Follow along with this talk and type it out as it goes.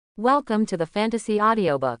Welcome to the Fantasy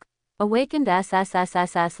Audiobook. Awakened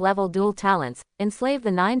SSSSS-Level Dual Talents, enslave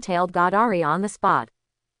the nine-tailed god Ahri on the spot.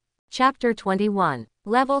 Chapter 21.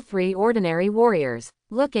 Level 3 Ordinary Warriors,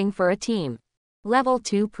 looking for a team. Level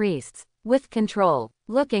 2 Priests, with control,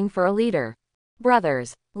 looking for a leader.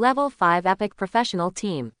 Brothers, Level 5 Epic Professional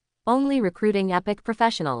Team, only recruiting epic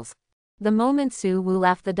professionals. The moment Su Wu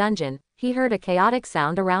left the dungeon, he heard a chaotic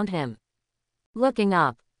sound around him. Looking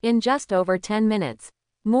up, in just over 10 minutes,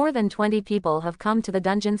 more than 20 people have come to the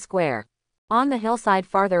dungeon square. On the hillside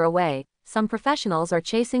farther away, some professionals are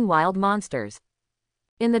chasing wild monsters.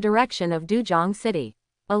 In the direction of Duzhong City,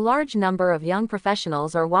 a large number of young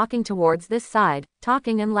professionals are walking towards this side,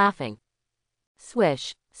 talking and laughing.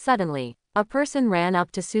 Swish! Suddenly, a person ran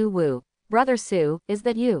up to Su Wu. "Brother Su, is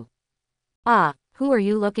that you?" "Ah, who are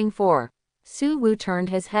you looking for?" Su Wu turned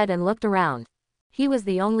his head and looked around. He was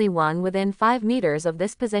the only one within 5 meters of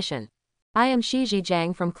this position. "I am Shiji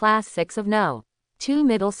Jiang from Class 6 of No. 2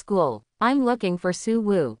 Middle School. I'm looking for Su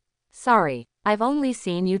Wu. Sorry, I've only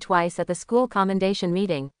seen you twice at the school commendation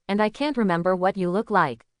meeting, and I can't remember what you look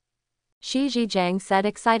like," Shiji Jiang said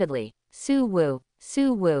excitedly. "Su Wu,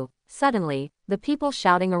 Su Wu." Suddenly, the people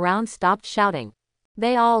shouting around stopped shouting.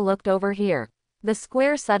 They all looked over here. The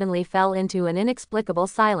square suddenly fell into an inexplicable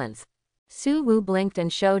silence. Su Wu blinked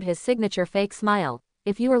and showed his signature fake smile.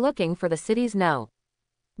 "If you are looking for the city's No.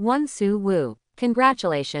 1 Su Wu,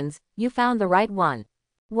 congratulations, you found the right one."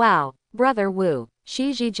 "Wow, Brother Wu,"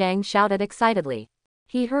 Shiji Jiang shouted excitedly.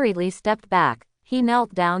 He hurriedly stepped back. He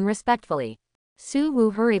knelt down respectfully. Su Wu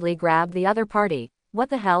hurriedly grabbed the other party. "What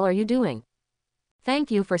the hell are you doing? Thank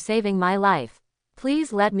you for saving my life.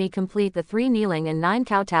 Please let me complete the 3 kneeling and 9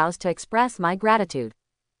 kowtows to express my gratitude,"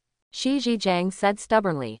 Shiji Jiang said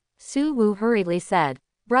stubbornly. Su Wu hurriedly said,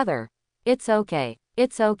 "Brother, it's okay,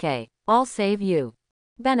 I'll save you."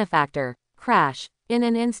 Benefactor. Crash. In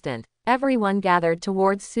an instant, everyone gathered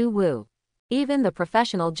towards Su Wu. Even the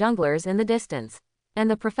professional junglers in the distance. And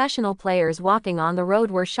the professional players walking on the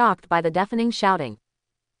road were shocked by the deafening shouting.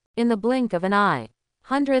 In the blink of an eye,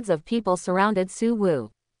 hundreds of people surrounded Su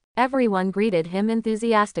Wu. Everyone greeted him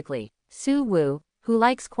enthusiastically. Su Wu, who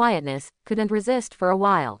likes quietness, couldn't resist for a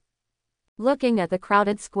while. Looking at the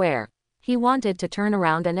crowded square, he wanted to turn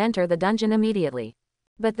around and enter the dungeon immediately.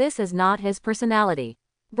 But this is not his personality.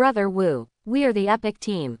 "Brother Wu, we are the epic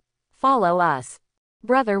team. Follow us."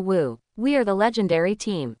 "Brother Wu, we are the legendary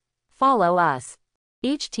team. Follow us."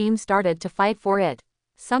 Each team started to fight for it.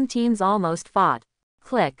 Some teams almost fought.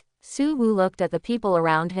 Click. Su Wu looked at the people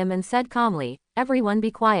around him and said calmly, "Everyone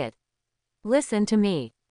be quiet. Listen to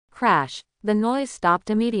me." Crash. The noise stopped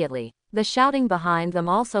immediately. The shouting behind them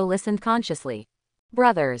also listened consciously.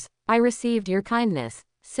 "Brothers, I received your kindness.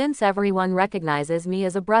 Since everyone recognizes me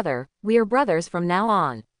as a brother, we are brothers from now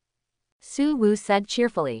on," Su Wu said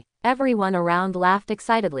cheerfully. Everyone around laughed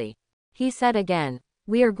excitedly. He said again,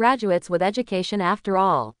 "We are graduates with education after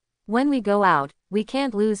all. When we go out, we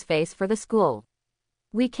can't lose face for the school.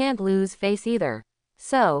 We can't lose face either.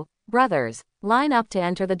 So, brothers, line up to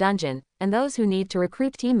enter the dungeon, and those who need to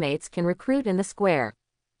recruit teammates can recruit in the square."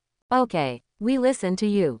 "Okay, we listen to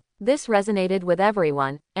you." This resonated with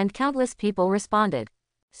everyone, and countless people responded.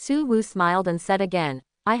 Su Wu smiled and said again,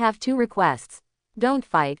 "I have 2 requests. Don't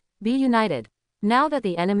fight, be united. Now that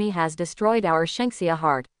the enemy has destroyed our Shengxia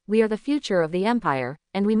heart, we are the future of the empire,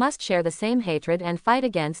 and we must share the same hatred and fight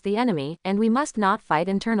against the enemy, and we must not fight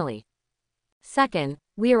internally. Second,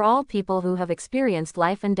 we are all people who have experienced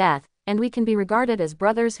life and death, and we can be regarded as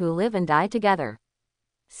brothers who live and die together.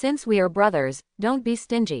 Since we are brothers, don't be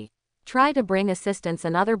stingy. Try to bring assistance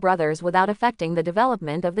and other brothers without affecting the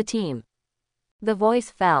development of the team." The voice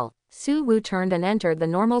fell. Su Wu turned and entered the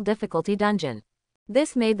normal difficulty dungeon.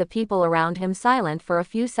 This made the people around him silent for a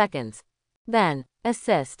few seconds. Then,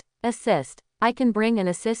 "Assist, assist. I can bring an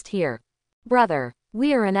assist here. Brother,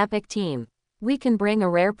 we are an epic team. We can bring a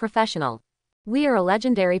rare professional. We are a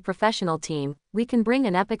legendary professional team, we can bring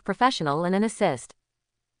an epic professional and an assist."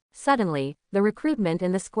 Suddenly, the recruitment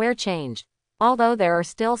in the square changed. Although there are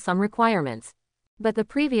still some requirements. But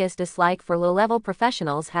the previous dislike for low-level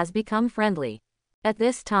professionals has become friendly. At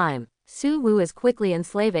this time, Su Wu is quickly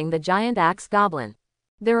enslaving the giant axe goblin.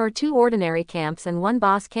 There are 2 ordinary camps and 1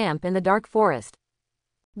 boss camp in the dark forest.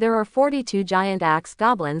 There are 42 giant axe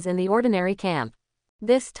goblins in the ordinary camp.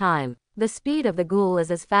 This time, the speed of the ghoul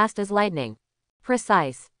is as fast as lightning.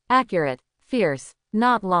 Precise, accurate, fierce,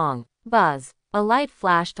 not long. Buzz. A light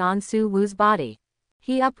flashed on Su Wu's body.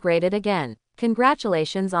 He upgraded again.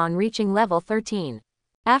 Congratulations on reaching level 13.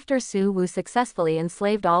 After Su Wu successfully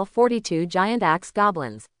enslaved all 42 giant axe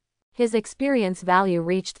goblins, his experience value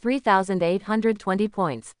reached 3,820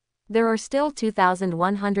 points. There are still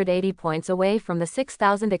 2,180 points away from the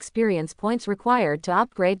 6,000 experience points required to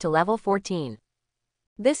upgrade to level 14.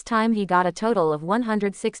 This time he got a total of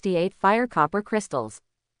 168 fire copper crystals.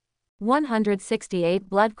 168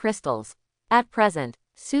 blood crystals. At present,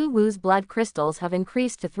 Su Wu's blood crystals have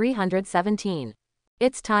increased to 317.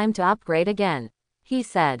 It's time to upgrade again, he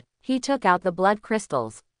said. He took out the blood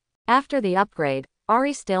crystals. After the upgrade,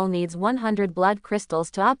 Ahri still needs 100 blood crystals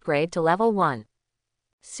to upgrade to level 1.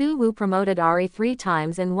 Su Wu promoted Ahri 3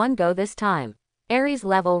 times in one go this time. Ahri's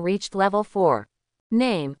level reached level 4.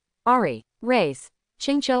 Name: Ahri. Race: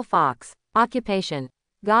 Qingqiu Fox. Occupation: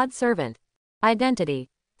 God Servant. Identity: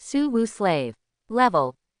 Su Wu Slave.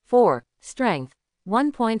 Level: 4. Strength: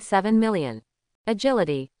 1.7 million.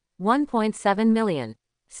 Agility: 1.7 million.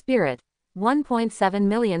 Spirit: 1.7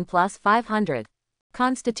 million plus 500.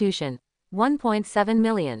 Constitution: 1.7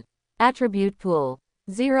 million. Attribute pool: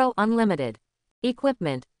 0 unlimited.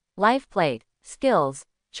 Equipment: life plate. Skills: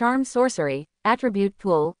 charm, sorcery. Attribute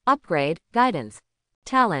pool: upgrade, guidance.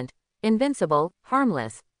 Talent: invincible,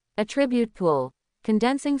 harmless. Attribute pool: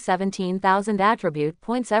 condensing 17,000 attribute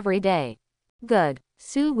points every day. Good.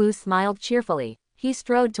 Su Wu smiled cheerfully. He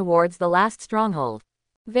strode towards the last stronghold.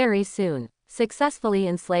 Very soon, successfully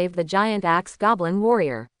enslaved the giant axe goblin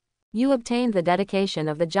warrior. You obtained the dedication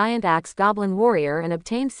of the giant axe goblin warrior and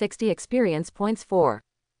obtained 60 experience points. 4.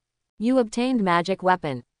 You obtained magic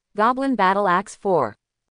weapon, goblin battle axe. 4.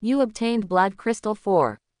 You obtained blood crystal.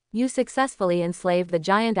 4. You successfully enslaved the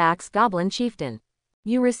giant axe goblin chieftain.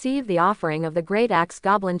 You receive the offering of the great axe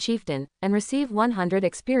goblin chieftain, and receive 100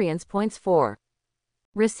 experience points. 4.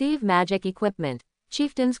 Receive magic equipment,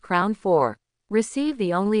 chieftain's crown. 4. Receive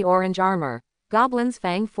the only orange armor, goblin's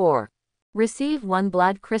fang. 4. Receive 1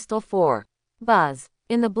 blood crystal. 4. Buzz.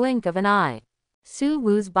 In the blink of an eye, Su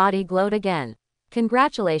Wu's body glowed again.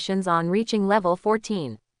 Congratulations on reaching level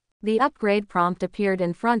 14. The upgrade prompt appeared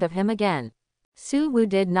in front of him again. Su Wu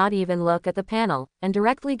did not even look at the panel, and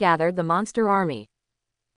directly gathered the monster army.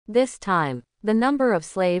 This time, the number of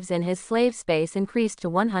slaves in his slave space increased to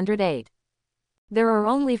 108. There are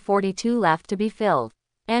only 42 left to be filled.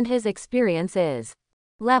 And his experience is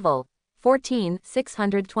level 14,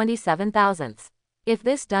 627 thousandths. If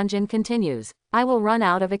this dungeon continues, I will run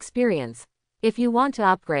out of experience. If you want to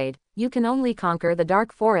upgrade, you can only conquer the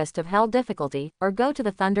Dark Forest of Hell difficulty, or go to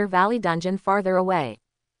the Thunder Valley dungeon farther away.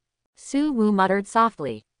 Su Wu muttered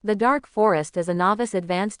softly. The Dark Forest is a novice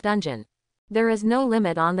advanced dungeon. There is no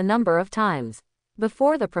limit on the number of times.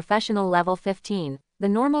 Before the professional level 15, the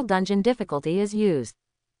normal dungeon difficulty is used.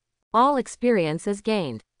 All experience is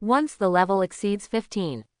gained once the level exceeds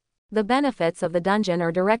 15. The benefits of the dungeon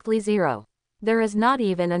are directly 0. There is not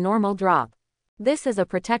even a normal drop. This is a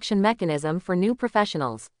protection mechanism for new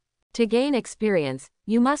professionals. To gain experience,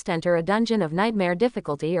 you must enter a dungeon of nightmare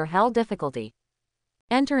difficulty or hell difficulty.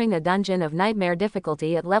 Entering a dungeon of nightmare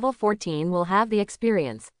difficulty at level 14 will have the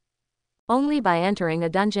experience. Only by entering a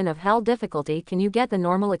dungeon of hell difficulty can you get the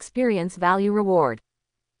normal experience value reward.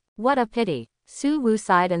 What a pity. Su Wu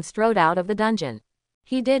sighed and strode out of the dungeon.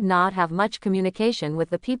 He did not have much communication with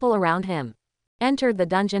the people around him. Entered the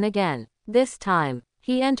dungeon again. This time,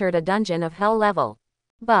 he entered a dungeon of hell level.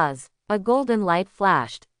 Buzz. A golden light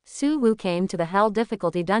flashed. Su Wu came to the hell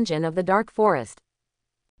difficulty dungeon of the Dark Forest.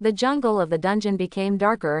 The jungle of the dungeon became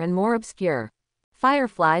darker and more obscure.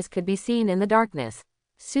 Fireflies could be seen in the darkness.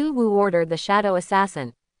 Su Wu ordered the shadow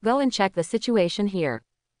assassin, go and check the situation here.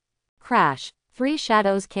 Crash. 3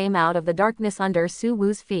 shadows came out of the darkness under Su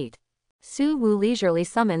Wu's feet. Su Wu leisurely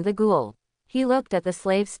summoned the ghoul. He looked at the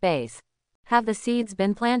slave space. Have the seeds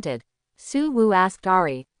been planted? Su Wu asked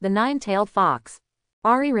Ahri, the 9-tailed fox.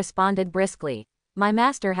 Ahri responded briskly. My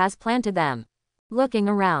master has planted them. Looking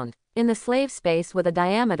around, in the slave space with a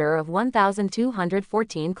diameter of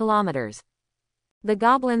 1,214 kilometers. The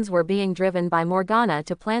goblins were being driven by Morgana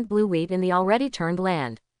to plant blue wheat in the already turned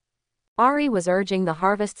land. Ahri was urging the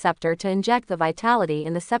harvest scepter to inject the vitality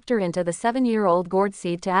in the scepter into the 7-year-old gourd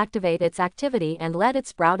seed to activate its activity and let it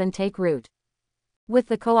sprout and take root. With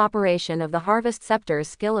the cooperation of the harvest scepter's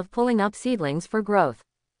skill of pulling up seedlings for growth.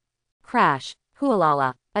 Crash.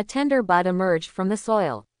 Hualala. A tender bud emerged from the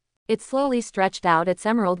soil. It slowly stretched out its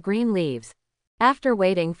emerald green leaves. After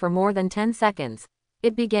waiting for more than 10 seconds,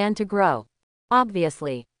 it began to grow.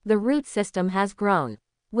 Obviously, the root system has grown.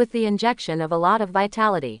 With the injection of a lot of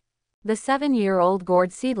vitality, the 7-year-old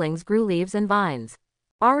gourd seedlings grew leaves and vines.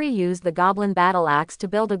 Ahri used the goblin battle axe to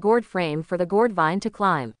build a gourd frame for the gourd vine to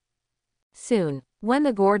climb. Soon, when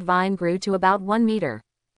the gourd vine grew to about 1 meter,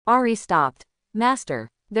 Ahri stopped. Master,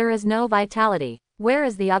 there is no vitality. Where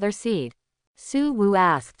is the other seed? Su Wu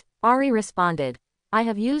asked. Ahri responded. I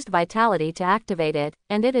have used vitality to activate it,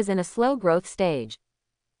 and it is in a slow growth stage.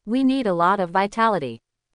 We need a lot of vitality.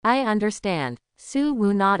 I understand. Su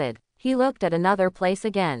Wu nodded. He looked at another place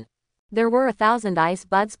again. There were 1,000 ice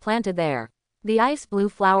buds planted there. The ice blue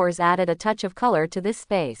flowers added a touch of color to this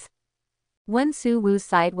space. When Su Wu's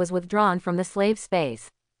sight was withdrawn from the slave space,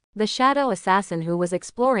 the shadow assassin who was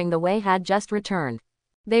exploring the way had just returned.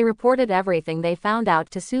 They reported everything they found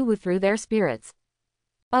out to Su Wu through their spirits.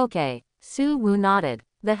 Okay, Su Wu nodded.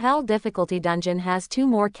 The Hell difficulty dungeon has 2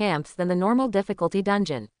 more camps than the normal difficulty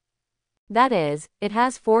dungeon. That is, it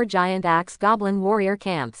has 4 giant axe goblin warrior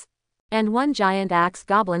camps. And 1 giant axe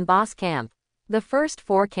goblin boss camp. The first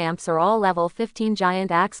 4 camps are all level 15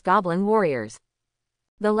 giant axe goblin warriors.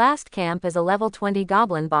 The last camp is a level 20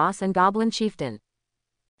 goblin boss and goblin chieftain.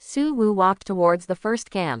 Su Wu walked towards the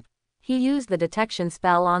first camp. He used the detection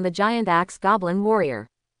spell on the giant axe goblin warrior.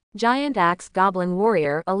 Giant axe goblin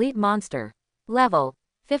warrior elite monster. Level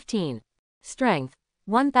 15. Strength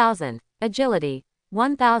 1000. Agility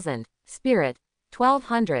 1000. Spirit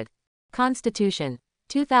 1200. Constitution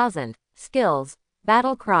 2000. Skills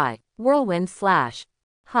battle cry whirlwind slash.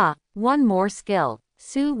 One more skill.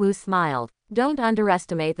 Su Wu smiled. Don't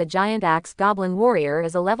underestimate the giant axe goblin warrior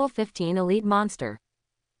as a level 15 elite monster.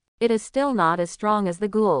 It is still not as strong as the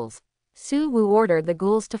ghouls. Su Wu ordered the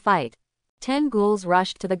ghouls to fight. 10 ghouls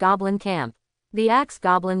rushed to the goblin camp. The axe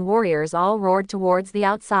goblin warriors all roared towards the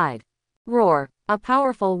outside. Roar! A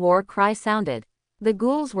powerful war cry sounded. The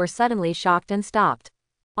ghouls were suddenly shocked and stopped.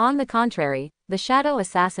 On the contrary, the shadow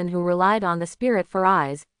assassin who relied on the spirit for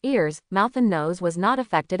eyes, ears, mouth and nose was not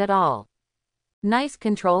affected at all. Nice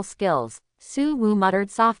control skills. Su Wu muttered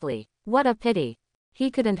softly. What a pity. He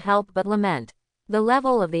couldn't help but lament. The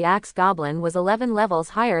level of the axe goblin was 11 levels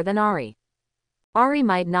higher than Ahri. Ahri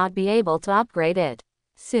might not be able to upgrade it.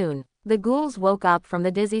 Soon, the ghouls woke up from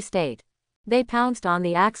the dizzy state. They pounced on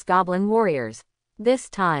the axe goblin warriors. This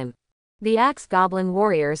time, the axe goblin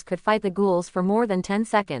warriors could fight the ghouls for more than 10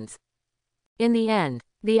 seconds. In the end,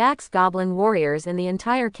 the axe goblin warriors in the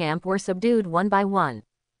entire camp were subdued one by one.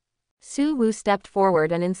 Su Wu stepped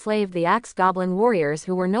forward and enslaved the axe goblin warriors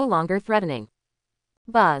who were no longer threatening.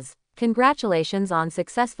 Buzz! Congratulations on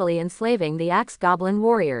successfully enslaving the axe goblin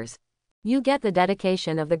warriors. You get the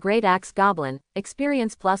dedication of the Great Axe Goblin,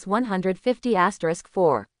 experience plus 150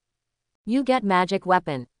 *4. You get magic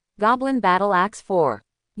weapon, Goblin Battle Axe 4.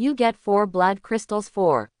 You get 4 blood crystals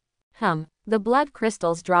 4. The blood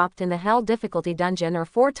crystals dropped in the Hell difficulty dungeon are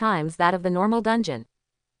 4 times that of the normal dungeon.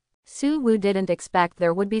 Su Wu didn't expect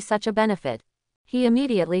there would be such a benefit. He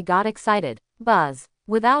immediately got excited. Buzz!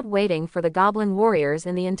 Without waiting for the goblin warriors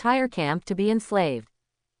in the entire camp to be enslaved.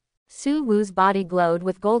 Su Wu's body glowed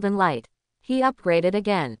with golden light. He upgraded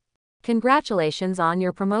again. Congratulations on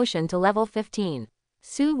your promotion to level 15.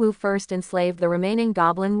 Su Wu first enslaved the remaining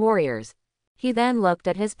goblin warriors. He then looked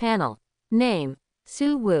at his panel. Name: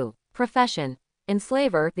 Su Wu. Profession: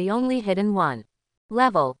 Enslaver, the only hidden one.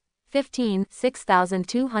 Level: 15,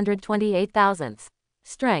 6,228 thousandths.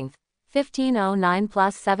 Strength: 1509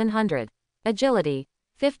 plus 700. Agility: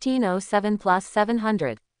 1507 plus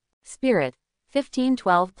 700. Spirit: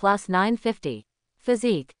 1512 plus 950.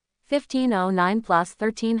 Physique: 1509 plus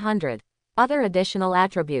 1300. Other additional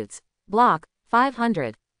attributes: Block,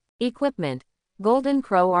 500. Equipment: Golden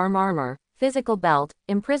Crow armor, Physical Belt,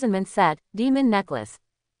 Imprisonment Set, Demon Necklace.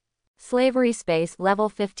 Slavery Space Level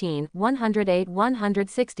 15, 108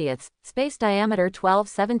 160ths, Space Diameter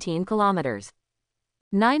 1217 kilometers.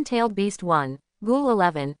 Nine-Tailed Beast 1, Ghoul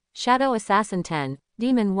 11, Shadow Assassin 10,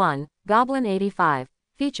 Demon 1, Goblin 85.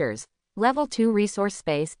 Features: Level 2 Resource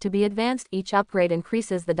Space to be advanced. Each upgrade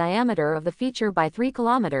increases the diameter of the feature by 3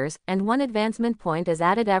 kilometers, and 1 advancement point is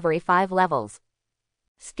added every 5 levels.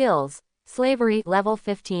 Skills: Slavery Level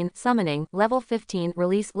 15, Summoning Level 15,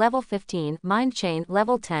 Release Level 15, Mind Chain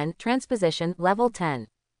Level 10, Transposition Level 10.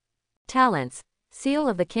 Talents: Seal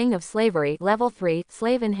of the King of Slavery Level 3,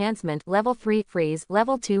 Slave Enhancement Level 3, Freeze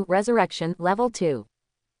Level 2, Resurrection Level 2.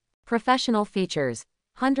 Professional features: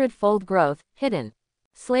 100-fold growth, hidden.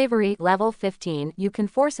 Slavery Level 15, you can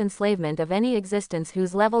force enslavement of any existence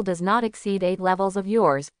whose level does not exceed 8 levels of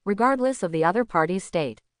yours, regardless of the other party's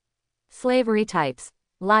state. Slavery types: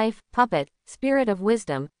 Life, Puppet, Spirit of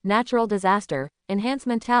Wisdom, Natural Disaster,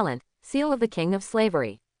 Enhancement Talent, Seal of the King of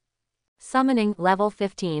Slavery. Summoning Level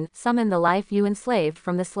 15, summon the life you enslaved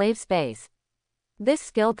from the slave space. This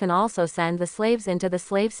skill can also send the slaves into the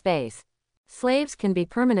slave space. Slaves can be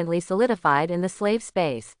permanently solidified in the slave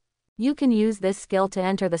space. You can use this skill to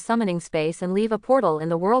enter the summoning space and leave a portal in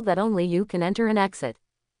the world that only you can enter and exit.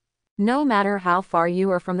 No matter how far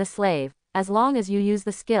you are from the slave, as long as you use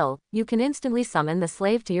the skill, you can instantly summon the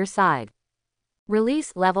slave to your side.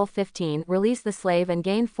 Release Level 15. Release the slave and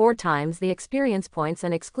gain 4 times the experience points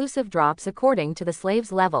and exclusive drops according to the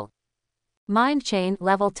slave's level. Mind Chain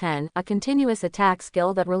Level 10. A continuous attack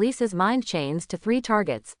skill that releases mind chains to 3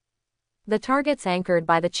 targets. The targets anchored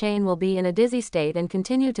by the chain will be in a dizzy state and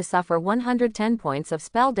continue to suffer 110 points of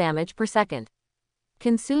spell damage per second.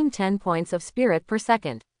 Consume 10 points of spirit per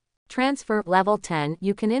second. Transfer Level 10.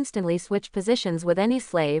 You can instantly switch positions with any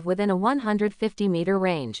slave within a 150-meter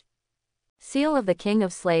range. Seal of the King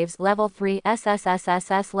of Slaves Level 3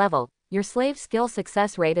 SSSSS-Level. Your slave skill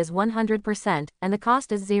success rate is 100%, and the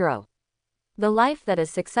cost is 0. The life that is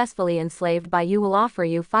successfully enslaved by you will offer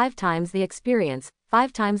you 5 times the experience,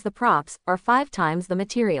 5 times the props, or 5 times the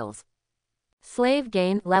materials. Slave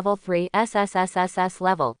Gain Level 3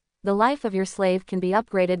 SSSSS-Level. The life of your slave can be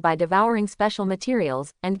upgraded by devouring special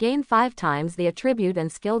materials, and gain 5 times the attribute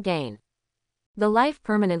and skill gain. The life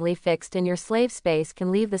permanently fixed in your slave space can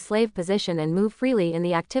leave the slave position and move freely in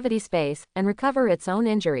the activity space, and recover its own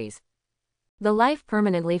injuries. The life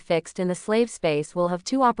permanently fixed in the slave space will have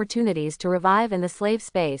 2 opportunities to revive in the slave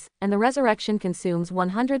space, and the resurrection consumes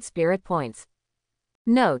 100 spirit points.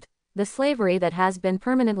 Note: the slavery that has been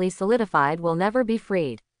permanently solidified will never be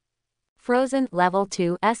freed. Frozen Level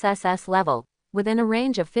 2 SSS-Level. Within a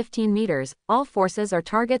range of 15 meters, all forces or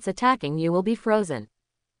targets attacking you will be frozen.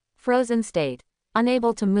 Frozen state.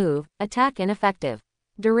 Unable to move, attack ineffective.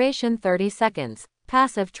 Duration 30 seconds.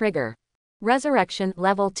 Passive trigger. Resurrection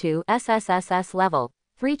Level 2 SSSS-Level.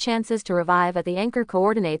 3 chances to revive at the anchor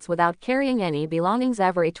coordinates without carrying any belongings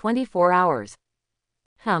every 24 hours.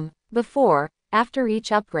 Before, after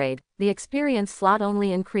each upgrade, the experience slot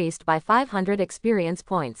only increased by 500 experience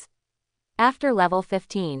points. After Level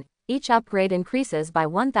 15, each upgrade increases by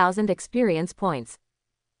 1000 experience points.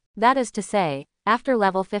 That is to say, after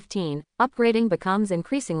Level 15, upgrading becomes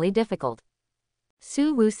increasingly difficult.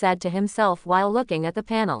 Su Wu said to himself while looking at the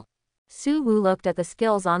panel. Su Wu looked at the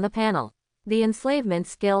skills on the panel. The enslavement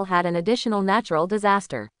skill had an additional natural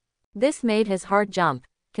disaster. This made his heart jump.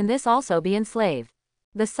 Can this also be enslaved?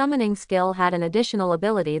 The summoning skill had an additional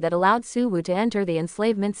ability that allowed Su Wu to enter the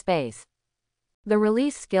enslavement space. The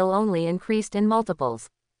release skill only increased in multiples.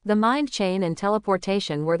 The mind chain and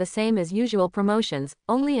teleportation were the same as usual promotions,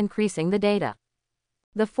 only increasing the data.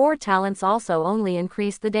 The 4 talents also only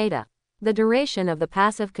increased the data. The duration of the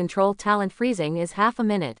passive control talent freezing is half a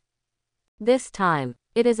minute. This time,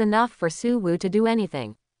 it is enough for Su Wu to do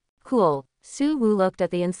anything. Cool. Su Wu looked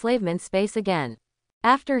at the enslavement space again.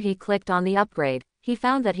 After he clicked on the upgrade, he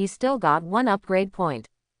found that he still got 1 upgrade point.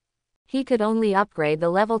 He could only upgrade the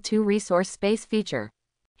Level 2 resource space feature.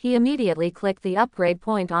 He immediately clicked the upgrade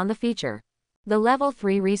point on the feature. The Level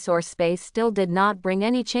 3 resource space still did not bring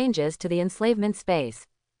any changes to the enslavement space.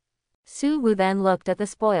 Su Wu then looked at the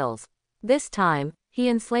spoils. This time, he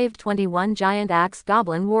enslaved 21 giant axe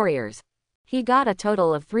goblin warriors. He got a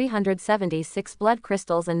total of 376 blood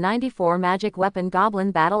crystals and 94 magic weapon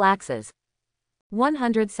goblin battle axes.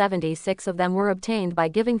 176 of them were obtained by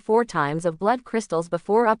giving 4 times of blood crystals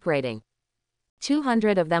before upgrading.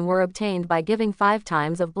 200 of them were obtained by giving 5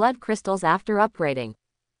 times of blood crystals after upgrading.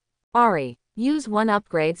 Ahri, use 1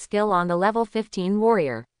 upgrade skill on the Level 15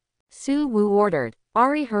 warrior. Su Wu ordered.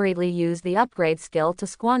 Ahri hurriedly used the upgrade skill to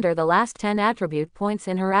squander the last 10 attribute points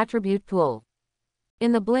in her attribute pool.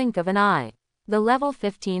 In the blink of an eye, the Level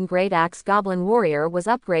 15 Great Axe Goblin Warrior was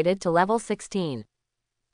upgraded to Level 16.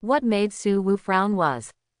 What made Su Wu frown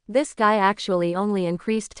was, this guy actually only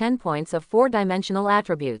increased 10 points of 4-dimensional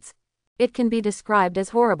attributes. It can be described as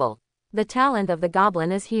horrible. The talent of the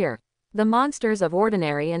goblin is here. The monsters of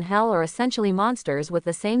ordinary and hell are essentially monsters with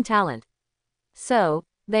the same talent. So,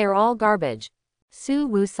 they are all garbage. Su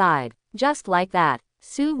Wu sighed. Just like that,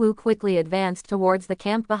 Su Wu quickly advanced towards the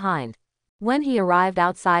camp behind. When he arrived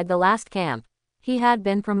outside the last camp, he had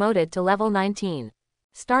been promoted to Level 19.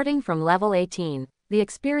 Starting from Level 18, the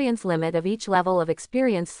experience limit of each level of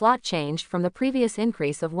experience slot changed from the previous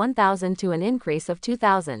increase of 1000 to an increase of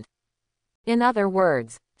 2000. In other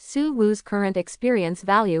words, Su Wu's current experience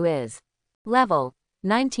value is Level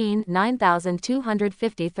 19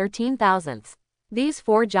 9250 13 thousandths. These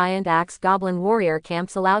 4 giant axe goblin warrior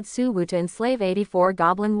camps allowed Su Wu to enslave 84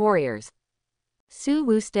 goblin warriors. Su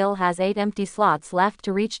Wu still has 8 empty slots left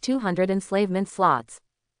to reach 200 enslavement slots.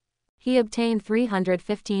 He obtained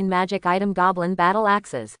 315 magic item goblin battle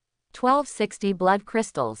axes, 1260 blood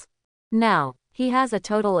crystals. Now, he has a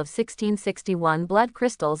total of 1661 blood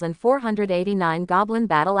crystals and 489 goblin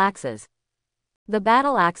battle axes. The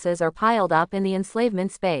battle axes are piled up in the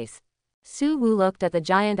enslavement space. Su Wu looked at the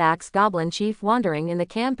giant axe goblin chief wandering in the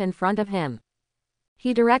camp in front of him.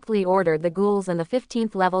 He directly ordered the ghouls and the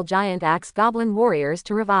 15th level giant axe goblin warriors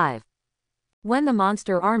to revive. When the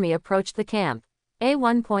monster army approached the camp, a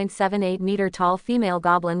 1.78-meter-tall female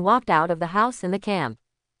goblin walked out of the house in the camp.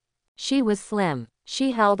 She was slim.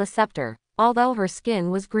 She held a scepter, although her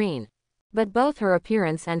skin was green. But both her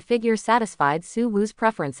appearance and figure satisfied Su Wu's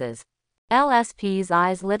preferences. LSP's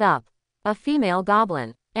eyes lit up. A female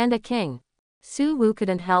goblin, and a king. Su Wu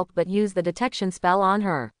couldn't help but use the detection spell on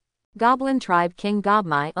her. Goblin Tribe King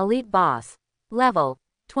Gobmai Elite Boss. Level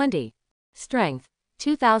 20. Strength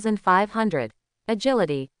 2500.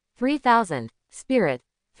 Agility 3000. Spirit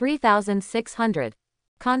 3600.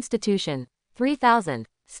 Constitution 3000.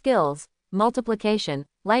 Skills: Multiplication,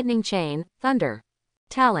 Lightning Chain, Thunder.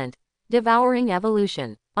 Talent: Devouring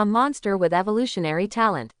Evolution. A monster with evolutionary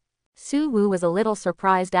talent. Su Wu was a little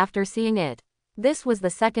surprised after seeing it. This was the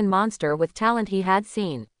second monster with talent he had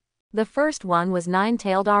seen. The first one was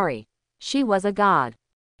Nine-Tailed Ahri. She was a god.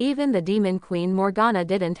 Even the demon queen Morgana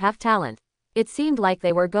didn't have talent. It seemed like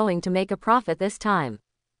they were going to make a profit this time.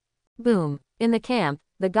 Boom. In the camp,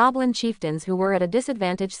 the goblin chieftains who were at a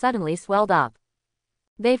disadvantage suddenly swelled up.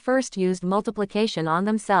 They first used multiplication on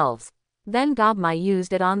themselves. Then Gobmai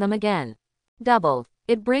used it on them again. Doubled.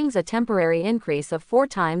 It brings a temporary increase of 4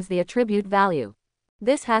 times the attribute value.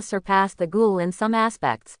 This has surpassed the ghoul in some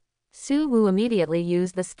aspects. Su Wu immediately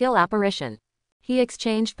used the skill apparition. He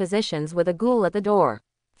exchanged positions with a ghoul at the door.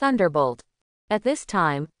 Thunderbolt. At this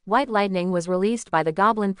time, white lightning was released by the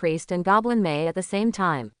goblin priest and goblin May at the same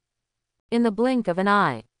time. In the blink of an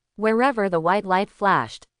eye, wherever the white light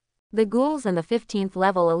flashed, the ghouls and the 15th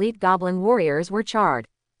level elite goblin warriors were charred.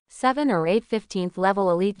 7 or 8 15th level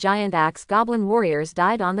elite giant axe goblin warriors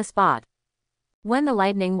died on the spot. When the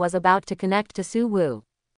lightning was about to connect to Su Wu,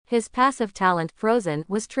 his passive talent, Frozen,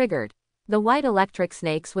 was triggered. The white electric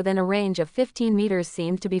snakes within a range of 15 meters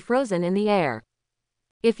seemed to be frozen in the air.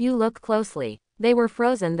 If you look closely, they were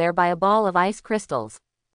frozen there by a ball of ice crystals.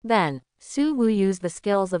 Then, Su Wu used the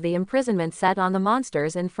skills of the imprisonment set on the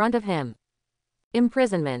monsters in front of him.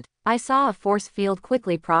 Imprisonment. I saw a force field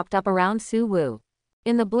quickly propped up around Su Wu.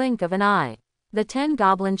 In the blink of an eye, the 10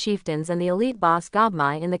 goblin chieftains and the elite boss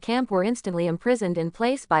Gobmai in the camp were instantly imprisoned in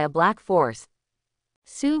place by a black force.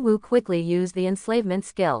 Su Wu quickly used the enslavement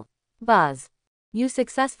skill. Buzz. You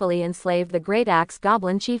successfully enslaved the Great Axe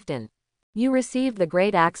Goblin Chieftain. You received the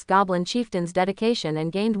Great Axe Goblin Chieftain's dedication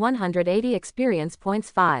and gained 180 experience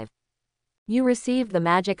points 5. You received the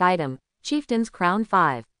magic item, Chieftain's Crown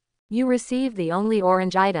 5. You received the only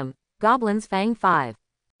orange item, Goblin's Fang 5.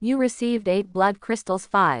 You received 8 blood crystals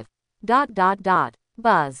 5.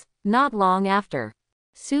 Buzz. Not long after,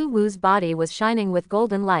 Su Wu's body was shining with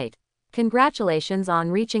golden light. Congratulations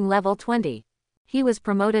on reaching level 20. He was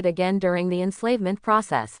promoted again during the enslavement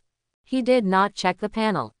process. He did not check the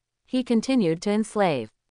panel. He continued to enslave.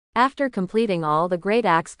 After completing all the Great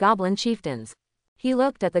Axe Goblin Chieftains, he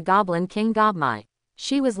looked at the Goblin King Gobmai.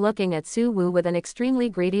 She was looking at Su Wu with an extremely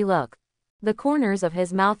greedy look. The corners of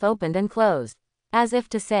his mouth opened and closed, as if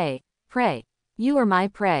to say, "Prey. You are my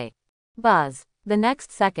prey." Buzz. The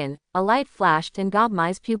next second, a light flashed in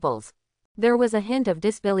Gobmai's pupils. There was a hint of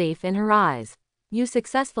disbelief in her eyes. You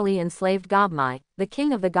successfully enslaved Gobmai, the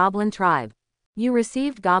king of the goblin tribe. You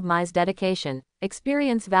received Gobmai's dedication,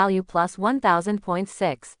 experience value plus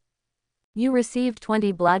 1000.6. You received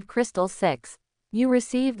 20 blood crystals 6. You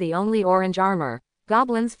received the only orange armor,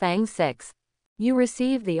 Goblin's Fang 6. You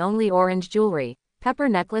received the only orange jewelry, Pepper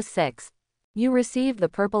Necklace 6. You received the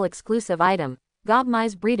purple exclusive item,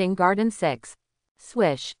 Gobmai's Breeding Garden 6.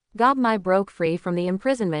 Swish. Gobmai broke free from the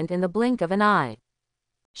imprisonment in the blink of an eye.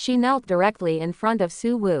 She knelt directly in front of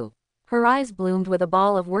Su Wu. Her eyes bloomed with a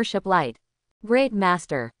ball of worship light. Great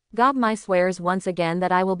Master, Gobmai swears once again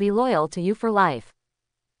that I will be loyal to you for life.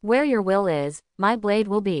 Where your will is, my blade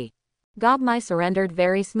will be. Gobmai surrendered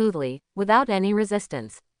very smoothly, without any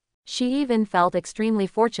resistance. She even felt extremely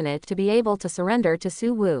fortunate to be able to surrender to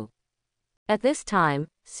Su Wu. At this time,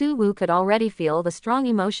 Su Wu could already feel the strong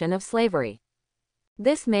emotion of slavery.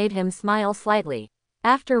 This made him smile slightly.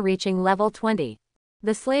 After reaching level 20,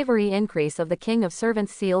 the slavery increase of the King of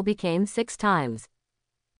Servants seal became 6 times.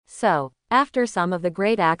 So, after some of the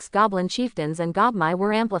Great Axe Goblin Chieftains and Gobmai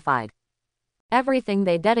were amplified, everything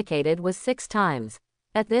they dedicated was 6 times.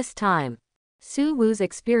 At this time, Su Wu's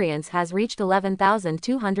experience has reached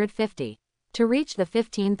 11,250. To reach the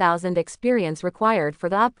 15,000 experience required for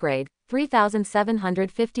the upgrade,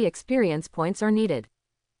 3,750 experience points are needed.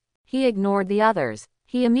 He ignored the others.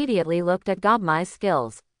 He immediately looked at Gobmai's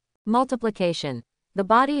skills. Multiplication. The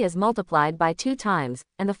body is multiplied by 2 times,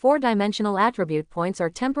 and the 4-dimensional attribute points are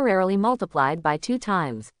temporarily multiplied by 2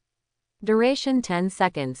 times. Duration 10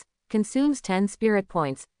 seconds, consumes 10 spirit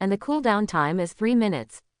points, and the cooldown time is 3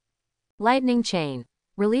 minutes. Lightning Chain.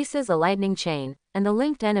 releases a lightning chain, and the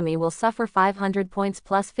linked enemy will suffer 500 points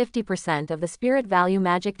plus 50% of the spirit value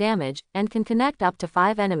magic damage, and can connect up to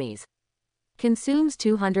 5 enemies. Consumes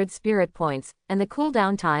 200 spirit points, and the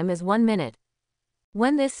cooldown time is 1 minute.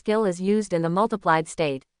 When this skill is used in the multiplied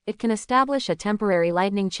state, it can establish a temporary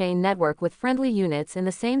lightning chain network with friendly units in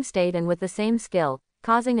the same state and with the same skill,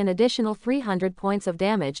 causing an additional 300 points of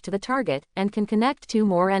damage to the target, and can connect 2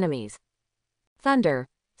 more enemies. Thunder.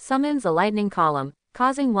 Summons a lightning column,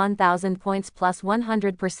 causing 1000 points plus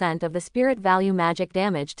 100% of the spirit value magic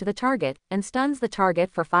damage to the target, and stuns the target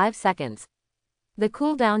for 5 seconds. The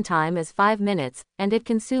cooldown time is 5 minutes, and it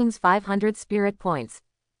consumes 500 spirit points.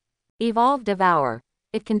 Evolve Devour.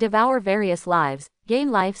 It can devour various lives, gain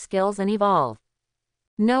life skills and evolve.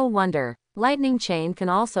 No wonder. Lightning Chain can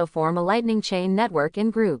also form a lightning chain network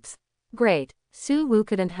in groups. Great. Su Wu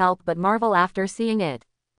couldn't help but marvel after seeing it.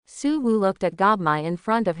 Su Wu looked at Gobmai in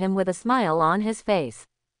front of him with a smile on his face.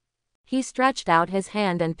 He stretched out his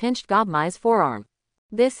hand and pinched Gobmai's forearm.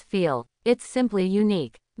 This feel. It's simply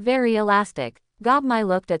unique. Very elastic. Gobmai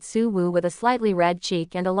looked at Su Wu with a slightly red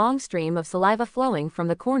cheek and a long stream of saliva flowing from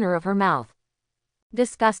the corner of her mouth.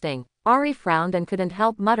 Disgusting. Ahri frowned and couldn't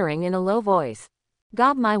help muttering in a low voice.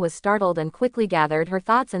 Gobmai was startled and quickly gathered her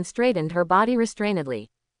thoughts and straightened her body restrainedly.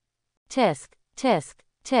 Tisk, tisk,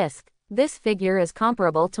 tisk. This figure is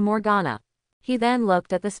comparable to Morgana. He then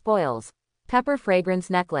looked at the spoils. Pepper fragrance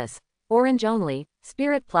necklace. Orange only,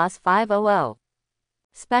 spirit plus 500.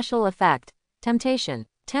 Special effect. Temptation.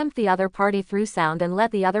 Tempt the other party through sound and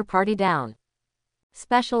let the other party down.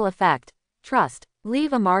 Special effect. Trust.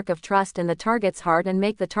 Leave a mark of trust in the target's heart and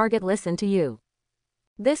make the target listen to you.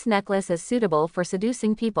 This necklace is suitable for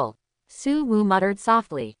seducing people. Su Wu muttered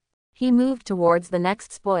softly. He moved towards the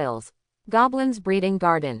next spoils. Goblin's Breeding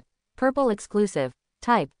Garden. Purple exclusive.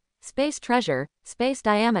 Type. Space treasure. Space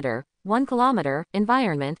diameter. 1 kilometer.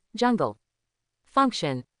 Environment. Jungle.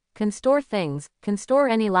 Function. Can store things. Can store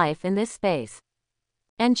any life in this space.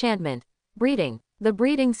 Enchantment. Breeding. The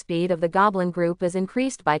breeding speed of the goblin group is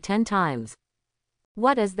increased by 10 times.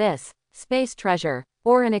 What is this? Space treasure.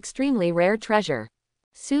 Or an extremely rare treasure?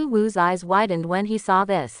 Su Wu's eyes widened when he saw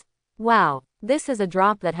this. Wow, this is a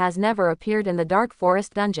drop that has never appeared in the Dark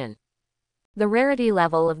Forest dungeon. The rarity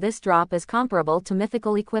level of this drop is comparable to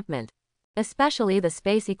mythical equipment. Especially the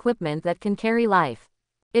space equipment that can carry life.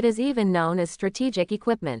 It is even known as strategic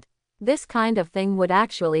equipment. This kind of thing would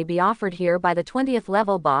actually be offered here by the 20th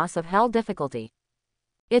level boss of Hell difficulty.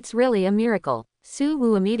 It's really a miracle. Su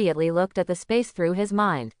Wu immediately looked at the space through his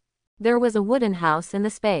mind. There was a wooden house in the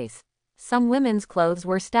space. Some women's clothes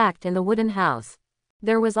were stacked in the wooden house.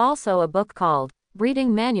 There was also a book called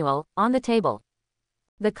Breeding Manual on the table.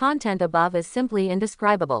 The content above is simply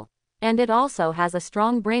indescribable. And it also has a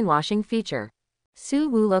strong brainwashing feature. Su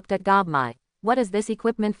Wu looked at Gobmai. What is this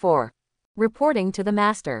equipment for? Reporting to the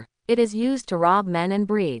master. It is used to rob men and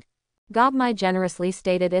breed. Gobmai generously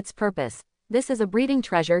stated its purpose. This is a breeding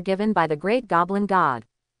treasure given by the great goblin god.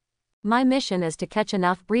 My mission is to catch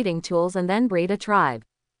enough breeding tools and then breed a tribe.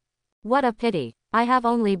 What a pity. I have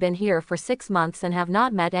only been here for 6 months and have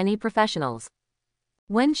not met any professionals.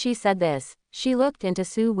 When she said this, she looked into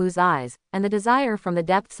Su Wu's eyes, and the desire from the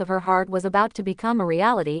depths of her heart was about to become a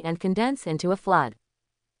reality and condense into a flood.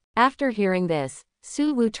 After hearing this,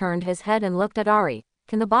 Su Wu turned his head and looked at Ahri.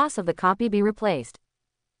 Can the boss of the copy be replaced?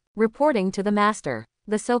 Reporting to the master.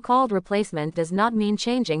 The so-called replacement does not mean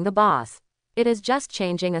changing the boss. It is just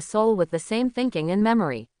changing a soul with the same thinking and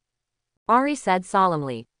memory. Ahri said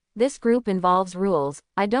solemnly. This group involves rules,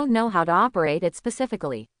 I don't know how to operate it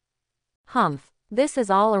specifically. Humph. This is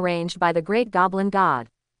all arranged by the great goblin god.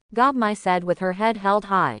 Gobmai said with her head held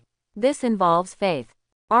high. This involves faith.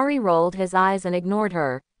 Ahri rolled his eyes and ignored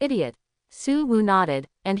her. Idiot. Su Wu nodded,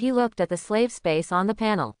 and he looked at the slave space on the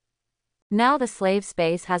panel. Now the slave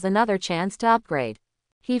space has another chance to upgrade.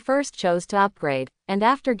 He first chose to upgrade, and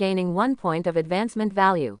after gaining 1 point of advancement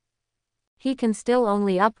value, he can still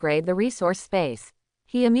only upgrade the resource space.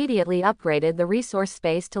 He immediately upgraded the resource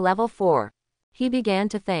space to level 4. He began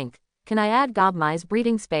to think, can I add Gobmai's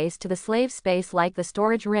breeding space to the slave space like the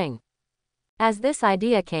storage ring? As this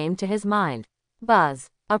idea came to his mind, buzz,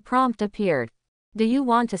 a prompt appeared. Do you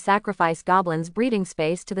want to sacrifice Goblin's breeding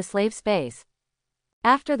space to the slave space?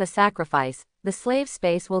 After the sacrifice, the slave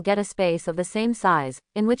space will get a space of the same size,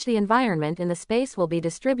 in which the environment in the space will be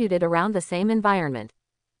distributed around the same environment.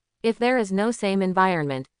 If there is no same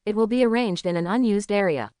environment, it will be arranged in an unused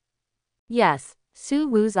area. Yes. Su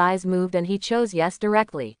Wu's eyes moved and he chose yes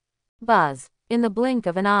directly. Buzz. In the blink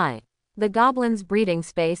of an eye, the goblin's breeding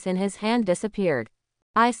space in his hand disappeared.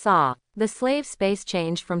 I saw. The slave space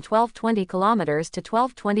changed from 1220 kilometers to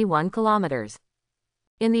 1221 kilometers.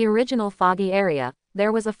 In the original foggy area,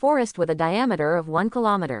 there was a forest with a diameter of 1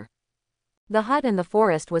 kilometer. The hut in the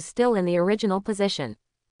forest was still in the original position.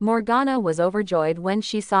 Morgana was overjoyed when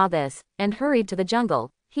she saw this, and hurried to the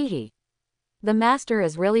jungle. Hee. The master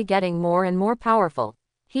is really getting more and more powerful.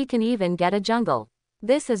 He can even get a jungle.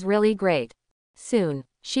 This is really great. Soon,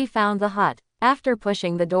 she found the hut. After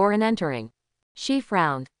pushing the door and entering, she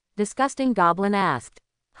frowned. Disgusting goblin asked.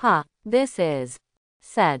 This is.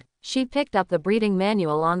 Said. She picked up the breeding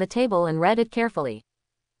manual on the table and read it carefully.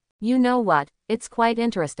 You know what, it's quite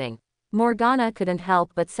interesting. Morgana couldn't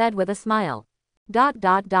help but said with a smile.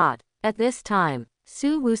 At this time,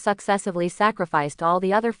 Su Wu successively sacrificed all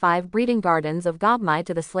the other 5 breeding gardens of Gobmai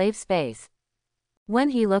to the slave space. When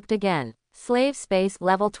he looked again, slave space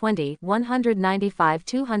level 20, 195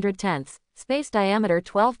 210ths, space diameter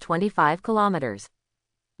 1225 kilometers.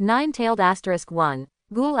 9-tailed *1,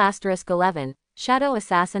 ghoul *11, shadow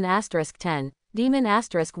assassin *10, demon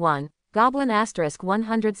 *1, goblin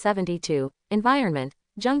 *172, environment,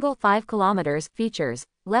 jungle 5 kilometers, features,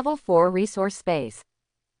 level 4 resource space.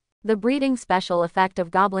 The breeding special effect of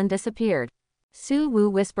goblin disappeared. Su Wu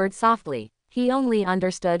whispered softly. He only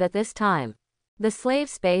understood at this time. The slave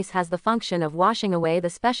space has the function of washing away the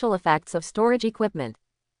special effects of storage equipment.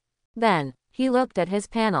 Then, he looked at his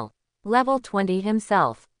panel. Level 20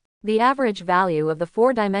 himself. The average value of the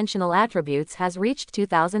 4-dimensional attributes has reached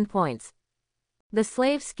 2000 points. The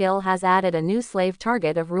slave skill has added a new slave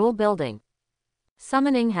target of rule building.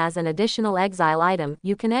 Summoning has an additional exile item.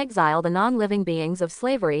 You can exile the non-living beings of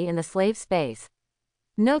slavery in the slave space.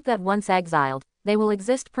 Note that once exiled, they will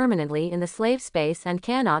exist permanently in the slave space and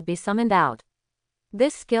cannot be summoned out.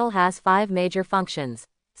 This skill has 5 major functions: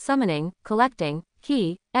 summoning, collecting,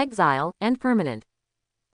 key, exile, and permanent.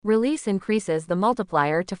 Release increases the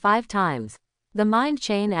multiplier to 5 times. The mind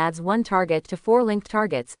chain adds 1 target to 4 linked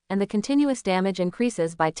targets, and the continuous damage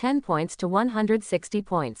increases by 10 points to 160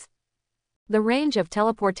 points. The range of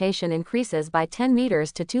teleportation increases by 10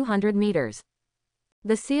 meters to 200 meters.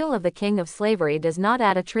 The seal of the King of Slavery does not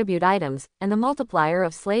add attribute items, and the multiplier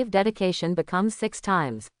of slave dedication becomes 6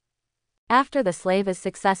 times. After the slave is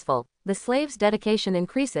successful, the slave's dedication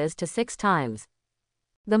increases to 6 times.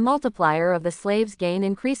 The multiplier of the slave's gain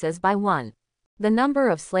increases by 1. The number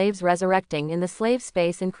of slaves resurrecting in the slave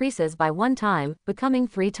space increases by 1 time, becoming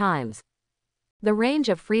 3 times. The range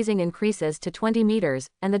of freezing increases to 20 meters,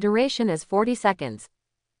 and the duration is 40 seconds.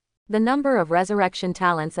 The number of resurrection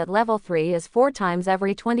talents at level 3 is 4 times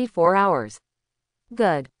every 24 hours.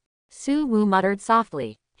 Good. Su Wu muttered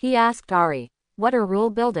softly. He asked Ahri, what are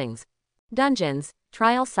rule buildings? Dungeons,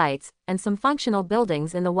 trial sites, and some functional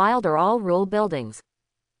buildings in the wild are all rule buildings.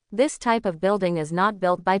 This type of building is not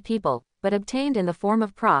built by people, but obtained in the form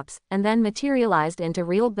of props, and then materialized into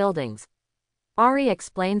real buildings. Ahri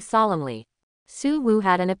explained solemnly. Su Wu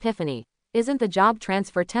had an epiphany. Isn't the job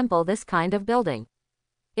transfer temple this kind of building?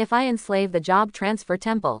 If I enslave the job transfer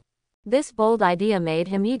temple. This bold idea made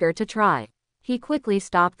him eager to try. He quickly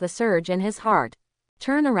stopped the surge in his heart.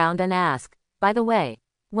 Turn around and ask, by the way,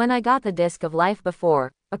 when I got the disc of life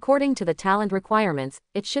before, according to the talent requirements,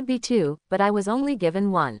 it should be 2, but I was only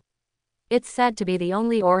given 1. It's said to be the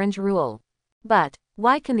only orange rule. But,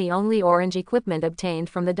 why can the only orange equipment obtained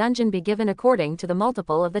from the dungeon be given according to the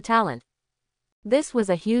multiple of the talent? This was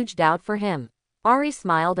a huge doubt for him. Ahri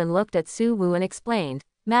smiled and looked at Su Wu and explained,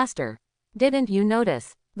 Master, didn't you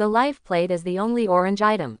notice? The life plate is the only orange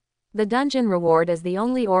item. The dungeon reward is the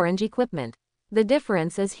only orange equipment. The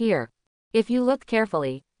difference is here. If you look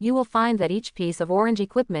carefully, you will find that each piece of orange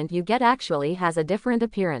equipment you get actually has a different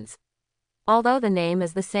appearance. Although the name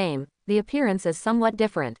is the same, the appearance is somewhat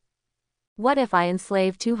different. What if I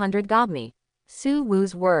enslave 200 Gobmi? Su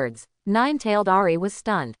Wu's words. 9-tailed Ahri was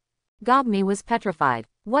stunned. Gobmi was petrified.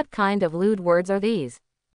 What kind of lewd words are these?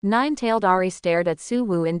 9-tailed Ahri stared at Su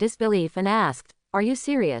Wu in disbelief and asked, are you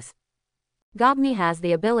serious? Gobmi has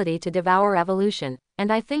the ability to devour evolution,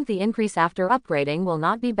 and I think the increase after upgrading will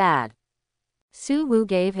not be bad. Su Wu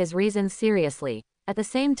gave his reasons seriously. At the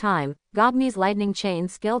same time, Gobmi's lightning chain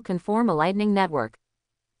skill can form a lightning network.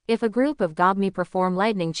 If a group of Gobmi perform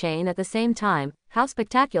lightning chain at the same time, how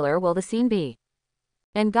spectacular will the scene be?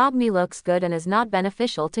 And Gobmi looks good and is not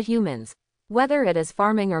beneficial to humans. Whether it is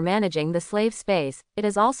farming or managing the slave space, it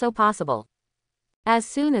is also possible. As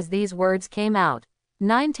soon as these words came out,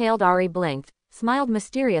 9-tailed Ahri blinked, smiled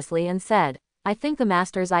mysteriously and said, I think the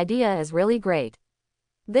master's idea is really great.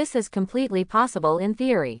 This is completely possible in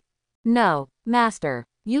theory. No, master,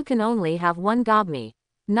 you can only have 1 Gobmi,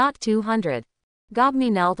 not 200.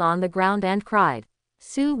 Gobmi knelt on the ground and cried.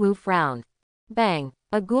 Su Wu frowned. Bang!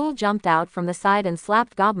 A ghoul jumped out from the side and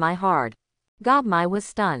slapped Gobmi hard. Gobmi was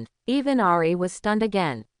stunned. Even Ahri was stunned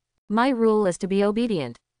again. My rule is to be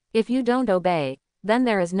obedient. If you don't obey, then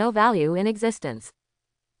there is no value in existence.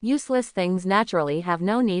 Useless things naturally have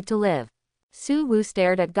no need to live. Su Wu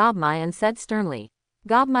stared at Gobmai and said sternly.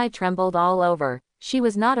 Gobmai trembled all over. She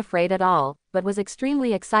was not afraid at all, but was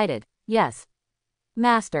extremely excited. Yes.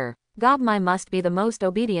 Master. Gobmai must be the most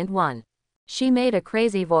obedient one. She made a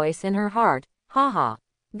crazy voice in her heart. Haha.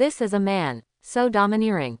 This is a man. So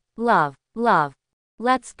domineering. Love. Love.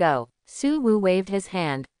 Let's go. Su Wu waved his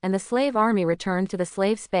hand, and the slave army returned to the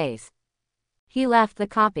slave space. He left the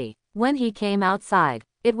copy. When he came outside,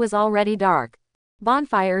 it was already dark.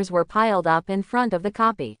 Bonfires were piled up in front of the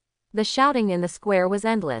copy. The shouting in the square was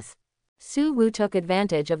endless. Su Wu took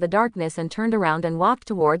advantage of the darkness and turned around and walked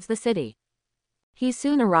towards the city. He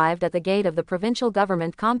soon arrived at the gate of the provincial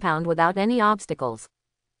government compound without any obstacles.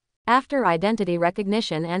 After identity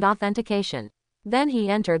recognition and authentication, then he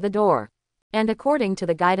entered the door. And according to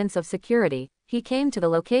the guidance of security, he came to the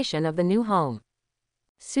location of the new home.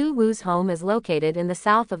 Su Wu's home is located in the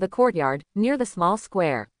south of the courtyard, near the small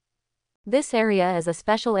square. This area is a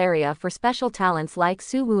special area for special talents like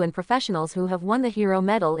Su Wu and professionals who have won the Hero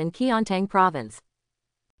Medal in Qiantang Province.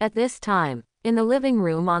 At this time, in the living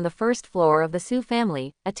room on the first floor of the Su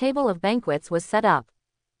family, a table of banquets was set up.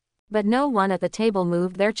 But no one at the table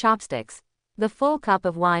moved their chopsticks. The full cup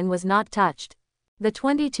of wine was not touched. The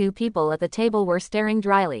 22 people at the table were staring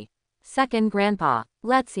dryly. Second Grandpa,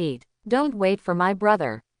 let's eat. Don't wait for my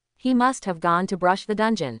brother. He must have gone to brush the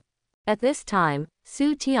dungeon. At this time,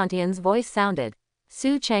 Su Tiantian's voice sounded.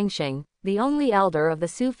 Su Changxing, the only elder of the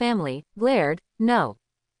Su family, glared, no.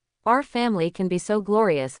 Our family can be so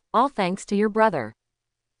glorious, all thanks to your brother.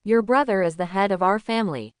 Your brother is the head of our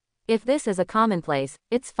family. If this is a commonplace,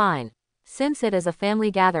 it's fine. Since it is a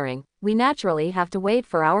family gathering, we naturally have to wait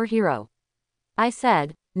for our hero. I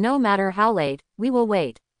said, no matter how late, we will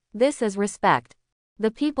wait. This is respect. The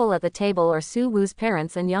people at the table are Su Wu's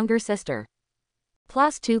parents and younger sister,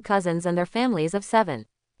 plus 2 cousins and their families of 7,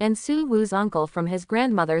 and Su Wu's uncle from his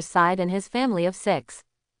grandmother's side and his family of 6,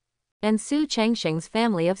 and Su Changxing's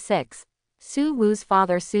family of 6. Su Wu's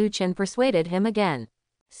father Su Qin persuaded him again.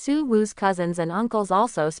 Su Wu's cousins and uncles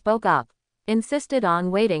also spoke up, insisted on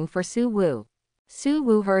waiting for Su Wu. Su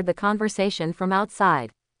Wu heard the conversation from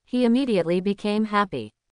outside. He immediately became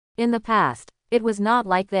happy. In the past, it was not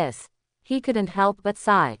like this. He couldn't help but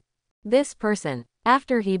sigh. This person,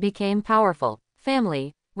 after he became powerful,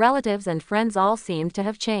 family, relatives and friends all seemed to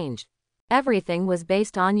have changed. Everything was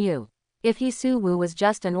based on you. If he Su Wu was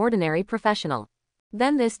just an ordinary professional,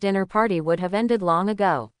 then this dinner party would have ended long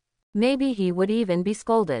ago. Maybe he would even be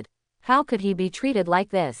scolded. How could he be treated like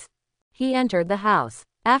this? He entered the house.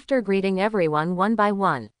 After greeting everyone one by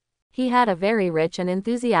one, he had a very rich and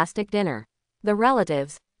enthusiastic dinner. The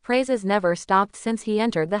relatives' praises never stopped since he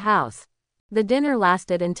entered the house. The dinner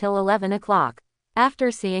lasted until 11 o'clock.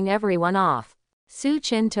 After seeing everyone off, Su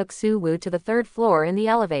Qin took Su Wu to the 3rd floor in the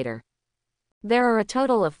elevator. There are a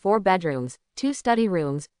total of 4 bedrooms, 2 study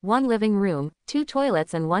rooms, 1 living room, 2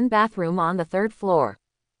 toilets and 1 bathroom on the 3rd floor.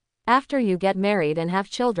 After you get married and have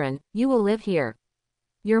children, you will live here.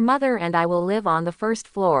 Your mother and I will live on the 1st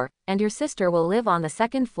floor, and your sister will live on the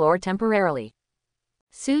 2nd floor temporarily.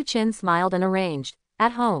 Su Qin smiled and arranged.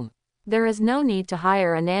 At home. There is no need to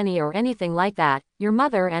hire a nanny or anything like that, your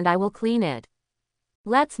mother and I will clean it.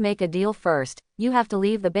 Let's make a deal first, you have to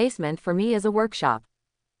leave the basement for me as a workshop.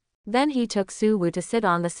 Then he took Su Wu to sit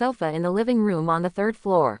on the sofa in the living room on the 3rd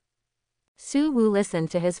floor. Su Wu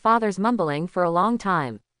listened to his father's mumbling for a long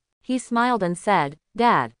time. He smiled and said,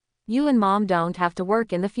 Dad, you and Mom don't have to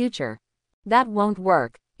work in the future. That won't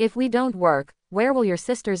work. If we don't work, where will your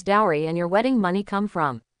sister's dowry and your wedding money come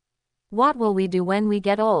from? What will we do when we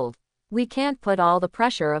get old? We can't put all the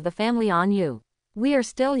pressure of the family on you. We are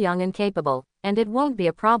still young and capable, and it won't be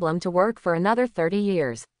a problem to work for another 30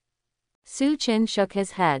 years. Su Qin shook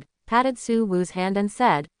his head, patted Su Wu's hand and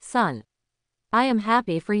said, Son, I am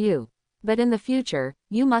happy for you. But in the future,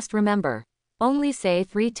 you must remember. Only say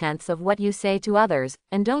 3/10 of what you say to others,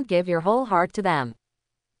 and don't give your whole heart to them.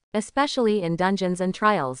 Especially in dungeons and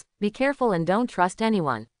trials, be careful and don't trust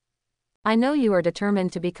anyone. I know you are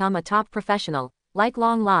determined to become a top professional, like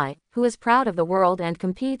Long Lai, who is proud of the world and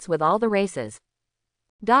competes with all the races. ...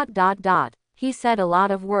 He said a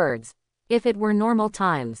lot of words. If it were normal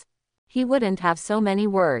times, he wouldn't have so many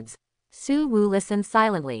words. Su Wu listened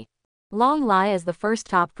silently. Long Lai is the first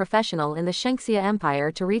top professional in the Shengxia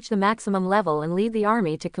Empire to reach the maximum level and lead the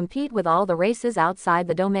army to compete with all the races outside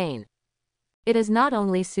the domain. It is not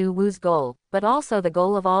only Su Wu's goal, but also the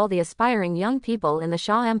goal of all the aspiring young people in the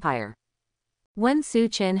Xia Empire. When Su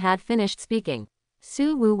Qin had finished speaking,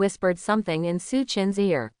 Su Wu whispered something in Su Qin's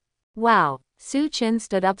ear. Wow. Su Chin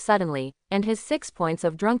stood up suddenly, and his 6 points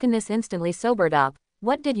of drunkenness instantly sobered up.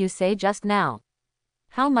 What did you say just now?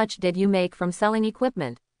 How much did you make from selling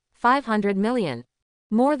equipment? 500 million.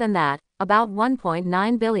 More than that, about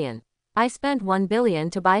 1.9 billion. I spent 1 billion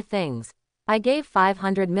to buy things. I gave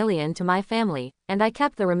 500 million to my family, and I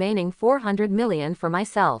kept the remaining 400 million for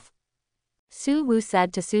myself. Su Wu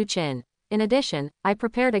said to Su Chin. In addition, I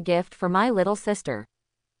prepared a gift for my little sister.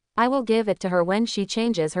 I will give it to her when she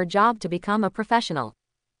changes her job to become a professional.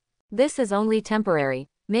 This is only temporary,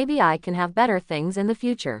 maybe I can have better things in the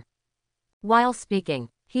future. While speaking,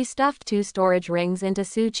 he stuffed 2 storage rings into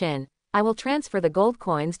Su Chin. I will transfer the gold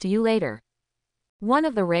coins to you later. One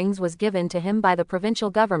of the rings was given to him by the provincial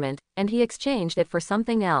government, and he exchanged it for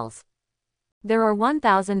something else. There are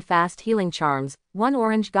 1,000 fast healing charms, 1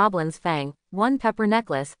 orange goblin's fang, 1 pepper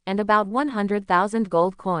necklace, and about 100,000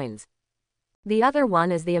 gold coins. The other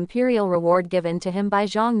one is the imperial reward given to him by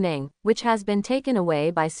Zhang Ning, which has been taken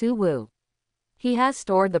away by Su Wu. He has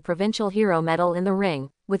stored the provincial hero medal in the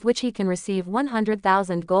ring, with which he can receive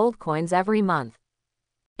 100,000 gold coins every month.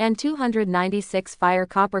 And 296 fire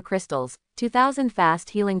copper crystals, 2,000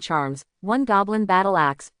 fast healing charms, 1 goblin battle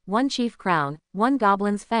axe, 1 chief crown, 1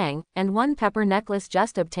 goblin's fang, and 1 pepper necklace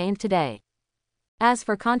just obtained today. As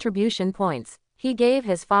for contribution points, he gave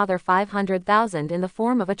his father 500,000 in the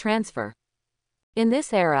form of a transfer. In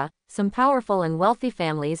this era, some powerful and wealthy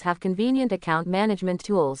families have convenient account management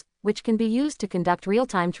tools, which can be used to conduct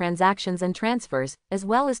real-time transactions and transfers, as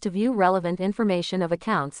well as to view relevant information of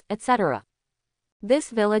accounts, etc. This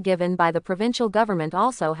villa given by the provincial government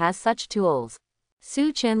also has such tools.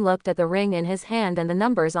 Su Chin looked at the ring in his hand and the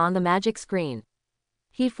numbers on the magic screen.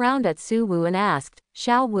 He frowned at Su Wu and asked,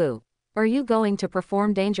 Xiao Wu, are you going to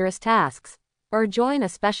perform dangerous tasks? Or join a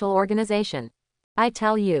special organization? I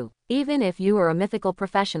tell you, even if you are a mythical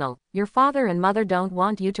professional, your father and mother don't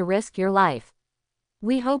want you to risk your life.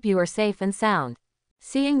 We hope you are safe and sound.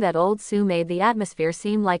 Seeing that old Su made the atmosphere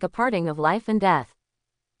seem like a parting of life and death.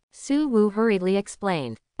 Su Wu hurriedly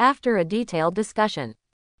explained, after a detailed discussion.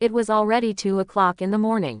 It was already 2 o'clock in the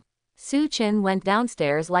morning. Su Chin went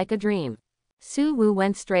downstairs like a dream. Su Wu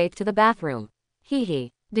went straight to the bathroom.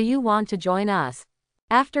 Hee, do you want to join us?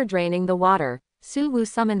 After draining the water, Su Wu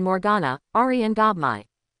summoned Morgana, Ahri and Gobmai.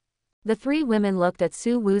 The 3 women looked at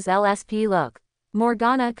Su Wu's LSP look.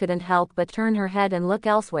 Morgana couldn't help but turn her head and look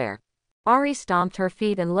elsewhere. Ahri stomped her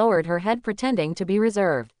feet and lowered her head pretending to be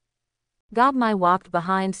reserved. Gobmai walked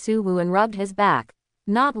behind Su Wu and rubbed his back.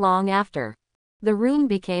 Not long after, the room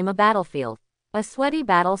became a battlefield. A sweaty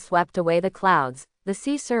battle swept away the clouds, the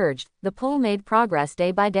sea surged, the pull made progress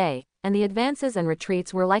day by day, and the advances and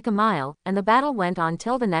retreats were like a mile, and the battle went on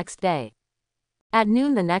till the next day. At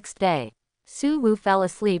noon the next day, Su Wu fell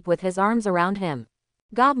asleep with his arms around him.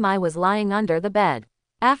 Gobmai was lying under the bed.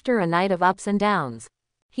 After a night of ups and downs,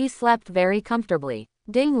 he slept very comfortably.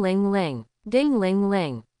 Ding ling ling, ding ling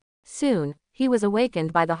ling. Soon, he was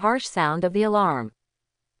awakened by the harsh sound of the alarm.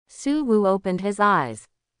 Su Wu opened his eyes.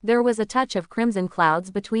 There was a touch of crimson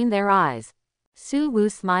clouds between their eyes. Su Wu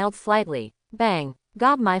smiled slightly. Bang!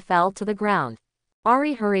 Gobmai fell to the ground.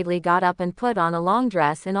 Ahri hurriedly got up and put on a long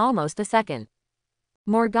dress in almost a second.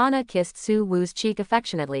 Morgana kissed Su Wu's cheek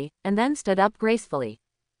affectionately, and then stood up gracefully.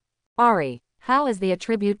 Ahri, how is the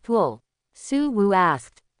attribute pool? Su Wu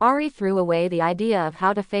asked. Ahri threw away the idea of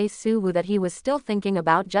how to face Su Wu that he was still thinking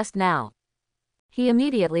about just now. He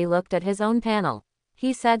immediately looked at his own panel.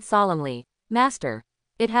 He said solemnly, Master,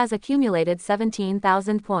 it has accumulated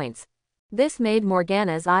 17,000 points. This made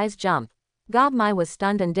Morgana's eyes jump. Gobmai was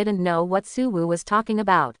stunned and didn't know what Su Wu was talking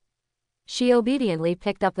about. She obediently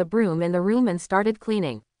picked up the broom in the room and started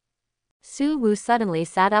cleaning. Su Wu suddenly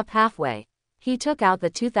sat up halfway. He took out the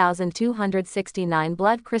 2,269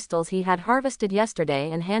 blood crystals he had harvested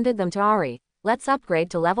yesterday and handed them to Ahri. Let's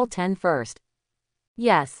upgrade to level 10 first.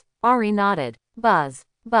 Yes, Ahri nodded. Buzz,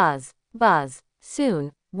 buzz, buzz.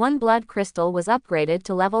 Soon, 1 blood crystal was upgraded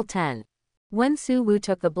to level 10. When Su Wu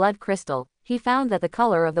took the blood crystal, he found that the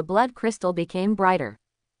color of the blood crystal became brighter.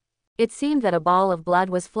 It seemed that a ball of blood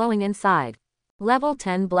was flowing inside. Level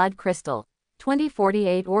 10 blood crystal.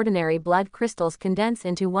 2048 ordinary blood crystals condense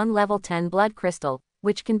into 1 level 10 blood crystal,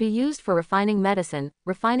 which can be used for refining medicine,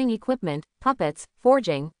 refining equipment, puppets,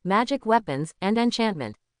 forging, magic weapons, and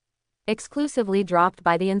enchantment. Exclusively dropped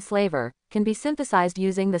by the enslaver, can be synthesized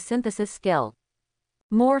using the synthesis skill.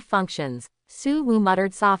 More functions. Su Wu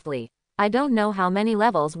muttered softly. I don't know how many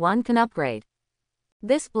levels one can upgrade.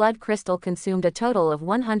 This blood crystal consumed a total of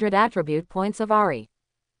 100 attribute points of Ahri.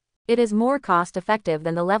 It is more cost-effective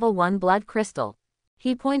than the level 1 blood crystal.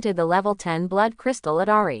 He pointed the level 10 blood crystal at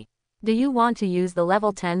Ahri. Do you want to use the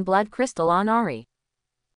level 10 blood crystal on Ahri?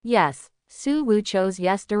 Yes. Su Wu chose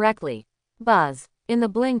yes directly. Buzz. In the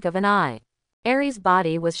blink of an eye. Ahri's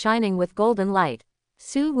body was shining with golden light.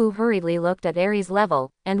 Su Wu hurriedly looked at Ahri's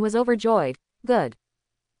level, and was overjoyed. Good.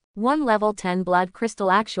 One level 10 blood crystal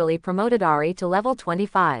actually promoted Ahri to level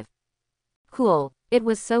 25. Cool. It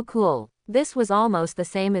was so cool. This was almost the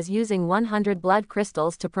same as using 100 blood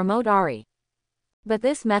crystals to promote Ahri. But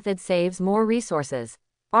this method saves more resources.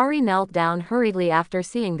 Ahri knelt down hurriedly after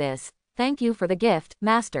seeing this. Thank you for the gift,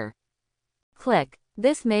 master. Click.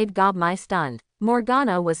 This made Gobmai stunned.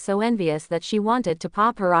 Morgana was so envious that she wanted to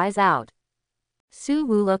pop her eyes out. Su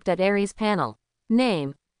Wu looked at Ahri's panel.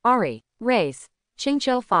 Name, Ahri. Race,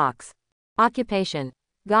 Qingqiu Fox. Occupation,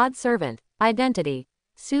 God Servant. Identity,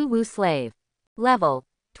 Su Wu Slave. Level,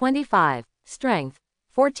 25. Strength,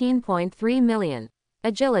 14.3 million.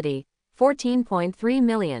 Agility, 14.3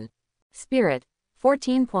 million. Spirit,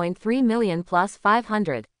 14.3 million plus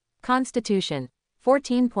 500. Constitution,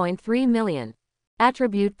 14.3 million.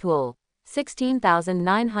 Attribute pool,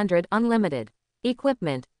 16,900 unlimited.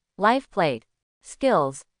 Equipment, life plate.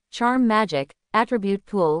 Skills, charm magic, attribute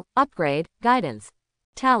pool, upgrade, guidance.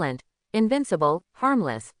 Talent, invincible,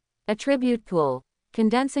 harmless. Attribute pool,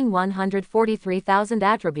 condensing 143,000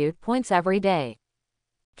 attribute points every day.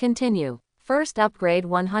 Continue. First upgrade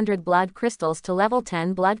 100 blood crystals to level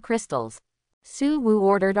 10 blood crystals. Su Wu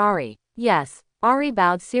ordered Ahri. Yes. Ahri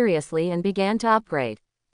bowed seriously and began to upgrade.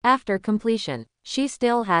 After completion, she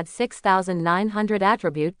still had 6,900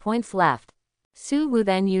 attribute points left. Su Wu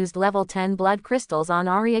then used level 10 blood crystals on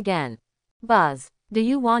Ahri again. Buzz. Do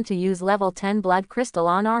you want to use level 10 blood crystal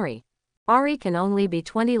on Ahri? Ahri can only be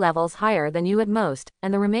 20 levels higher than you at most,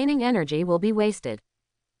 and the remaining energy will be wasted.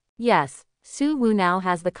 Yes. Su Wu now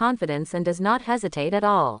has the confidence and does not hesitate at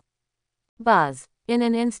all. Buzz. In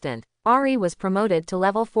an instant, Ahri was promoted to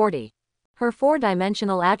level 40. Her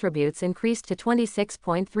 4-dimensional attributes increased to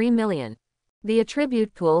 26.3 million. The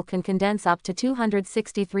attribute pool can condense up to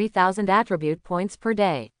 263,000 attribute points per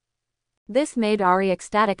day. This made Ahri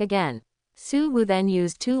ecstatic again. Su Wu then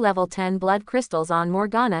used 2 level 10 blood crystals on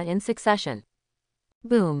Morgana in succession.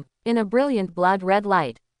 Boom. In a brilliant blood red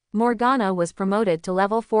light, Morgana was promoted to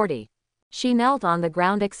level 40. She knelt on the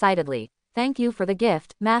ground excitedly. Thank you for the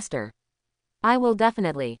gift, master. I will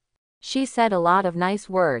definitely. She said a lot of nice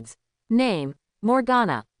words. Name,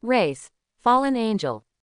 Morgana. Race, Fallen Angel.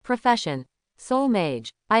 Profession, Soul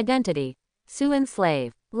Mage. Identity, Su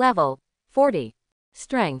Enslaved. Level, 40.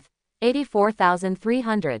 Strength,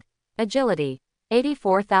 84,300. Agility,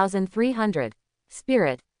 84,300.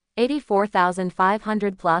 Spirit,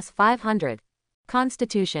 84,500 plus 500.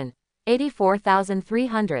 Constitution,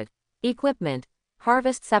 84,300. Equipment,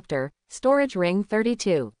 Harvest Scepter, Storage Ring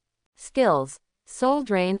 32. Skills, Soul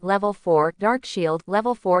Drain Level 4, Dark Shield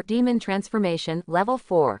Level 4, Demon Transformation Level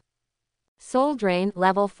 4. Soul Drain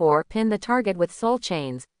Level 4, pin the target with soul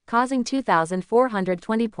chains, causing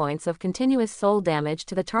 2,420 points of continuous soul damage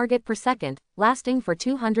to the target per second, lasting for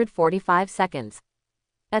 245 seconds.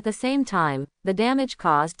 At the same time, the damage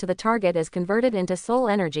caused to the target is converted into soul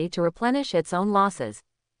energy to replenish its own losses.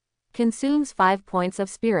 Consumes 5 points of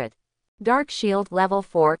spirit. Dark Shield Level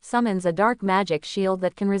 4 summons a dark magic shield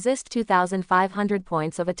that can resist 2,500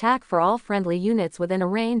 points of attack for all friendly units within a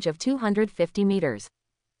range of 250 meters.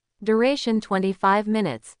 Duration 25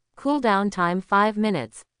 minutes. Cooldown time 5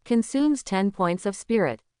 minutes. Consumes 10 points of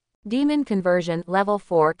spirit. Demon Conversion Level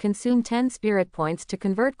 4 consume 10 spirit points to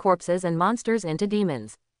convert corpses and monsters into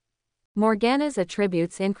demons. Morgana's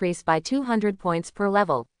attributes increase by 200 points per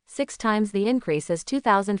level. 6 times the increase is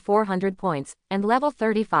 2,400 points, and level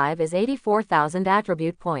 35 is 84,000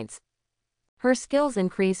 attribute points. Her skills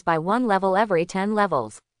increase by 1 level every 10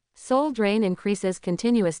 levels. Soul Drain increases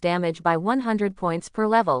continuous damage by 100 points per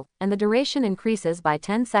level, and the duration increases by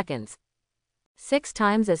 10 seconds. 6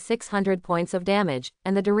 times is 600 points of damage,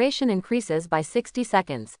 and the duration increases by 60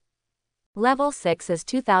 seconds. Level 6 is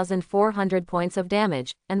 2,400 points of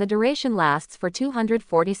damage, and the duration lasts for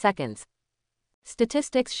 240 seconds.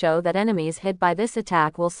 Statistics show that enemies hit by this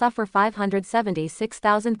attack will suffer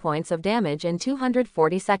 576,000 points of damage in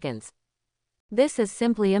 240 seconds. This is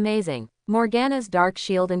simply amazing. Morgana's Dark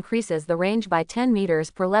Shield increases the range by 10 meters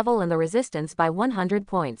per level and the resistance by 100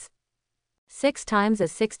 points. 6 times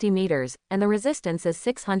is 60 meters, and the resistance is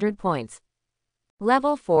 600 points.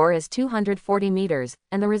 Level 4 is 240 meters,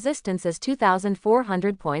 and the resistance is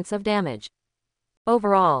 2,400 points of damage.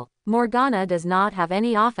 Overall, Morgana does not have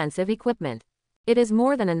any offensive equipment. It is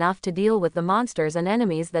more than enough to deal with the monsters and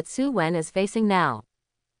enemies that Su Wen is facing now.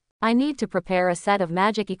 I need to prepare a set of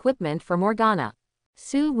magic equipment for Morgana.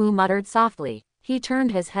 Su Wu muttered softly. He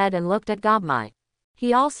turned his head and looked at Gobmai.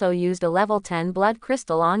 He also used a level 10 blood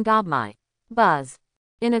crystal on Gobmai. Buzz.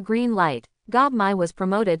 In a green light, Gobmai was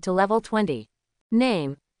promoted to level 20.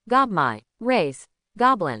 Name: Gobmai. Race: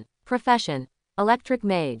 Goblin. Profession: Electric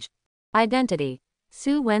Mage. Identity: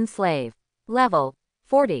 Su Wen Slave. Level: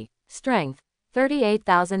 40. Strength: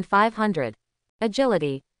 38,500.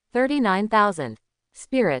 Agility: 39,000.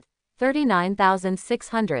 Spirit: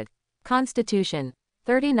 39,600. Constitution: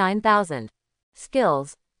 39,000.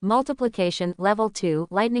 Skills: Multiplication Level 2,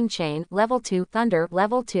 Lightning Chain Level 2, Thunder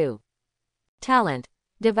Level 2. Talent: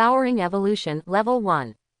 Devouring Evolution Level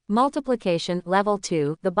 1. Multiplication Level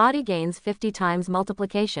 2, the body gains 50 times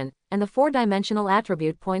multiplication, and the 4-dimensional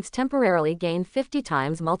attribute points temporarily gain 50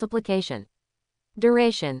 times multiplication.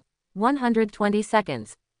 Duration: 120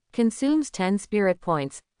 seconds. Consumes 10 spirit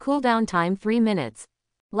points, cooldown time 3 minutes.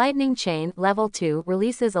 Lightning Chain Level 2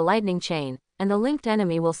 releases a lightning chain, and the linked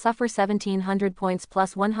enemy will suffer 1700 points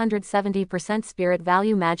plus 170% spirit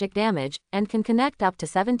value magic damage, and can connect up to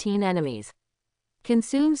 17 enemies.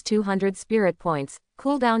 Consumes 200 spirit points,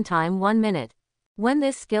 cooldown time 1 minute. When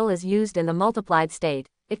this skill is used in the multiplied state,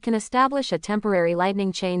 it can establish a temporary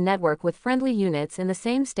lightning chain network with friendly units in the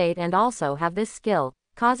same state and also have this skill,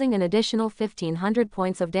 causing an additional 1500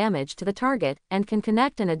 points of damage to the target, and can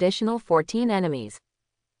connect an additional 14 enemies.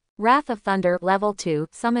 Wrath of Thunder Level 2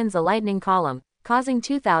 summons a lightning column, causing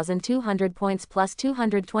 2200 points plus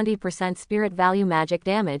 220% spirit value magic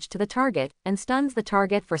damage to the target, and stuns the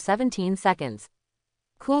target for 17 seconds.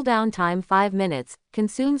 Cooldown time 5 minutes,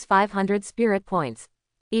 consumes 500 spirit points.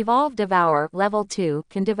 Evolve Devour Level 2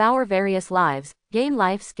 can devour various lives, gain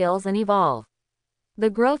life skills and evolve.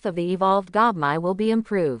 The growth of the evolved Gobmai will be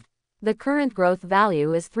improved. The current growth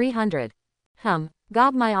value is 300.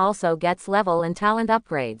 Gobmai also gets level and talent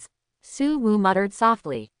upgrades. Su Wu muttered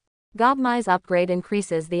softly. Gobmai's upgrade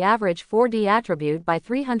increases the average 4D attribute by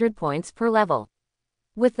 300 points per level.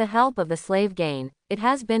 With the help of the slave gain, it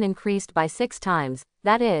has been increased by 6 times,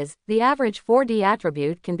 that is, the average 4D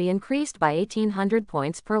attribute can be increased by 1800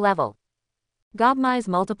 points per level. Gobmai's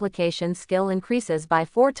multiplication skill increases by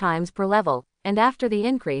 4 times per level, and after the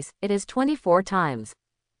increase, it is 24 times.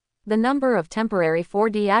 The number of temporary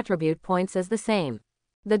 4D attribute points is the same.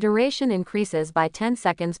 The duration increases by 10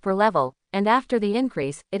 seconds per level, and after the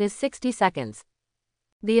increase, it is 60 seconds.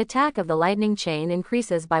 The attack of the lightning chain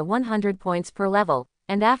increases by 100 points per level,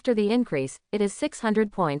 and after the increase, it is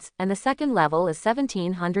 600 points, and the second level is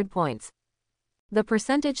 1700 points. The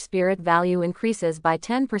percentage spirit value increases by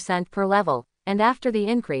 10% per level, and after the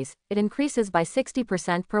increase, it increases by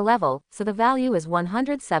 60% per level, so the value is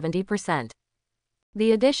 170%.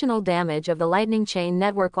 The additional damage of the lightning chain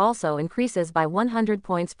network also increases by 100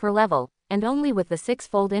 points per level, and only with the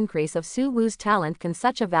 6-fold increase of Su Wu's talent can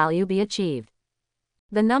such a value be achieved.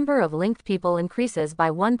 The number of linked people increases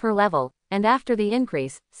by 1 per level, and after the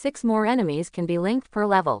increase, 6 more enemies can be linked per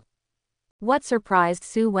level. What surprised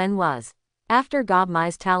Su Wen was, after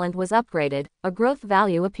Gobmai's talent was upgraded, a growth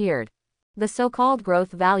value appeared. The so-called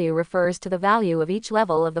growth value refers to the value of each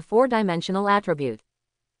level of the 4-dimensional attribute.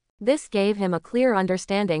 This gave him a clear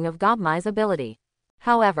understanding of Gobmai's ability.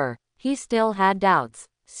 However, he still had doubts.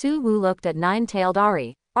 Su Wu looked at 9-tailed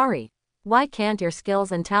Ahri. Ahri, why can't your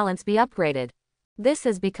skills and talents be upgraded? This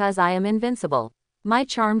is because I am invincible. My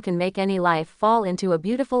charm can make any life fall into a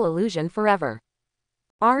beautiful illusion forever.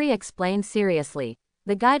 Ahri explained seriously.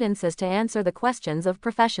 The guidance is to answer the questions of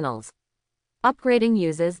professionals. Upgrading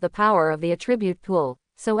uses the power of the attribute pool,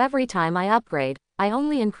 so every time I upgrade, I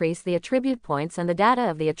only increase the attribute points and the data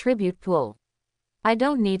of the attribute pool. I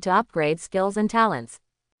don't need to upgrade skills and talents.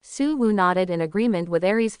 Su Wu nodded in agreement with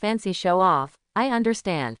Ahri's fancy show-off. I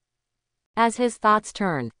understand. As his thoughts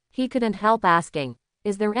turned, he couldn't help asking,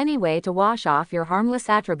 is there any way to wash off your harmless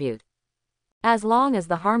attribute? As long as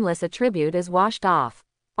the harmless attribute is washed off,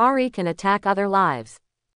 Ahri can attack other lives.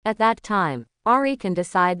 At that time, Ahri can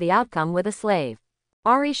decide the outcome with a slave.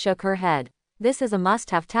 Ahri shook her head. This is a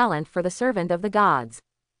must-have talent for the servant of the gods.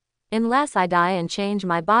 Unless I die and change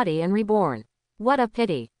my body and reborn. What a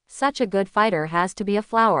pity. Such a good fighter has to be a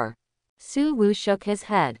flower. Su Wu shook his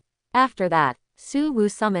head. After that, Su Wu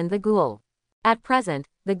summoned the ghoul. At present,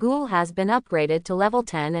 the ghoul has been upgraded to level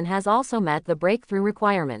 10 and has also met the breakthrough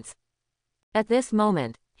requirements. At this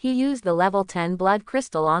moment, he used the level 10 blood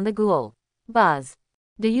crystal on the ghoul. Buzz.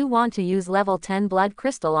 Do you want to use level 10 blood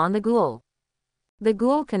crystal on the ghoul? The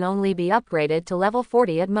ghoul can only be upgraded to level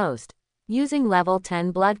 40 at most. Using level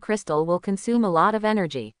 10 blood crystal will consume a lot of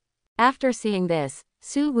energy. After seeing this,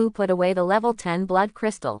 Su Wu put away the level 10 blood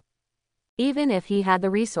crystal. Even if he had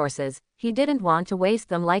the resources, he didn't want to waste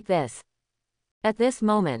them like this. At this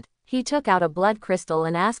moment, he took out a blood crystal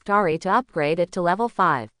and asked Ahri to upgrade it to level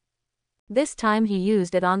 5. This time he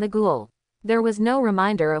used it on the ghoul. There was no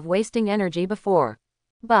reminder of wasting energy before.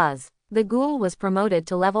 Buzz. The ghoul was promoted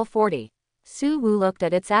to level 40. Su Wu looked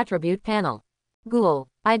at its attribute panel. Ghoul.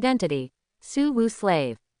 Identity. Su Wu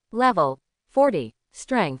slave. Level. 40.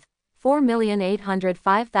 Strength.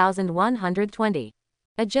 4,805,120.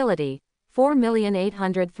 Agility.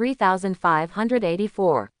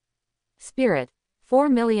 4,803,584. Spirit.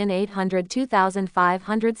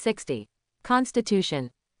 4,802,560.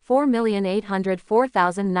 Constitution.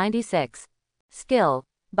 4,804,096. Skill.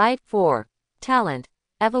 Bite 4. Talent.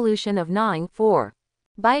 Evolution of Gnawing 4.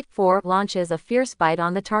 Bite 4 launches a fierce bite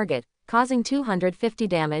on the target, causing 250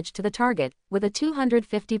 damage to the target, with a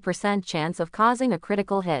 250% chance of causing a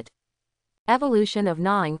critical hit. Evolution of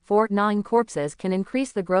Gnawing 4. Gnawing corpses can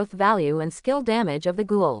increase the growth value and skill damage of the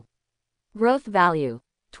ghoul. Growth value.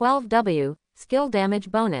 12W. Skill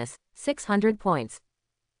damage bonus. 600 points.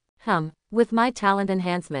 With my talent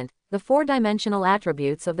enhancement, the 4-dimensional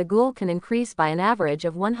attributes of the ghoul can increase by an average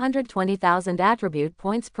of 120,000 attribute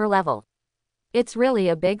points per level. It's really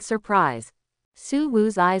a big surprise. Su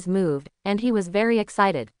Wu's eyes moved, and he was very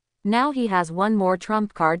excited. Now he has one more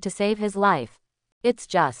trump card to save his life. It's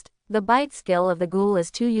just, the bite skill of the ghoul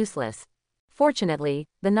is too useless. Fortunately,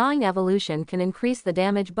 the gnawing evolution can increase the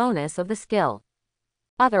damage bonus of the skill.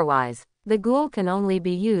 Otherwise, the ghoul can only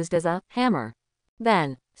be used as a hammer.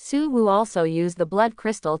 Then, Su Wu also used the blood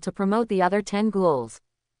crystal to promote the other 10 ghouls.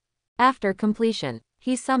 After completion,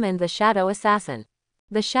 he summoned the Shadow Assassin.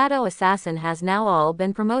 The Shadow Assassin has now all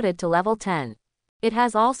been promoted to level 10. It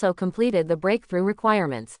has also completed the breakthrough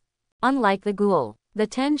requirements. Unlike the ghoul, the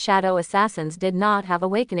 10 Shadow Assassins did not have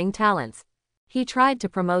awakening talents. He tried to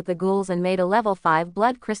promote the ghouls and made a level 5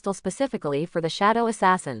 blood crystal specifically for the Shadow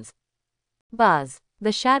Assassins. Buzz.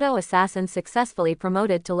 The Shadow Assassin successfully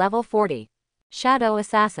promoted to level 40. Shadow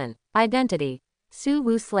Assassin. Identity. Su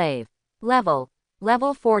Wu slave. Level.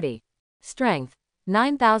 Level 40. Strength.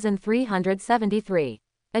 9,373.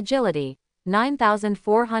 Agility.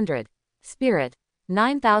 9,400. Spirit.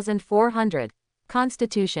 9,400.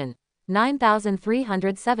 Constitution.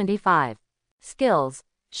 9,375. Skills.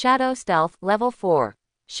 Shadow Stealth Level 4.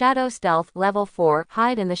 Shadow Stealth Level 4.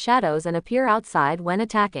 Hide in the shadows and appear outside when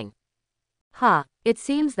attacking. It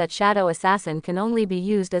seems that Shadow Assassin can only be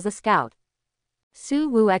used as a scout. Su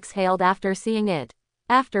Wu exhaled after seeing it.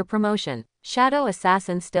 After promotion, Shadow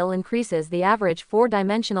Assassin still increases the average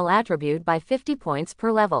 4-dimensional attribute by 50 points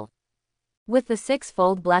per level. With the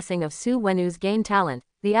 6-fold blessing of Su Wenu's gain talent,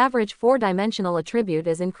 the average 4-dimensional attribute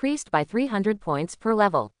is increased by 300 points per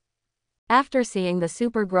level. After seeing the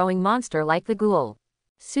super-growing monster like the ghoul,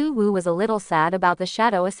 Su Wu was a little sad about the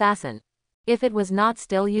Shadow Assassin. If it was not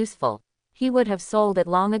still useful, he would have sold it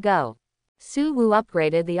long ago. Su Wu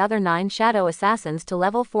upgraded the other 9 Shadow Assassins to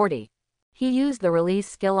level 40. He used the release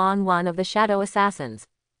skill on one of the Shadow Assassins.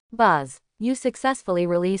 Buzz. You successfully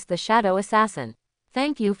released the Shadow Assassin.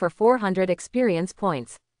 Thank you for 400 experience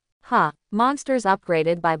points. Monsters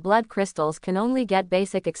upgraded by blood crystals can only get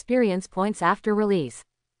basic experience points after release.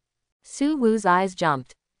 Su Wu's eyes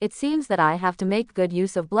jumped. It seems that I have to make good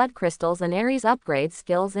use of blood crystals and Ahri's upgrade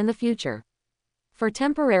skills in the future. For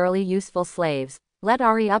temporarily useful slaves, let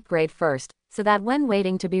Ahri upgrade first, so that when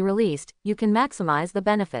waiting to be released, you can maximize the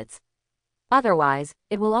benefits. Otherwise,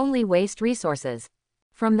 it will only waste resources.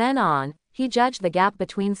 From then on, he judged the gap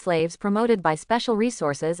between slaves promoted by special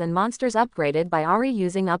resources and monsters upgraded by Ahri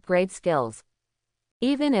using upgrade skills.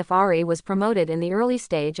 Even if Ahri was promoted in the early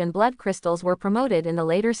stage and blood crystals were promoted in the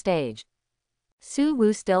later stage, Su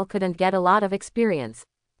Wu still couldn't get a lot of experience.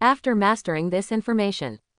 After mastering this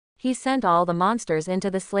information, he sent all the monsters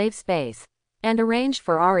into the slave space, and arranged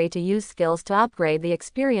for Ahri to use skills to upgrade the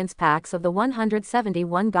experience packs of the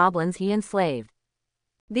 171 goblins he enslaved.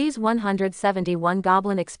 These 171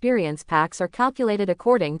 goblin experience packs are calculated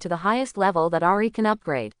according to the highest level that Ahri can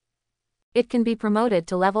upgrade. It can be promoted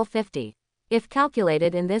to level 50. If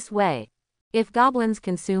calculated in this way, if goblins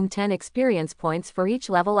consume 10 experience points for each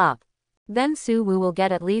level up, then Su Wu will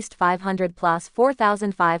get at least 500 plus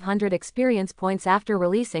 4,500 experience points after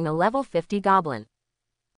releasing a level 50 goblin.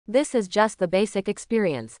 This is just the basic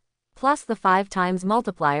experience, plus the 5 times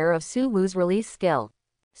multiplier of Su Wu's release skill.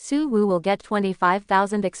 Su Wu will get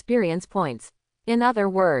 25,000 experience points. In other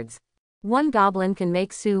words, one goblin can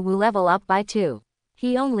make Su Wu level up by 2.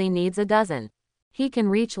 He only needs a dozen. He can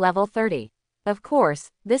reach level 30. Of course,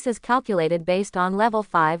 this is calculated based on level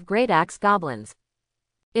 5 Great Axe goblins.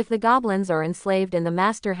 If the goblins are enslaved in the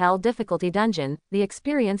Master Hell difficulty dungeon, the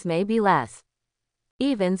experience may be less.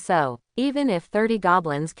 Even so, even if 30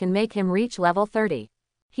 goblins can make him reach level 30,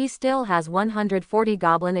 he still has 140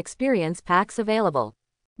 goblin experience packs available.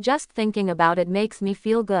 Just thinking about it makes me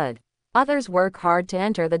feel good. Others work hard to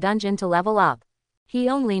enter the dungeon to level up. He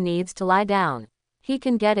only needs to lie down. He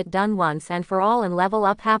can get it done once and for all and level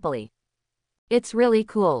up happily. It's really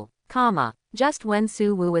cool, just when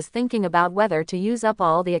Su-woo was thinking about whether to use up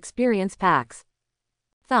all the experience packs.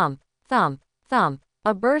 Thump, thump, thump,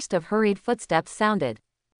 a burst of hurried footsteps sounded.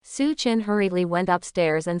 Su-chin hurriedly went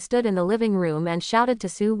upstairs and stood in the living room and shouted to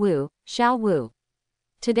Su-woo, Xiao-woo.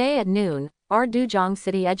 Today at noon, our Dujong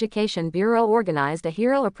City Education Bureau organized a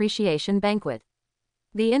Hero Appreciation Banquet.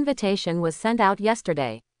 The invitation was sent out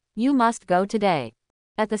yesterday. You must go today.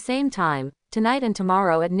 At the same time, tonight and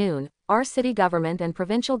tomorrow at noon, our city government and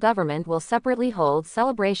provincial government will separately hold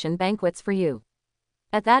celebration banquets for you.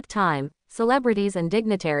 At that time, celebrities and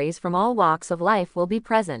dignitaries from all walks of life will be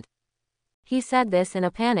present. He said this in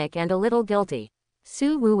a panic and a little guilty.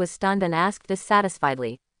 Su-woo was stunned and asked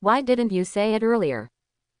dissatisfiedly, "Why didn't you say it earlier?"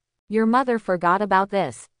 "Your mother forgot about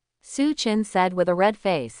this," Su-chin said with a red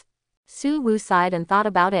face. Su-woo sighed and thought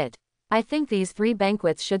about it. "I think these 3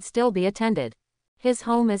 banquets should still be attended. His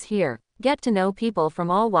home is here. Get to know people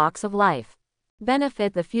from all walks of life.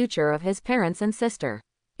 Benefit the future of his parents and sister.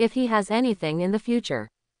 If he has anything in the future.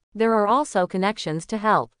 There are also connections to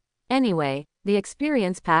help. Anyway, the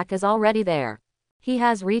experience pack is already there. He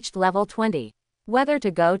has reached level 20. Whether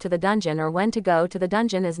to go to the dungeon or when to go to the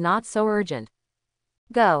dungeon is not so urgent.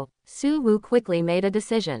 Go." Su-woo quickly made a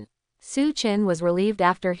decision. Su-chin was relieved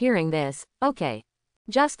after hearing this. Okay.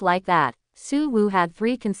 Just like that, Su-woo had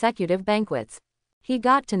 3 consecutive banquets. He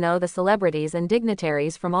got to know the celebrities and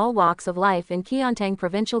dignitaries from all walks of life in Kyeontang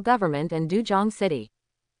Provincial Government and Dujong City.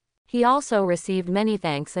 He also received many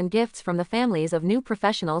thanks and gifts from the families of new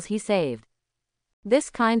professionals he saved. This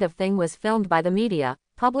kind of thing was filmed by the media,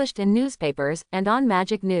 published in newspapers, and on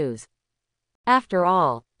Magic News. After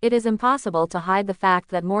all, it is impossible to hide the fact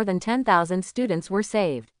that more than 10,000 students were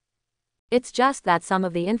saved. It's just that some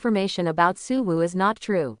of the information about Su-woo is not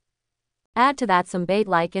true. Add to that some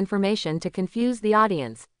bait-like information to confuse the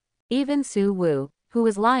audience. Even Su-woo, who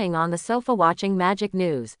was lying on the sofa watching Magic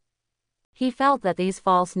News. He felt that these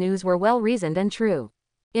false news were well-reasoned and true.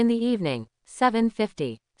 In the evening,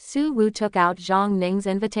 7:50, Su-woo took out Zhang Ning's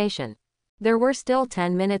invitation. There were still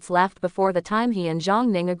 10 minutes left before the time he and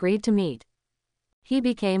Zhang Ning agreed to meet. He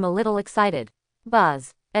became a little excited.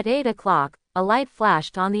 Buzz. At 8 o'clock, a light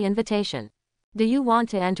flashed on the invitation. "Do you want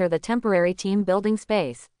to enter the temporary team building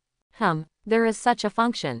space?" There is such a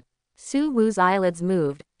function. Su-woo's eyelids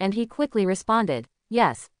moved, and he quickly responded,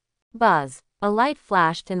 "Yes." Buzz. A light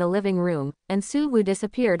flashed in the living room, and Su-woo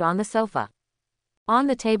disappeared on the sofa. On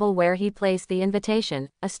the table where he placed the invitation,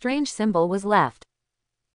 a strange symbol was left.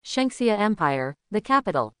 Shengxia Empire, the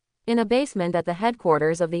capital. In a basement at the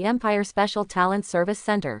headquarters of the Empire Special Talent Service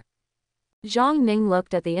Center. Zhang Ning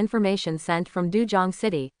looked at the information sent from Dujong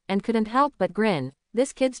City, and couldn't help but grin.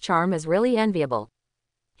 This kid's charm is really enviable.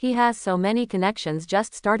 He has so many connections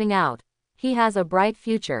just starting out. He has a bright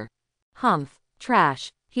future.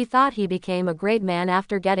 Trash. He thought he became a great man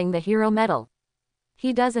after getting the hero medal.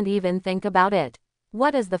 He doesn't even think about it.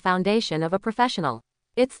 What is the foundation of a professional?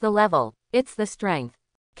 It's the level. It's the strength.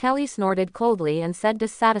 Kelly snorted coldly and said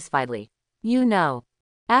dissatisfiedly. You know.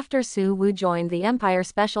 After Su-woo joined the Empire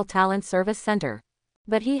Special Talent Service Center.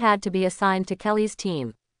 But he had to be assigned to Kelly's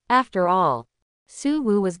team. After all,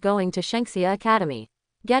 Su-woo was going to Shengxia Academy.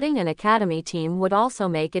 Getting an academy team would also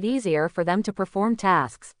make it easier for them to perform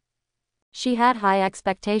tasks. She had high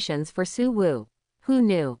expectations for Su-woo. Who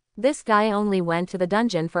knew? This guy only went to the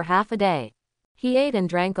dungeon for half a day. He ate and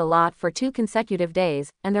drank a lot for 2 consecutive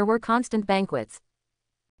days, and there were constant banquets.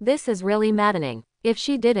 This is really maddening. If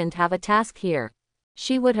she didn't have a task here,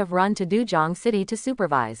 she would have run to Dujong City to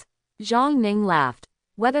supervise. Zhang Ning laughed.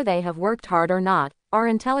 Whether they have worked hard or not, our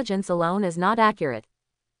intelligence alone is not accurate.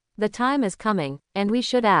 The time is coming, and we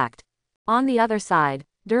should act. On the other side,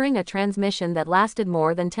 during a transmission that lasted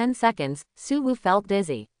more than 10 seconds, Su-woo felt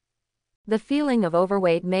dizzy. The feeling of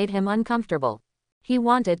overweight made him uncomfortable. He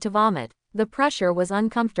wanted to vomit. The pressure was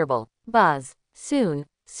uncomfortable. Buzz. Soon,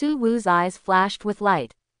 Su-woo's eyes flashed with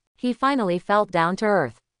light. He finally felt down to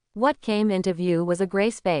earth. What came into view was a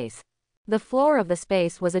gray space. The floor of the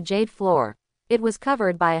space was a jade floor. It was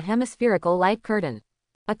covered by a hemispherical light curtain.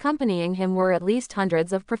 Accompanying him were at least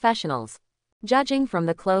hundreds of professionals. Judging from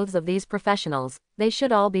the clothes of these professionals, they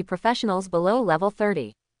should all be professionals below level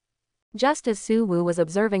 30. Just as Su-woo was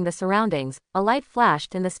observing the surroundings, a light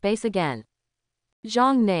flashed in the space again.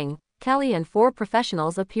 Zhang Ning, Kelly and 4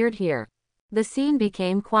 professionals appeared here. The scene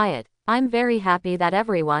became quiet. I'm very happy that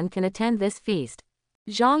everyone can attend this feast.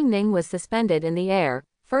 Zhang Ning was suspended in the air,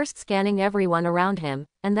 first scanning everyone around him,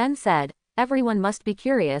 and then said, everyone must be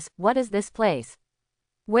curious, what is this place?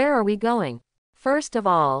 Where are we going? First of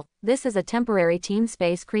all, this is a temporary team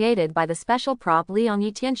space created by the special prop Liang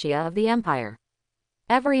Yitianxia of the Empire.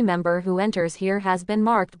 Every member who enters here has been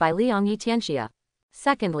marked by Liang Yitianxia.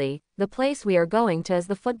 Secondly, the place we are going to is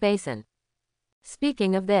the foot basin.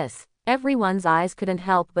 Speaking of this, everyone's eyes couldn't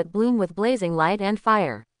help but bloom with blazing light and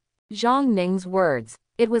fire. Zhang Ning's words.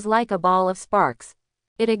 It was like a ball of sparks.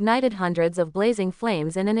 It ignited hundreds of blazing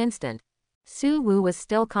flames in an instant. Su Wu was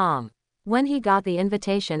still calm. When he got the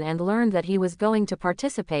invitation and learned that he was going to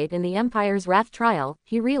participate in the Empire's Wrath trial,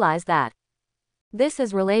 he realized that this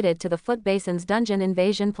is related to the Foot Basin's dungeon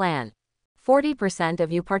invasion plan. 40%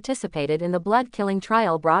 of you participated in the blood-killing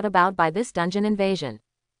trial brought about by this dungeon invasion.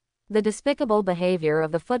 The despicable behavior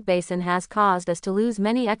of the Foot Basin has caused us to lose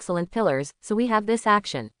many excellent pillars, so we have this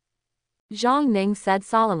action. Zhang Ning said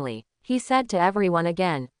solemnly. He said to everyone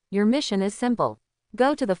again, your mission is simple.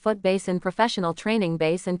 Go to the Foot Basin Professional Training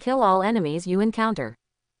Base and kill all enemies you encounter.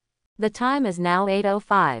 The time is now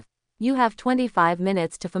 8:05. You have 25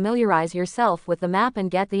 minutes to familiarize yourself with the map and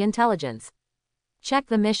get the intelligence. Check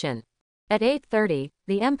the mission. At 8:30,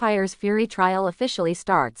 the Empire's Fury trial officially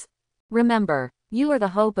starts. Remember, you are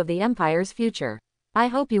the hope of the Empire's future. I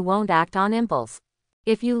hope you won't act on impulse.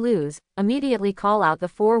 If you lose, immediately call out the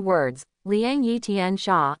 4 words, Liang Yi Tian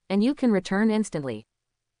Sha, and you can return instantly.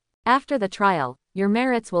 After the trial, your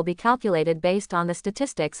merits will be calculated based on the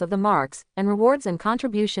statistics of the marks, and rewards and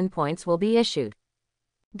contribution points will be issued.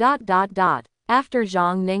 After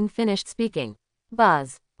Zhang Ning finished speaking,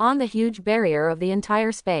 buzz, on the huge barrier of the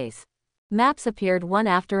entire space. Maps appeared one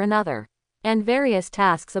after another, and various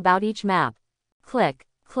tasks about each map. Click,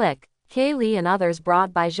 click, Kay Li and others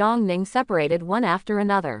brought by Zhang Ning separated one after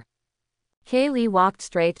another. Kay Li walked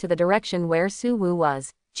straight to the direction where Su Wu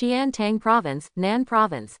was, Qiantang Province, Nan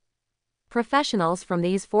Province. Professionals from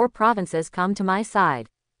these 4 provinces come to my side.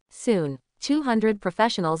 Soon, 200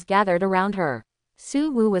 professionals gathered around her.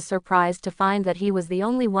 Su Wu was surprised to find that he was the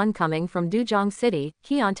only one coming from Duzhong City,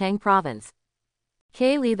 Qiantang Province.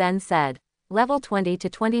 Kay Li then said, level 20 to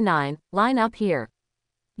 29, line up here.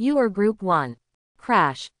 You are group 1.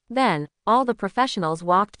 Crash. Then, all the professionals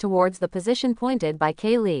walked towards the position pointed by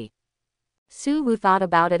Kay Li. Su Wu thought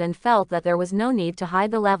about it and felt that there was no need to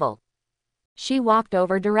hide the level. She walked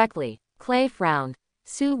over directly. Clay frowned.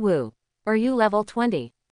 Su Wu. Are you level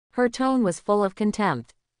 20? Her tone was full of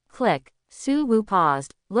contempt. Click. Su Wu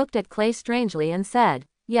paused, looked at Clay strangely and said,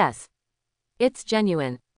 yes. It's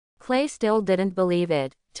genuine. Clay still didn't believe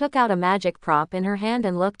it, took out a magic prop in her hand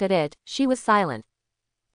and looked at it. She was silent.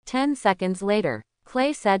 10 seconds later,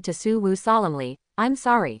 Clay said to Su Wu solemnly, I'm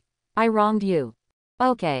sorry. I wronged you.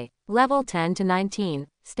 Okay, level 10 to 19,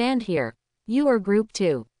 stand here. You are group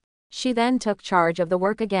 2. She then took charge of the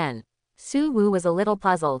work again. Su Wu was a little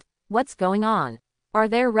puzzled. What's going on? Are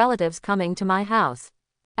there relatives coming to my house?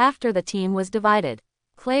 After the team was divided,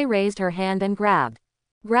 Clay raised her hand and grabbed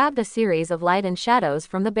a series of light and shadows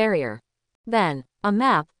from the barrier. Then, a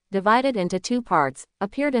map, divided into 2 parts,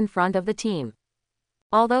 appeared in front of the team.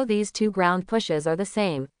 Although these 2 ground pushes are the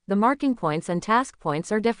same, the marking points and task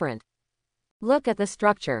points are different. Look at the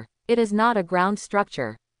structure. It is not a ground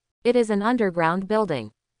structure. It is an underground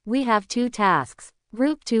building. We have 2 tasks.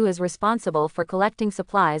 Group 2 is responsible for collecting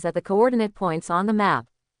supplies at the coordinate points on the map.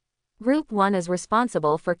 Group 1 is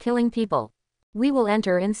responsible for killing people. We will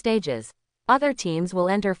enter in stages. Other teams will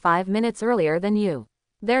enter 5 minutes earlier than you.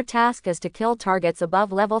 Their task is to kill targets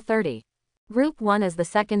above level 30. Group 1 is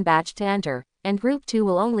the second batch to enter, and Group 2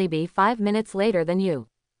 will only be 5 minutes later than you.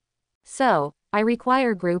 So, I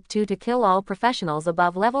require Group 2 to kill all professionals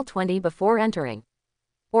above level 20 before entering.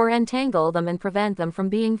 Or entangle them and prevent them from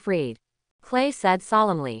being freed. Clay said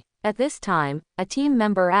solemnly. At this time, a team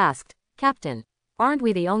member asked, Captain, aren't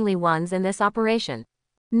we the only ones in this operation?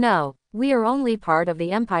 No, we are only part of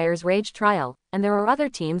the Empire's Rage trial, and there are other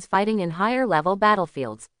teams fighting in higher level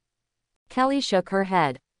battlefields. Kelly shook her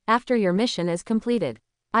head. After your mission is completed,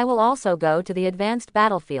 I will also go to the advanced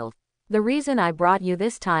battlefield. The reason I brought you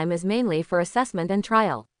this time is mainly for assessment and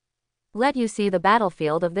trial. Let you see the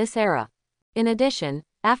battlefield of this era. In addition,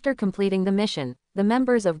 after completing the mission, the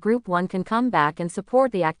members of Group 1 can come back and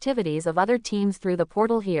support the activities of other teams through the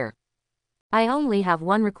portal here. I only have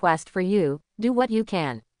one request for you, do what you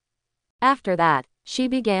can. After that, she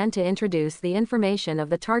began to introduce the information of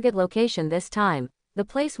the target location this time. The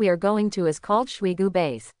place we are going to is called Shuigu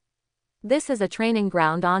Base. This is a training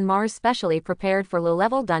ground on Mars specially prepared for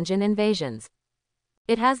low-level dungeon invasions.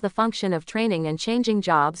 It has the function of training and changing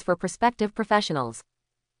jobs for prospective professionals.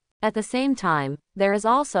 At the same time, there is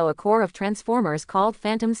also a core of transformers called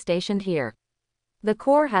Phantoms stationed here. The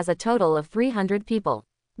core has a total of 300 people.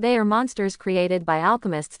 They are monsters created by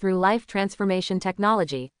alchemists through life transformation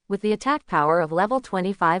technology, with the attack power of level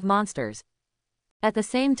 25 monsters. At the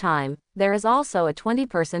same time, there is also a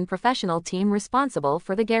 20-person professional team responsible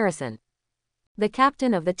for the garrison. The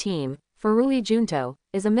captain of the team, Furui Junto,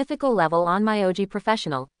 is a mythical level Onmyoji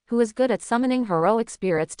professional, who is good at summoning heroic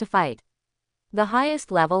spirits to fight. The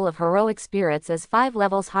highest level of heroic spirits is 5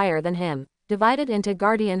 levels higher than him, divided into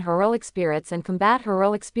guardian heroic spirits and combat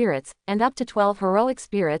heroic spirits, and up to 12 heroic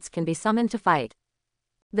spirits can be summoned to fight.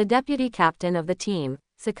 The deputy captain of the team,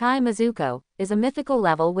 Sakai Mizuko, is a mythical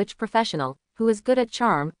level witch professional, who is good at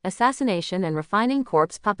charm, assassination and refining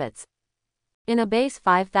corpse puppets. In a base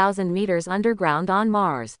 5,000 meters underground on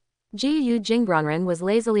Mars, Ji Jingronren was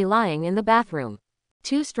lazily lying in the bathroom.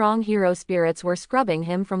 2 strong hero spirits were scrubbing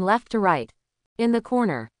him from left to right. In the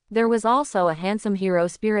corner, there was also a handsome hero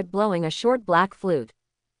spirit blowing a short black flute.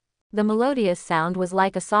 The melodious sound was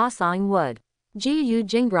like a saw sawing wood. Ji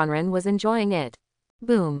Jingronren was enjoying it.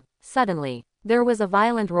 Boom! Suddenly, there was a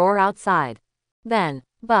violent roar outside. Then,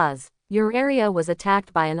 buzz! Your area was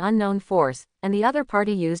attacked by an unknown force, and the other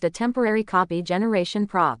party used a temporary copy generation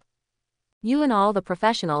prop. You and all the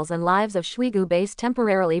professionals and lives of Shwigu base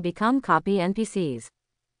temporarily become copy NPCs.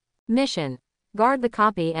 Mission: guard the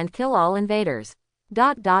copy and kill all invaders.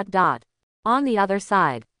 On the other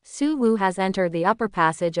side, Su Wu has entered the upper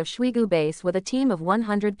passage of Shwigu base with a team of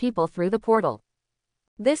 100 people through the portal.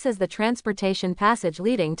 This is the transportation passage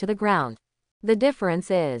leading to the ground. The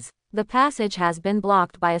difference is, the passage has been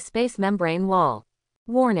blocked by a space membrane wall.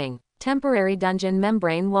 Warning: temporary dungeon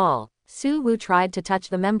membrane wall. Su Wu tried to touch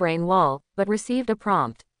the membrane wall, but received a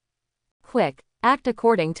prompt. Quick, act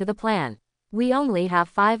according to the plan. We only have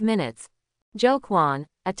 5 minutes. Zhou Quan,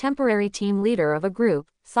 a temporary team leader of a group,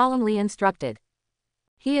 solemnly instructed.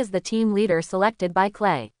 He is the team leader selected by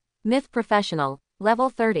Clay. Myth Professional, level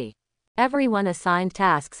 30. Everyone assigned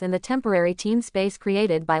tasks in the temporary team space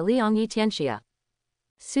created by Liang Tianxia.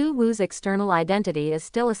 Su Wu's external identity is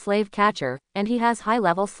still a slave catcher, and he has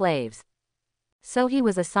high-level slaves. So he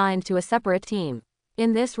was assigned to a separate team.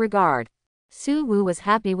 In this regard, Su Wu was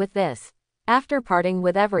happy with this. After parting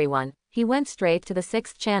with everyone, he went straight to the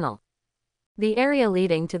 6th channel. The area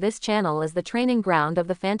leading to this channel is the training ground of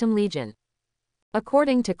the Phantom Legion.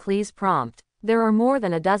 According to Klee's prompt, there are more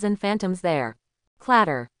than a dozen phantoms there.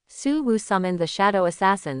 Clatter! Su Wu summoned the shadow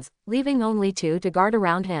assassins, leaving only 2 to guard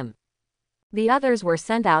around him. The others were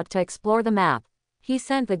sent out to explore the map. He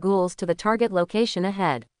sent the ghouls to the target location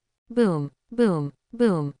ahead. Boom, boom,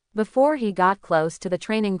 boom. Before he got close to the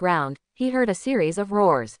training ground, he heard a series of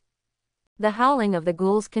roars. The howling of the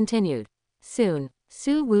ghouls continued. Soon,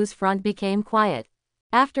 Su Wu's front became quiet.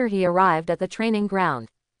 After he arrived at the training ground,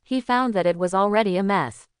 he found that it was already a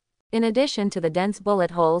mess. In addition to the dense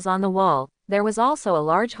bullet holes on the wall, there was also a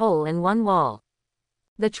large hole in one wall.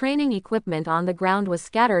 The training equipment on the ground was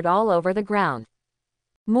scattered all over the ground.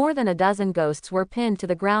 More than a dozen ghosts were pinned to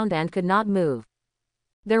the ground and could not move.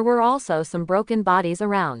 There were also some broken bodies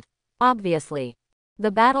around. Obviously,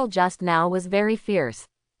 the battle just now was very fierce.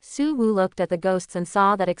 Su Wu looked at the ghosts and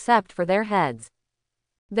saw that except for their heads,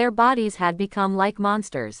 their bodies had become like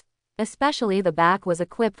monsters. Especially the back was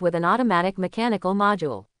equipped with an automatic mechanical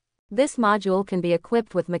module. This module can be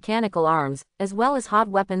equipped with mechanical arms, as well as hot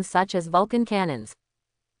weapons such as Vulcan cannons.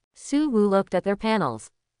 Su Wu looked at their panels.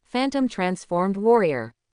 Phantom Transformed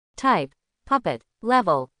Warrior. Type: Puppet.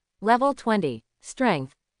 Level 20.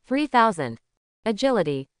 Strength: 3000.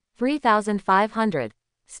 Agility: 3500.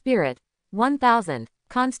 Spirit: 1000.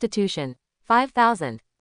 Constitution: 5000.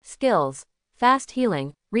 Skills: Fast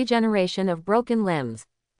Healing, Regeneration of Broken Limbs.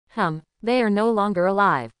 They are no longer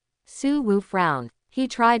alive. Su Wu frowned. He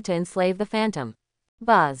tried to enslave the Phantom.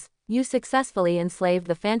 Buzz. You successfully enslaved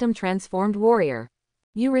the Phantom Transformed Warrior.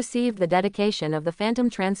 You received the dedication of the Phantom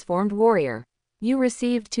Transformed Warrior. You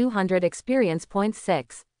received 200 experience points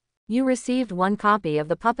 6. You received 1 copy of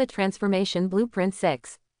the Puppet Transformation Blueprint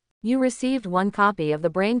 6. You received 1 copy of the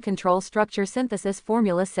Brain Control Structure Synthesis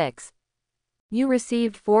Formula 6. You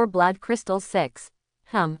received 4 Blood Crystals 6.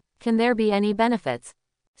 Can there be any benefits?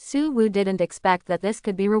 Su Wu didn't expect that this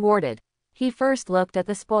could be rewarded. He first looked at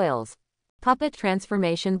the spoils. Puppet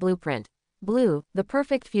Transformation Blueprint. Blue, the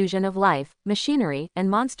perfect fusion of life, machinery, and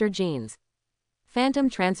monster genes. Phantom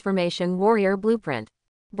Transformation Warrior Blueprint.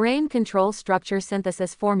 Brain Control Structure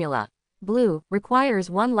Synthesis Formula. Blue, requires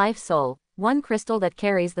 1 life soul, 1 crystal that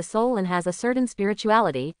carries the soul and has a certain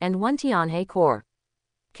spirituality, and 1 Tianhe core.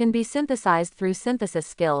 Can be synthesized through synthesis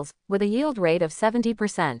skills, with a yield rate of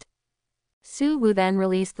 70%. Su Wu then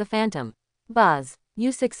released the Phantom. Buzz.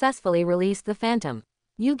 You successfully released the Phantom.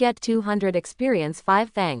 You get 200 experience 5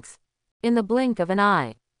 thanks. In the blink of an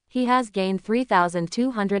eye, he has gained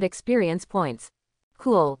 3200 experience points.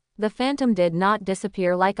 Cool. The Phantom did not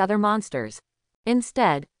disappear like other monsters.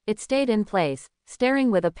 Instead, it stayed in place,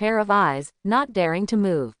 staring with a pair of eyes, not daring to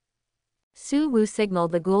move. Su Wu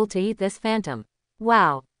signaled the ghoul to eat this phantom.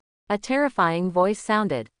 Wow! A terrifying voice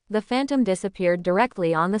sounded. The phantom disappeared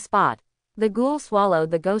directly on the spot. The ghoul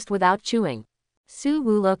swallowed the ghost without chewing. Su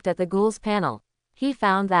Wu looked at the ghoul's panel. He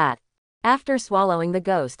found that, after swallowing the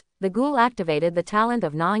ghost, the ghoul activated the talent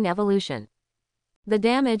of gnawing evolution. The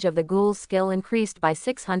damage of the ghoul's skill increased by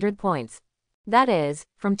 600 points. That is,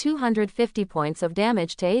 from 250 points of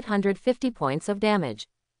damage to 850 points of damage.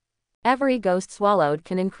 Every ghost swallowed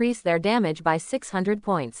can increase their damage by 600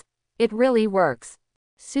 points. It really works.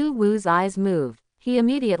 Su Wu's eyes moved. He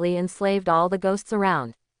immediately enslaved all the ghosts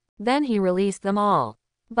around. Then he released them all.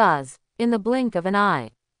 Buzz. In the blink of an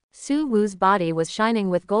eye, Su Wu's body was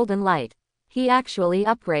shining with golden light. He actually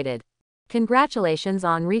upgraded. Congratulations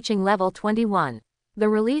on reaching level 21. The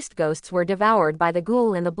released ghosts were devoured by the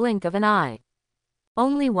ghoul in the blink of an eye.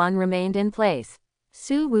 Only one remained in place.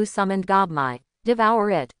 Su Wu summoned Gobmai. Devour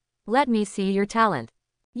it. Let me see your talent.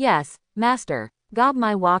 Yes, master.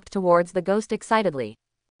 Gobmai walked towards the ghost excitedly.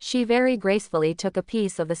 She very gracefully took a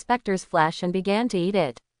piece of the specter's flesh and began to eat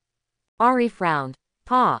it. Ahri frowned.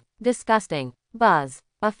 Paw. Disgusting. Buzz.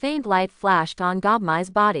 A faint light flashed on Gobmai's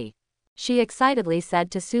body. She excitedly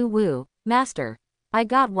said to Su Wu, Master, I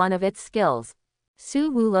got one of its skills.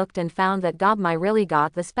 Su Wu looked and found that Gobmai really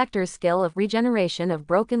got the specter's skill of regeneration of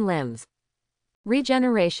broken limbs.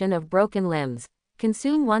 Regeneration of broken limbs.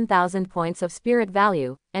 Consume 1000 points of spirit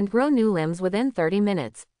value, and grow new limbs within 30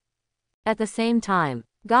 minutes. At the same time,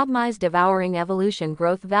 Gobmai's devouring evolution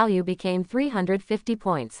growth value became 350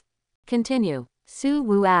 points. Continue. Su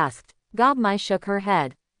Wu asked. Gobmai shook her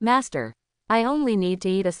head. Master, I only need to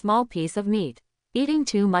eat a small piece of meat. Eating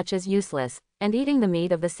too much is useless, and eating the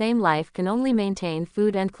meat of the same life can only maintain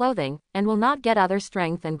food and clothing, and will not get other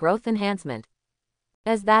strength and growth enhancement.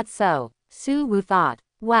 Is that so? Su Wu thought.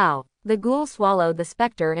 Wow, the ghoul swallowed the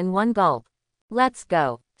specter in one gulp. Let's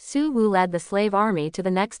go. Su Wu led the slave army to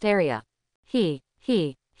the next area.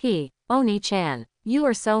 Oni-chan, you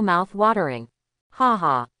are so mouth-watering.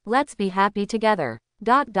 Ha, let's be happy together. ...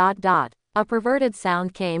 A perverted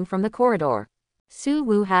sound came from the corridor. Su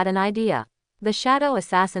Wu had an idea. The shadow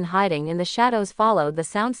assassin hiding in the shadows followed the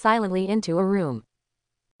sound silently into a room.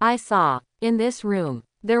 I saw. In this room,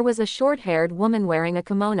 there was a short-haired woman wearing a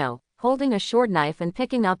kimono, holding a short knife and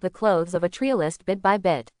picking up the clothes of a trialist bit by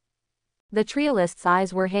bit. The trialist's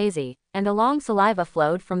eyes were hazy, and a long saliva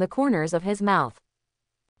flowed from the corners of his mouth.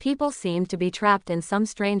 People seemed to be trapped in some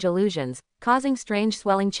strange illusions, causing strange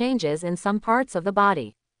swelling changes in some parts of the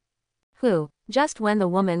body. Just when the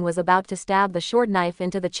woman was about to stab the short knife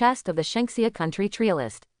into the chest of the Shengxia country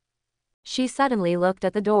trialist, she suddenly looked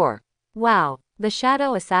at the door. Wow! The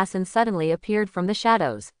shadow assassin suddenly appeared from the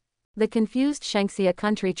shadows. The confused Shengxia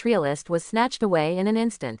country trialist was snatched away in an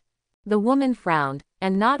instant. The woman frowned,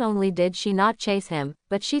 and not only did she not chase him,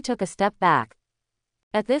 but she took a step back.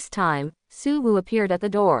 At this time, Su Wu appeared at the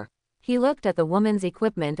door. He looked at the woman's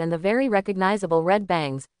equipment and the very recognizable red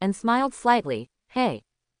bangs, and smiled slightly. Hey!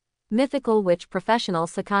 Mythical witch professional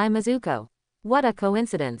Sakai Mizuko. What a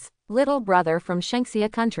coincidence. Little brother from Shengxia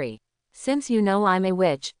country. Since you know I'm a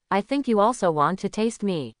witch, I think you also want to taste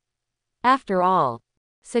me. After all.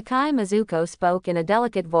 Sakai Mizuko spoke in a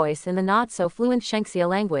delicate voice in the not-so-fluent Shengxia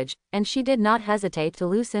language, and she did not hesitate to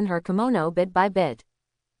loosen her kimono bit by bit.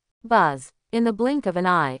 Buzz. In the blink of an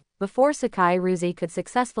eye, before Sakai Ruzi could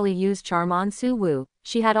successfully use charm on Su Wu,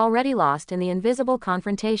 she had already lost in the invisible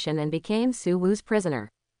confrontation and became Su Wu's prisoner.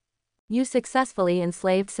 You successfully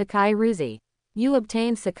enslaved Sakai Ruzi. You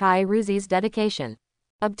obtained Sakai Ruzi's dedication.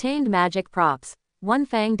 Obtained magic props. 1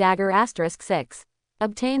 Fang Dagger *6.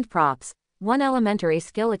 Obtained props. 1 Elementary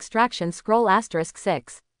Skill Extraction Scroll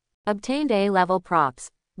 *6. Obtained A-level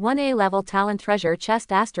props. 1 A-level Talent Treasure Chest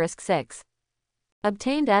 *6.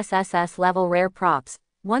 Obtained SSSS-Level Rare props.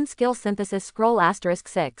 1 Skill Synthesis Scroll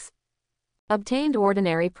 *6. Obtained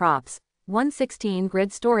Ordinary props. 1 16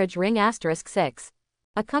 Grid Storage Ring *6.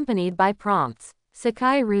 Accompanied by prompts.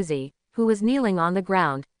 Sakai Ruzi, who was kneeling on the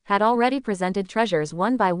ground, had already presented treasures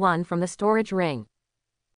one by one from the storage ring.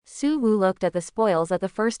 Su Wu looked at the spoils at the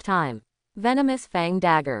first time. Venomous Fang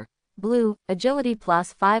Dagger. Blue, Agility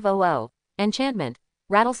plus 500. Enchantment.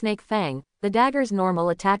 Rattlesnake Fang. The dagger's normal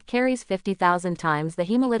attack carries 50,000 times the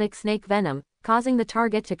hemolytic snake venom, causing the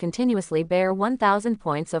target to continuously bear 1,000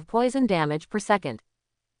 points of poison damage per second.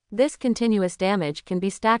 This continuous damage can be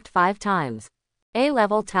stacked 5 times.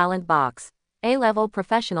 A-level Talent Box. A-level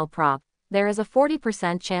Professional Prop. There is a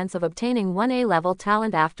 40% chance of obtaining 1 A-level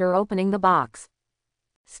talent after opening the box.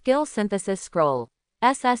 Skill Synthesis Scroll.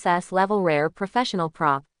 SSS-Level Rare Professional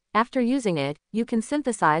Prop. After using it, you can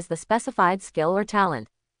synthesize the specified skill or talent.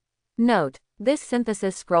 Note: This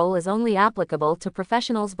synthesis scroll is only applicable to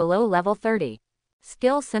professionals below level 30.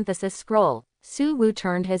 Skill synthesis scroll. Su Wu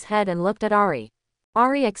turned his head and looked at Ahri.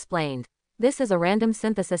 Ahri explained. This is a random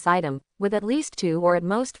synthesis item, with at least 2 or at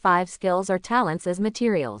most 5 skills or talents as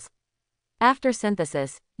materials. After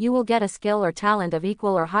synthesis, you will get a skill or talent of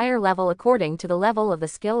equal or higher level according to the level of the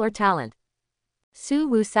skill or talent. Su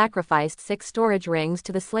Wu sacrificed 6 storage rings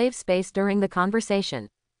to the slave space during the conversation.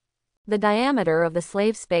 The diameter of the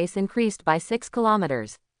slave space increased by 6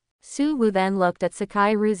 kilometers. Su Wu then looked at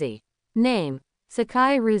Sakai Ruzi. Name: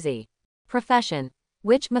 Sakai Ruzi. Profession: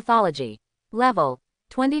 Witch mythology. Level: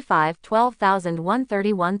 25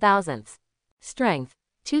 12,131 thousandths. Strength: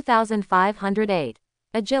 2,508.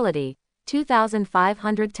 Agility: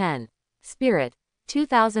 2,510. Spirit: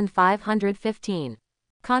 2,515.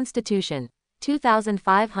 Constitution: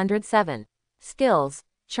 2,507. Skills: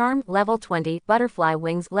 Charm, level 20, Butterfly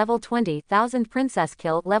Wings, level 20, 1000 Princess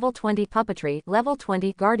Kill, level 20, Puppetry, level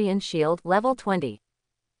 20, Guardian Shield, level 20.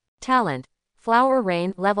 Talent: Flower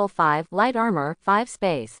Rain, level 5, Light Armor, 5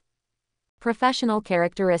 space. Professional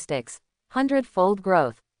characteristics: 100-fold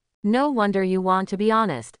growth. No wonder you want to be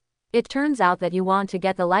honest. It turns out that you want to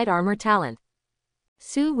get the Light Armor talent.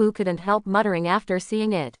 Su Wu couldn't help muttering after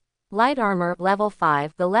seeing it. Light Armor, level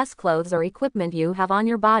 5, the less clothes or equipment you have on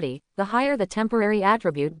your body, the higher the temporary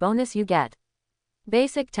attribute bonus you get.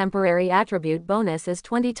 Basic temporary attribute bonus is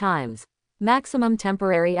 20 times. Maximum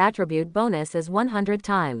temporary attribute bonus is 100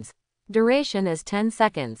 times. Duration is 10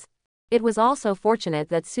 seconds. It was also fortunate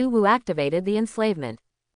that Su Wu activated the enslavement.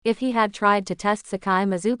 If he had tried to test Sakai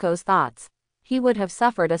Mizuko's thoughts, he would have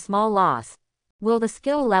suffered a small loss. Will the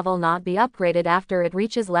skill level not be upgraded after it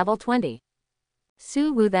reaches level 20?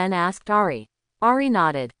 Su Wu then asked Ahri. Ahri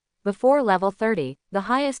nodded. Before level 30, the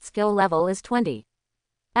highest skill level is 20.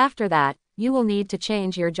 After that, you will need to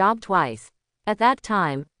change your job twice. At that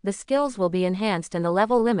time, the skills will be enhanced and the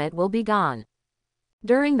level limit will be gone.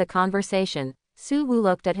 During the conversation, Su Wu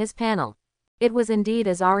looked at his panel. It was indeed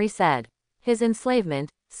as Ahri said. His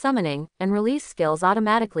enslavement, summoning, and release skills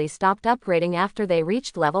automatically stopped upgrading after they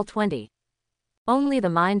reached level 20. Only the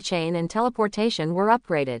mind chain and teleportation were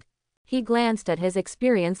upgraded. He glanced at his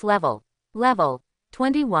experience level. Level: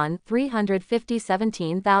 21, 350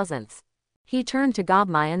 thousandths. He turned to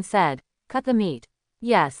Gobmai and said, "Cut the meat."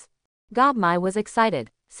 Yes. Gobmai was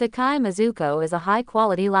excited. Sakai Mizuko is a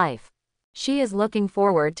high-quality life. She is looking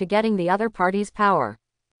forward to getting the other party's power.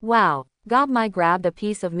 Wow. Gobmai grabbed a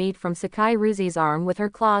piece of meat from Sakai Ruzi's arm with her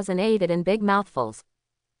claws and ate it in big mouthfuls.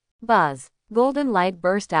 Buzz. Golden light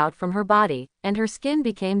burst out from her body, and her skin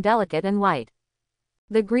became delicate and white.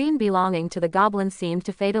 The green belonging to the goblin seemed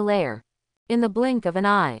to fade a layer. In the blink of an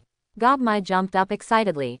eye, Gobmai jumped up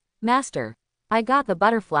excitedly. "Master! I got the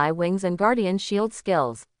Butterfly Wings and Guardian Shield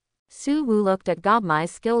skills." Su Wu looked at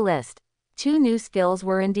Gobmai's skill list. 2 new skills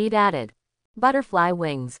were indeed added. Butterfly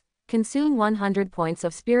Wings. Consume 100 points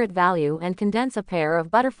of spirit value and condense a pair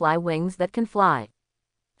of butterfly wings that can fly.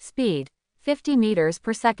 Speed: 50 meters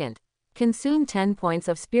per second. Consume 10 points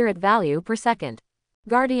of spirit value per second.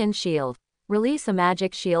 Guardian Shield. Release a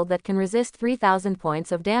magic shield that can resist 3,000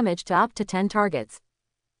 points of damage to up to 10 targets.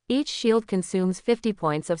 Each shield consumes 50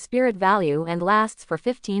 points of spirit value and lasts for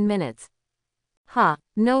 15 minutes.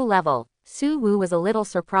 No level. Su Wu was a little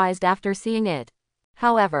surprised after seeing it.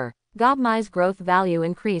 However, Gobmai's growth value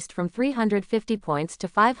increased from 350 points to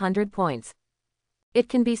 500 points. It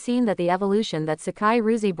can be seen that the evolution that Sakai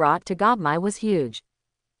Ruzi brought to Gobmai was huge.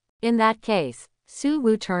 In that case, Su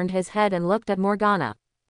Wu turned his head and looked at Morgana.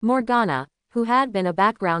 Morgana, who had been a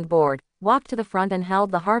background board, walked to the front and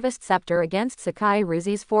held the harvest scepter against Sakai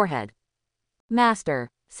Ruzi's forehead. "Master."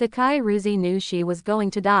 Sakai Ruzi knew she was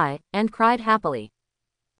going to die, and cried happily.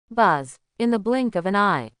 Buzz. In the blink of an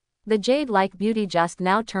eye, the jade-like beauty just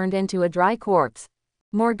now turned into a dry corpse.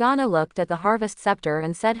 Morgana looked at the harvest scepter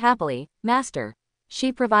and said happily, "Master."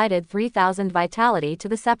 She provided 3,000 vitality to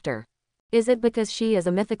the scepter. Is it because she is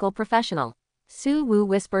a mythical professional? Su Wu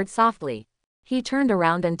whispered softly. He turned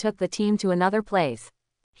around and took the team to another place.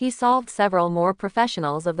 He solved several more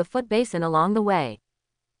professionals of the foot basin along the way.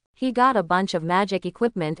 He got a bunch of magic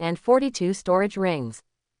equipment and 42 storage rings.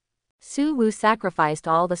 Su Wu sacrificed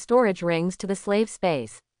all the storage rings to the slave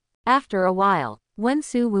space. After a while, when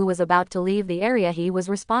Su Wu was about to leave the area he was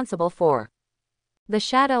responsible for, the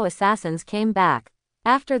shadow assassins came back.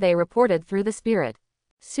 After they reported through the spirit,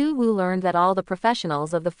 Su Wu learned that all the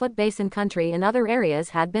professionals of the foot basin country in other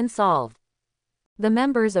areas had been solved. The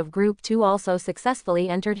members of Group 2 also successfully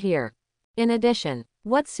entered here. In addition,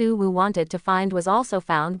 what Su Wu wanted to find was also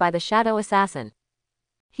found by the shadow assassin.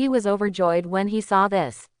 He was overjoyed when he saw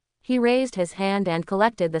this. He raised his hand and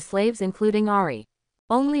collected the slaves including Ahri.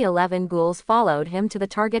 Only 11 ghouls followed him to the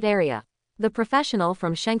target area. The professional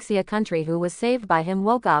from Shengxia country who was saved by him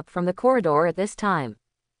woke up from the corridor at this time.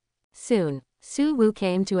 Soon, Su Wu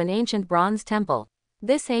came to an ancient bronze temple.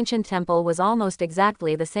 This ancient temple was almost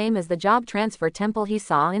exactly the same as the job transfer temple he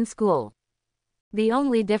saw in school. The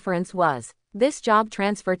only difference was, this job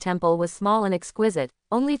transfer temple was small and exquisite,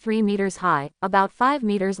 only 3 meters high, about 5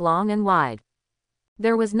 meters long and wide.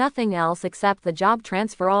 There was nothing else except the job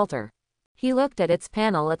transfer altar. He looked at its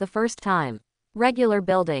panel at the first time. Regular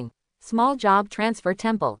building. Small job transfer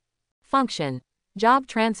temple. Function. Job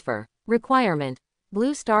transfer. Requirement.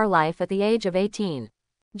 Blue Star life at the age of 18.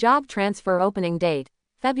 Job transfer opening date,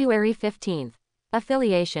 February 15th.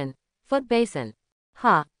 Affiliation. Foot Basin.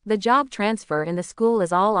 The job transfer in the school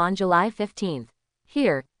is all on July 15th.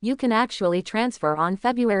 Here, you can actually transfer on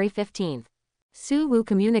February 15th. Su Wu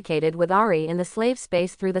communicated with Ahri in the slave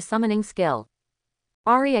space through the summoning skill.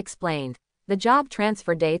 Ahri explained. The job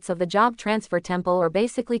transfer dates of the job transfer temple are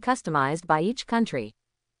basically customized by each country.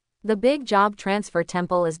 The big job transfer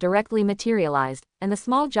temple is directly materialized, and the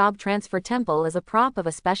small job transfer temple is a prop of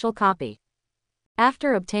a special copy.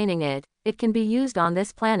 After obtaining it, it can be used on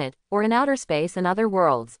this planet, or in outer space and other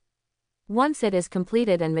worlds. Once it is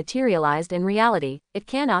completed and materialized in reality, it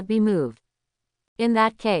cannot be moved. In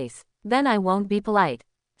that case, then I won't be polite.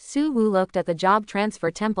 Su Wu looked at the job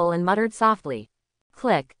transfer temple and muttered softly.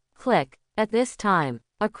 Click, click. At this time,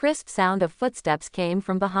 a crisp sound of footsteps came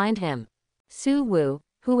from behind him. Su Wu,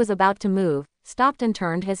 who was about to move, stopped and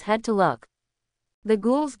turned his head to look. The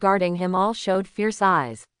ghouls guarding him all showed fierce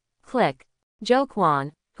eyes. Click. Zhou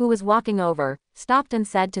Quan, who was walking over, stopped and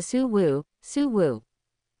said to Su Wu, Su Wu.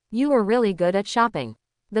 You are really good at shopping.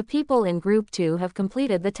 The people in Group 2 have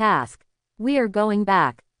completed the task. We are going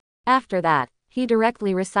back. After that, he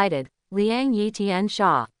directly recited, Liang Yi Tian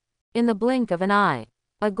Sha. In the blink of an eye,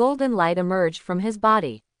 a golden light emerged from his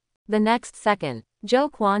body. The next second,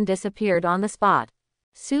 Zhou Quan disappeared on the spot.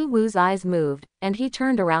 Su Wu's eyes moved, and he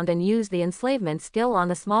turned around and used the enslavement skill on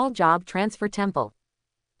the small job transfer temple.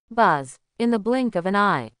 Buzz. In the blink of an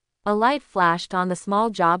eye, a light flashed on the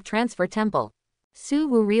small job transfer temple. Su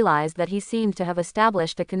Wu realized that he seemed to have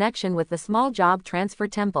established a connection with the small job transfer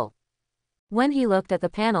temple. When he looked at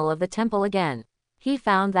the panel of the temple again, he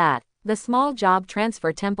found that the small job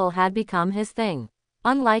transfer temple had become his thing.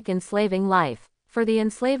 Unlike enslaving life, for the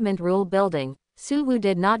enslavement rule building, Su Wu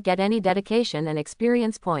did not get any dedication and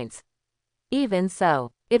experience points. Even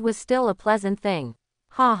so, it was still a pleasant thing.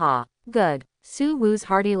 Ha, good. Su Wu's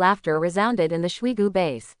hearty laughter resounded in the Shuigu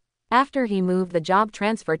base. After he moved the job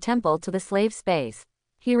transfer temple to the slave space,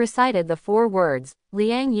 he recited the 4 words,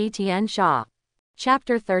 Liang Yi Tian Sha.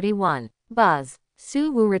 Chapter 31. Buzz.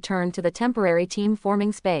 Su Wu returned to the temporary team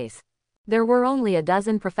forming space. There were only a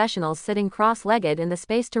dozen professionals sitting cross-legged in the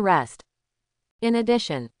space to rest. In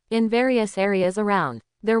addition, in various areas around,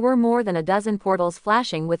 there were more than a dozen portals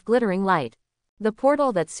flashing with glittering light. The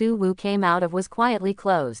portal that Su Wu came out of was quietly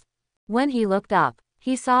closed. When he looked up,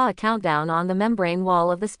 he saw a countdown on the membrane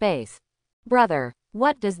wall of the space. Brother,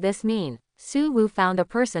 what does this mean? Su Wu found a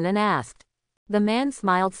person and asked. The man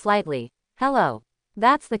smiled slightly. Hello.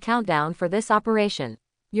 That's the countdown for this operation.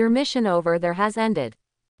 Your mission over there has ended.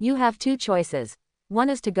 You have 2 choices. 1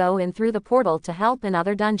 is to go in through the portal to help in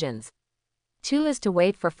other dungeons. 2 is to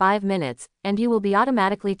wait for 5 minutes, and you will be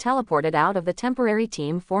automatically teleported out of the temporary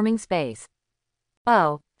team forming space.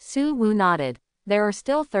 Oh, Su Wu nodded. There are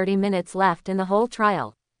still 30 minutes left in the whole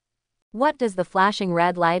trial. What does the flashing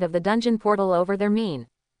red light of the dungeon portal over there mean?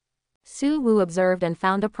 Su Wu observed and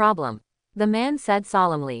found a problem. The man said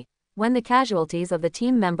solemnly, when the casualties of the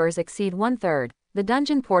team members exceed 1/3, the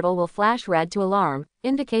dungeon portal will flash red to alarm,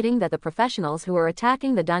 indicating that the professionals who are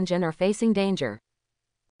attacking the dungeon are facing danger.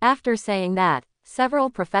 After saying that, several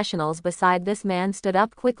professionals beside this man stood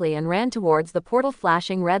up quickly and ran towards the portal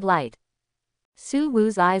flashing red light. Su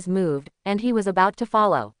Wu's eyes moved, and he was about to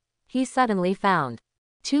follow. He suddenly found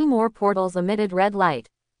 2 more portals emitted red light.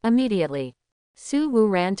 Immediately, Su Wu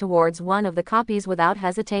ran towards one of the copies without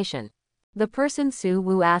hesitation. The person Su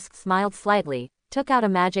Wu asked smiled slightly, took out a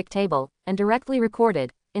magic table, and directly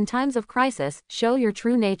recorded, in times of crisis, show your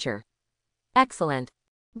true nature. Excellent.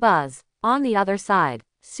 Buzz. On the other side,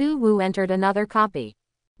 Su Wu entered another copy.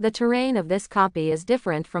 The terrain of this copy is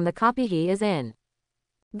different from the copy he is in.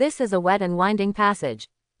 This is a wet and winding passage.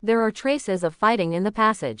 There are traces of fighting in the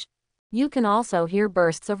passage. You can also hear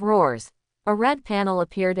bursts of roars. A red panel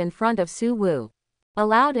appeared in front of Su Wu.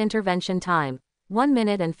 Allowed intervention time, 1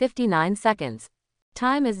 minute and 59 seconds.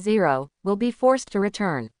 Time is 0, will be forced to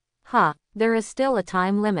return. There is still a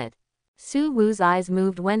time limit. Su Wu's eyes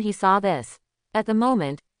moved when he saw this. At the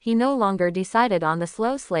moment, he no longer decided on the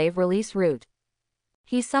slow slave release route.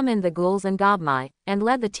 He summoned the ghouls and gobmai, and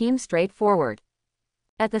led the team straight forward.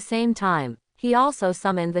 At the same time, he also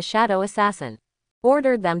summoned the shadow assassin.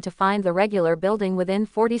 Ordered them to find the regular building within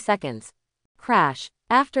 40 seconds. Crash.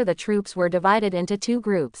 After the troops were divided into two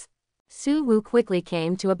groups, Su Wu quickly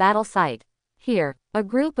came to a battle site. Here, a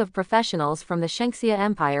group of professionals from the Shengxia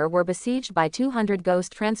Empire were besieged by 200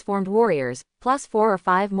 ghost-transformed warriors, plus 4 or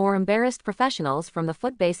 5 more embarrassed professionals from the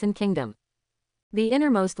Foot Basin Kingdom. The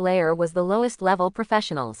innermost layer was the lowest level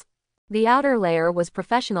professionals. The outer layer was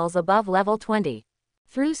professionals above level 20.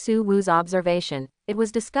 Through Su Wu's observation, it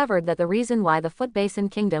was discovered that the reason why the Foot Basin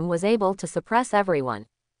Kingdom was able to suppress everyone.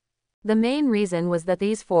 The main reason was that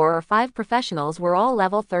these 4 or 5 professionals were all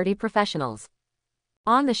level 30 professionals.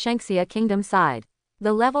 On the Shengxia Kingdom side,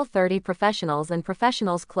 the level 30 professionals and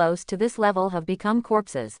professionals close to this level have become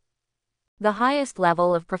corpses. The highest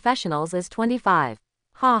level of professionals is 25.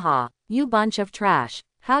 Haha, you bunch of trash.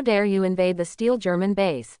 How dare you invade the Steel German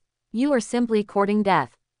base? You are simply courting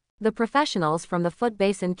death. The professionals from the Foot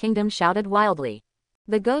Basin Kingdom shouted wildly.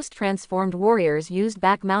 The ghost-transformed warriors used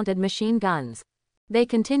back-mounted machine guns. They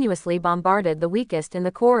continuously bombarded the weakest in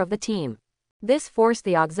the core of the team. This forced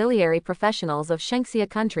the auxiliary professionals of Shengxia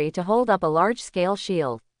country to hold up a large-scale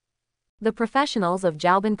shield. The professionals of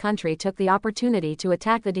Jiaobin country took the opportunity to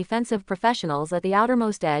attack the defensive professionals at the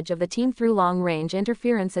outermost edge of the team through long-range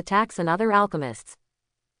interference attacks and other alchemists.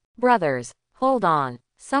 Brothers, hold on,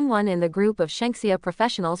 someone in the group of Shengxia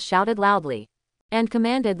professionals shouted loudly, and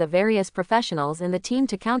commanded the various professionals in the team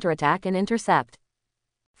to counterattack and intercept.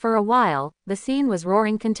 For a while, the scene was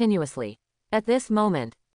roaring continuously. At this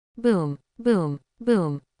moment, boom, boom,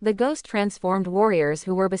 boom, the ghost-transformed warriors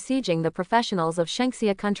who were besieging the professionals of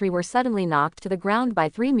Shengxia country were suddenly knocked to the ground by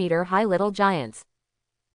 3-meter-high little giants.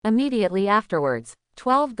 Immediately afterwards,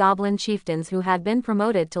 12 goblin chieftains who had been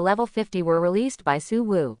promoted to level 50 were released by Su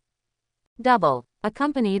Wu. Double,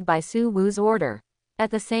 accompanied by Su Wu's order. At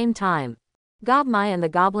the same time, Gobmai and the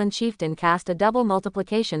goblin chieftain cast a double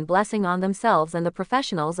multiplication blessing on themselves and the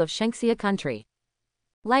professionals of Shengxia country.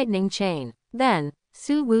 Lightning chain. Then,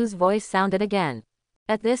 Su Wu's voice sounded again.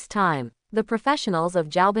 At this time, the professionals of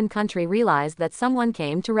Jiaobin country realized that someone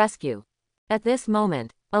came to rescue. At this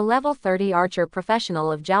moment, a level 30 archer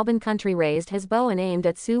professional of Jiaobin country raised his bow and aimed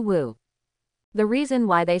at Su Wu. The reason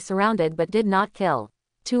why they surrounded but did not kill.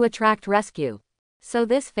 To attract rescue. So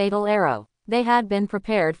this fatal arrow, they had been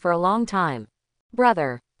prepared for a long time.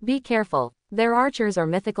 Brother, be careful, their archers are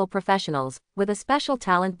mythical professionals, with a special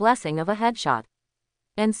talent blessing of a headshot.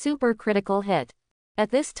 And super critical hit. At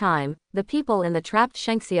this time, the people in the trapped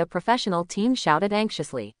Shengxia professional team shouted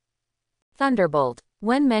anxiously. Thunderbolt.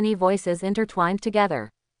 When many voices intertwined together.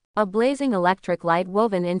 A blazing electric light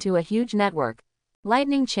woven into a huge network.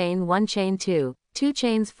 Lightning chain 1 chain 2, 2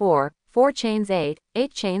 chains 4, 4 chains 8,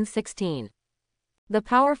 8 chains 16. The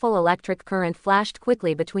powerful electric current flashed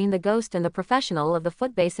quickly between the ghost and the professional of the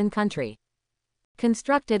Foot Basin country.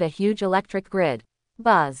 Constructed a huge electric grid.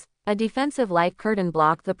 Buzz. A defensive light curtain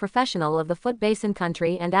blocked the professional of the Foot Basin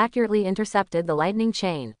country and accurately intercepted the lightning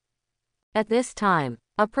chain. At this time,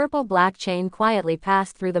 a purple-black chain quietly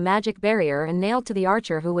passed through the magic barrier and nailed to the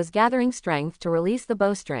archer who was gathering strength to release the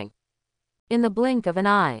bowstring. In the blink of an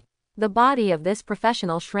eye, the body of this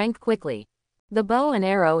professional shrank quickly. The bow and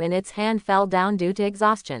arrow in its hand fell down due to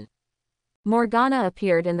exhaustion. Morgana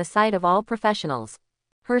appeared in the sight of all professionals.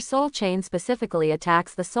 Her soul chain specifically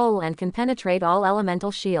attacks the soul and can penetrate all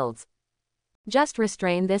elemental shields. Just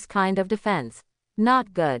restrain this kind of defense.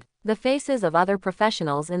 Not good. The faces of other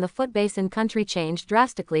professionals in the Foot Basin country changed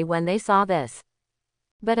drastically when they saw this.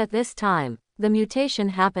 But at this time, the mutation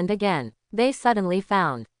happened again. They suddenly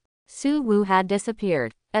found Su Wu had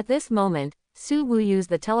disappeared. At this moment, Su Wu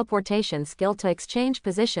used the teleportation skill to exchange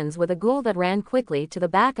positions with a ghoul that ran quickly to the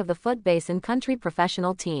back of the Foot Basin country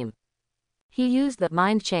professional team. He used the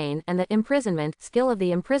mind chain and the imprisonment skill of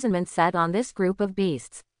the imprisonment set on this group of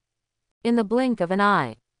beasts. In the blink of an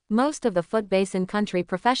eye, most of the Foot Basin country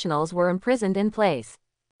professionals were imprisoned in place.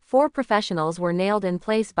 4 professionals were nailed in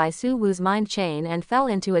place by Su Wu's mind chain and fell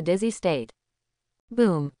into a dizzy state.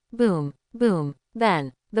 Boom, boom, boom.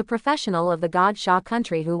 Then, the professional of the God Sha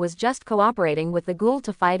country who was just cooperating with the ghoul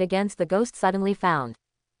to fight against the ghost suddenly found.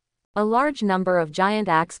 A large number of giant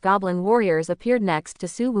axe goblin warriors appeared next to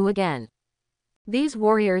Su Wu again. These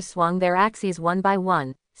warriors swung their axes one by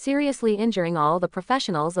one, seriously injuring all the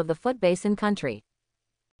professionals of the Foot Basin country.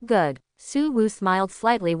 Good. Su Wu smiled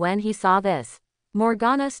slightly when he saw this.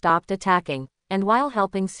 Morgana stopped attacking, and while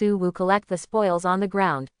helping Su Wu collect the spoils on the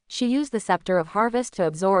ground, she used the Scepter of Harvest to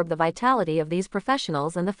absorb the vitality of these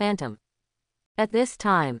professionals and the Phantom. At this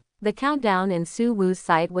time, the countdown in Su Wu's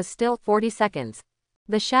sight was still 40 seconds.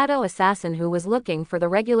 The shadow assassin who was looking for the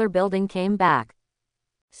regular building came back.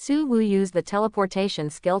 Su Wu used the teleportation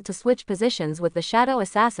skill to switch positions with the shadow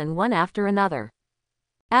assassin one after another.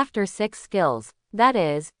 After 6 skills, that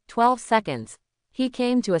is, 12 seconds, he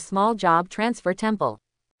came to a small job transfer temple.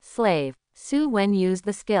 Slave. Su Wen used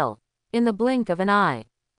the skill. In the blink of an eye,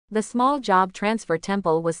 the small job transfer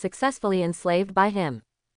temple was successfully enslaved by him.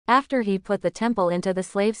 After he put the temple into the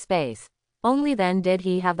slave space, only then did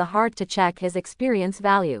he have the heart to check his experience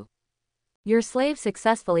value. Your slave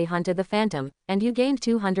successfully hunted the phantom, and you gained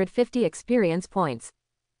 250 experience points.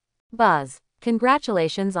 Buzz.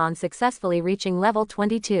 Congratulations on successfully reaching level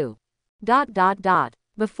 22.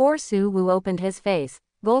 Before Su Wu opened his face,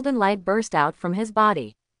 golden light burst out from his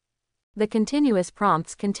body. The continuous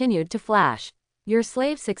prompts continued to flash. Your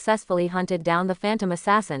slave successfully hunted down the phantom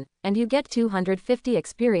assassin, and you get 250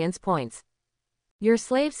 experience points. Your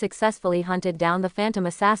slave successfully hunted down the phantom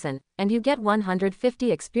assassin, and you get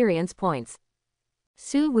 150 experience points.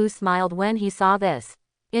 Su Wu smiled when he saw this.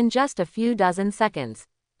 In just a few dozen seconds,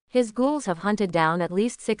 his ghouls have hunted down at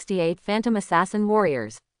least 68 phantom assassin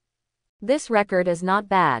warriors. This record is not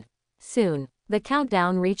bad. Soon, the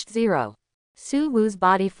countdown reached 0. Su Wu's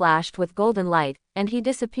body flashed with golden light, and he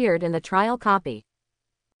disappeared in the trial copy.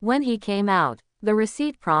 When he came out, the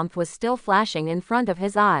receipt prompt was still flashing in front of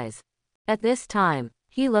his eyes. At this time,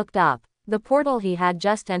 he looked up. The portal he had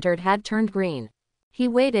just entered had turned green. He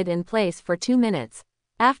waited in place for 2 minutes.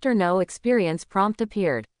 After no experience prompt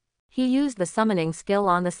appeared, he used the summoning skill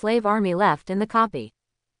on the slave army left in the copy.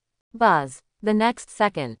 Buzz. The next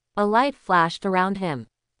second, a light flashed around him.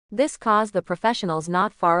 This caused the professionals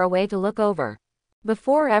not far away to look over.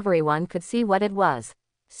 Before everyone could see what it was,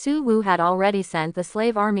 Su Wu had already sent the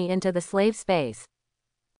slave army into the slave space.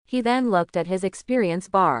 He then looked at his experience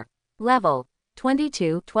bar. Level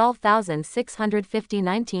 22, 12,650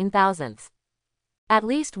 19,000. At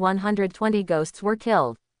least 120 ghosts were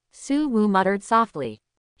killed. Su Wu muttered softly.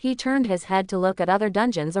 He turned his head to look at other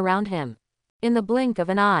dungeons around him. In the blink of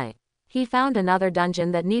an eye, he found another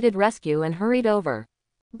dungeon that needed rescue and hurried over.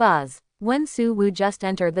 Buzz. When Su Wu just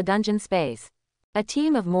entered the dungeon space, a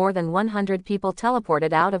team of more than 100 people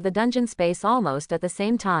teleported out of the dungeon space almost at the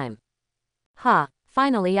same time.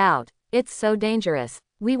 Finally out. It's so dangerous.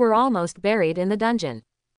 We were almost buried in the dungeon.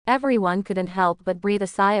 Everyone couldn't help but breathe a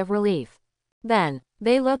sigh of relief. Then,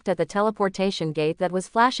 they looked at the teleportation gate that was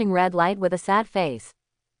flashing red light with a sad face.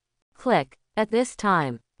 Click. At this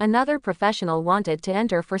time, another professional wanted to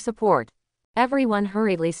enter for support. Everyone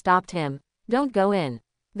hurriedly stopped him. Don't go in.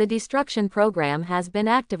 The destruction program has been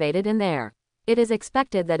activated in there. It is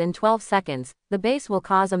expected that in 12 seconds, the base will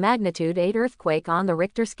cause a magnitude 8 earthquake on the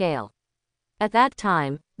Richter scale. At that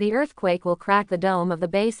time, the earthquake will crack the dome of the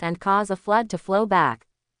base and cause a flood to flow back.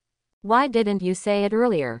 Why didn't you say it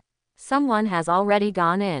earlier? Someone has already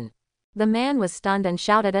gone in. The man was stunned and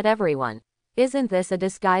shouted at everyone. Isn't this a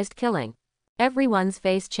disguised killing? Everyone's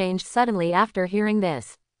face changed suddenly after hearing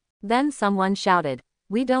this. Then someone shouted,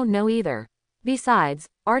 we don't know either. Besides,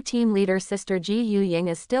 our team leader Sister Ji Yuying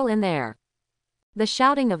is still in there. The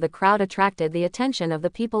shouting of the crowd attracted the attention of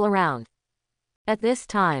the people around. At this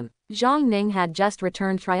time, Zhang Ning had just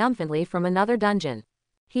returned triumphantly from another dungeon.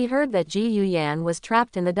 He heard that Ji Yuyan was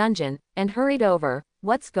trapped in the dungeon, and hurried over.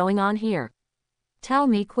 What's going on here? Tell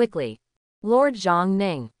me quickly. Lord Zhang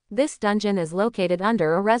Ning, this dungeon is located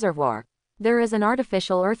under a reservoir. There is an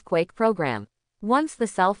artificial earthquake program. Once the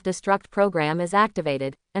self-destruct program is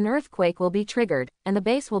activated, an earthquake will be triggered, and the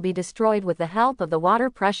base will be destroyed with the help of the water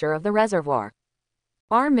pressure of the reservoir.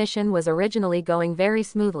 Our mission was originally going very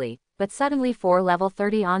smoothly, but suddenly 4 level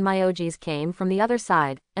 30 onmyojis came from the other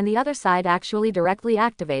side, and the other side actually directly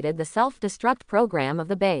activated the self-destruct program of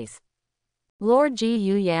the base. Lord Ji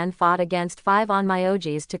Yuyan fought against 5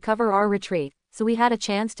 onmyojis to cover our retreat, so we had a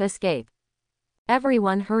chance to escape.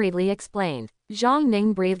 Everyone hurriedly explained. Zhang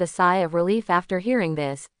Ning breathed a sigh of relief after hearing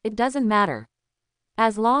this. It doesn't matter.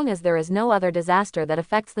 As long as there is no other disaster that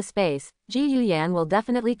affects the space, Ji Yuyan will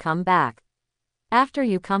definitely come back. After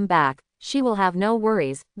you come back, she will have no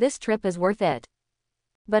worries. This trip is worth it.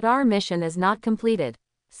 But our mission is not completed.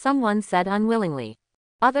 Someone said unwillingly.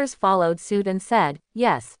 Others followed suit and said,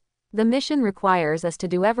 yes. The mission requires us to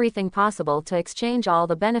do everything possible to exchange all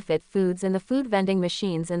the benefit foods in the food vending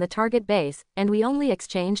machines in the target base, and we only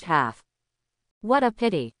exchanged half. What a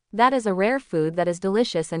pity. That is a rare food that is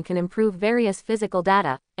delicious and can improve various physical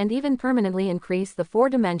data, and even permanently increase the 4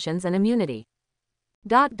 dimensions and immunity.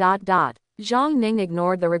 Zhang Ning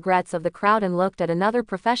ignored the regrets of the crowd and looked at another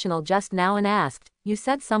professional just now and asked, you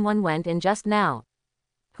said someone went in just now.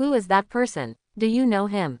 Who is that person? Do you know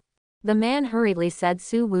him? The man hurriedly said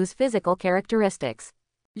Su Wu's physical characteristics.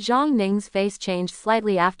 Zhang Ning's face changed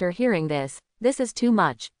slightly after hearing this. This is too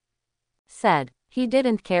much. Said. He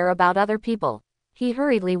didn't care about other people. He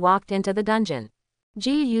hurriedly walked into the dungeon.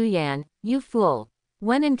 Ji Yuyan, you fool.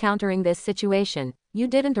 When encountering this situation, you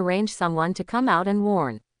didn't arrange someone to come out and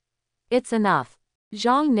warn. It's enough.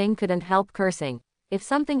 Zhang Ning couldn't help cursing. If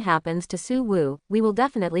something happens to Su Wu, we will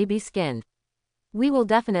definitely be skinned. We will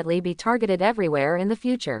definitely be targeted everywhere in the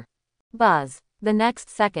future. Buzz. The next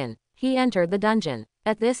second, he entered the dungeon.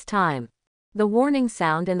 At this time, the warning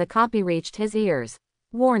sound in the copy reached his ears.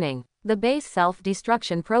 Warning. The base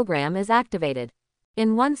self-destruction program is activated.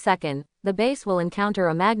 In 1 second, the base will encounter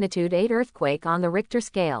a magnitude 8 earthquake on the Richter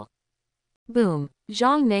scale. Boom.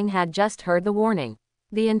 Zhang Ning had just heard the warning.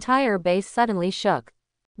 The entire base suddenly shook.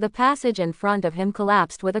 The passage in front of him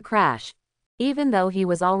collapsed with a crash. Even though he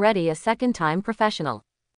was already a second-time professional.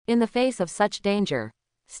 In the face of such danger.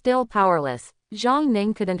 Still powerless, Zhang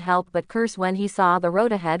Ning couldn't help but curse when he saw the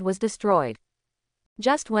road ahead was destroyed.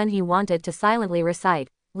 Just when he wanted to silently recite,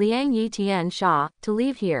 Liang Yi Tian Sha, to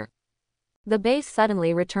leave here. The base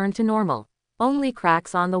suddenly returned to normal. Only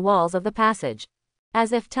cracks on the walls of the passage.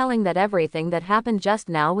 As if telling that everything that happened just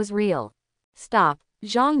now was real. Stop,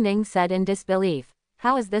 Zhang Ning said in disbelief.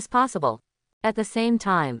 How is this possible? At the same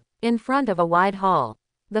time, in front of a wide hall,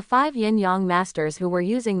 the 5 yin-yang masters who were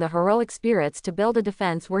using the heroic spirits to build a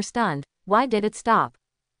defense were stunned. Why did it stop?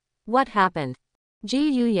 What happened? Ji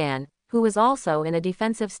Yuyan, who was also in a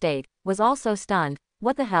defensive state, was also stunned.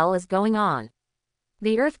 What the hell is going on?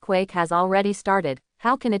 The earthquake has already started.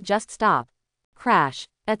 How can it just stop? Crash.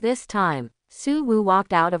 At this time, Su Wu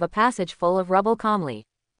walked out of a passage full of rubble calmly.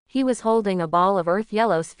 He was holding a ball of earth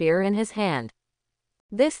yellow sphere in his hand.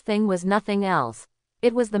 This thing was nothing else.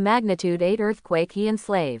 It was the magnitude 8 earthquake he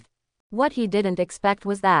enslaved. What he didn't expect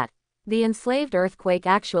was that the enslaved earthquake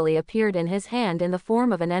actually appeared in his hand in the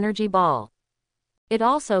form of an energy ball. It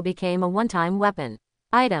also became a one-time weapon.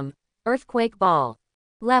 Item: Earthquake Ball.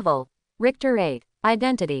 Level: Richter 8.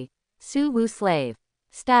 Identity: Su Wu Slave.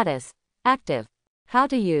 Status: Active. How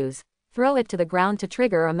to use: Throw it to the ground to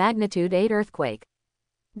trigger a magnitude 8 earthquake.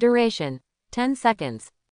 Duration: 10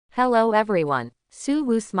 seconds. Hello everyone. Su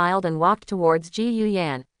Wu smiled and walked towards Ji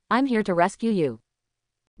Yuyan. I'm here to rescue you.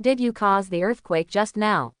 Did you cause the earthquake just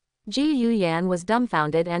now? Ji Yuyan was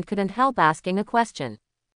dumbfounded and couldn't help asking a question.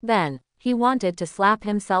 Then, he wanted to slap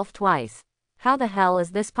himself twice. How the hell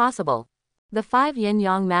is this possible? The 5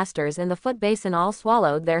 yin-yang masters in the foot basin all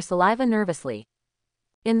swallowed their saliva nervously.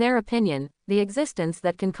 In their opinion, the existence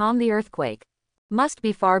that can calm the earthquake must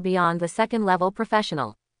be far beyond the second-level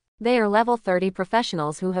professional. They are level 30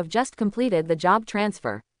 professionals who have just completed the job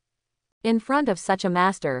transfer. In front of such a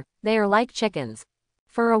master, they are like chickens.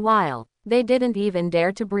 For a while, they didn't even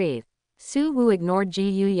dare to breathe. Su Wu ignored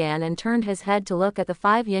Ji Yuyan and turned his head to look at the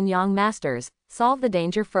 5 yin-yang masters. Solve the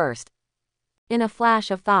danger first. In a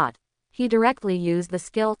flash of thought, he directly used the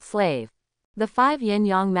skill Slave. The 5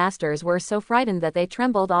 yin-yang masters were so frightened that they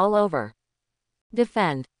trembled all over.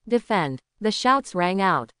 Defend! Defend! The shouts rang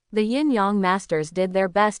out. The yin-yang masters did their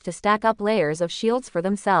best to stack up layers of shields for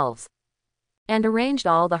themselves. And arranged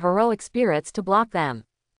all the heroic spirits to block them.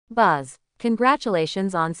 Buzz!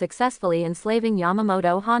 Congratulations on successfully enslaving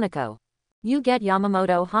Yamamoto Hanako. You get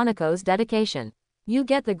Yamamoto Hanako's dedication. You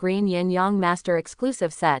get the Green Yin-Yang Master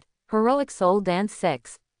exclusive set, Heroic Soul Dance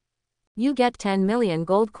 6. You get 10 million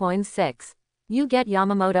gold coins 6. You get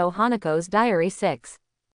Yamamoto Hanako's Diary 6.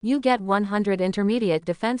 You get 100 intermediate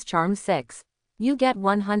defense charms 6. You get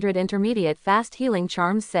 100 intermediate fast healing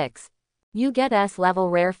charms 6. You get S-level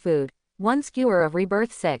rare food, 1 skewer of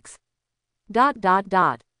rebirth 6.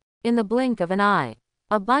 In the blink of an eye,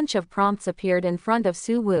 a bunch of prompts appeared in front of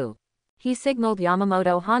Su Wu. He signaled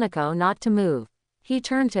Yamamoto Hanako not to move. He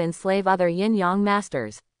turned to enslave other yin-yang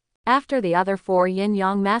masters. After the other 4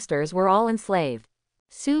 yin-yang masters were all enslaved,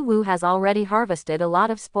 Su Wu has already harvested a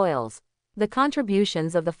lot of spoils. The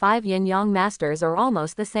contributions of the 5 yin-yang masters are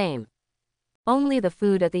almost the same. Only the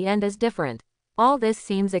food at the end is different. All this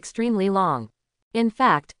seems extremely long. In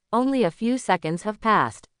fact, only a few seconds have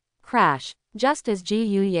passed. Crash. Just as Ji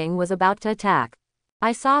Yuying was about to attack,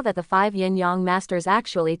 I saw that the 5 yin-yang masters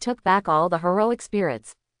actually took back all the heroic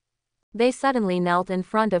spirits. They suddenly knelt in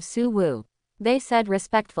front of Su Wu. They said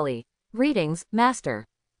respectfully, "Greetings, Master.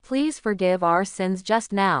 Please forgive our sins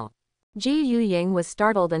just now." Ji Yuying was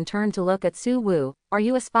startled and turned to look at Su Wu. Are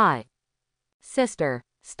you a spy? Sister,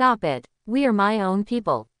 stop it. We are my own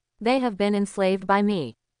people. They have been enslaved by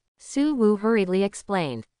me. Su Wu hurriedly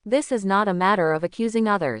explained. This is not a matter of accusing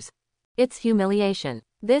others. It's humiliation.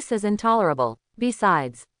 This is intolerable.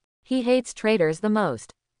 Besides, he hates traitors the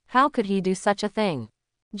most. How could he do such a thing?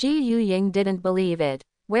 Ji Yuying didn't believe it.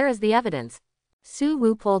 Where is the evidence? Su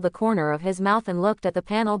Wu pulled the corner of his mouth and looked at the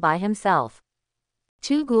panel by himself.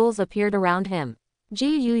 2 ghouls appeared around him.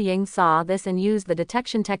 Ji Yuying saw this and used the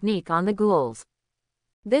detection technique on the ghouls.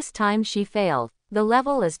 This time she failed. The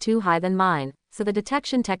level is too high than mine, so the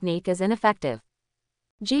detection technique is ineffective.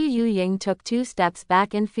 Ji Yuying took 2 steps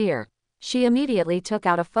back in fear. She immediately took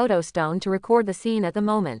out a photo stone to record the scene at the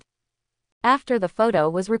moment. After the photo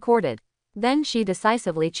was recorded, then she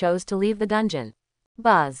decisively chose to leave the dungeon.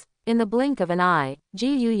 Buzz. In the blink of an eye,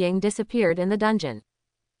 Ji Yuying disappeared in the dungeon.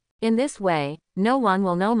 In this way, no one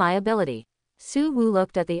will know my ability. Su Wu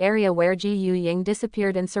looked at the area where Ji Yuying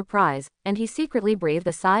disappeared in surprise, and he secretly breathed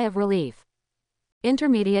a sigh of relief.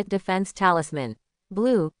 Intermediate Defense Talisman.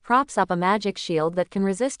 Blue, props up a magic shield that can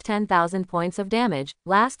resist 10,000 points of damage,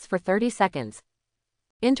 lasts for 30 seconds.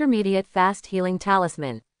 Intermediate Fast Healing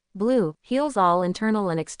Talisman. Blue, heals all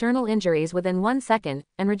internal and external injuries within 1 second,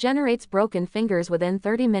 and regenerates broken fingers within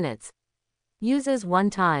 30 minutes. Uses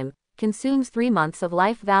 1 time, consumes 3 months of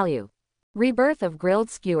life value. Rebirth of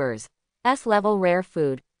Grilled Skewers. S-level rare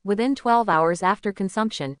food. Within 12 hours after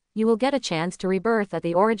consumption, you will get a chance to rebirth at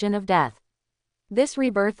the origin of death. This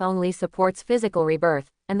rebirth only supports physical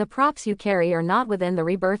rebirth, and the props you carry are not within the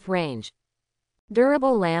rebirth range.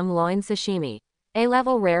 Durable Lamb Loin Sashimi.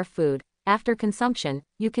 A-level rare food. After consumption,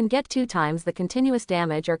 you can get 2 times the continuous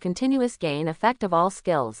damage or continuous gain effect of all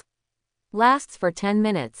skills. Lasts for 10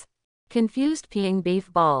 minutes. Confused Peeing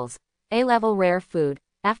Beef Balls. A-level rare food.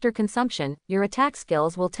 After consumption, your attack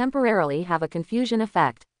skills will temporarily have a confusion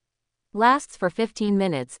effect. Lasts for 15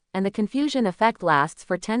 minutes, and the confusion effect lasts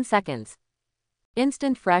for 10 seconds.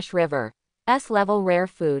 Instant Fresh River. S-level rare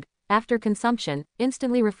food. After consumption,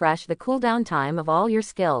 instantly refresh the cooldown time of all your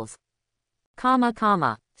skills.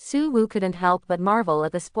 Su Wu couldn't help but marvel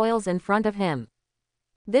at the spoils in front of him.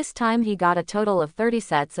 This time he got a total of 30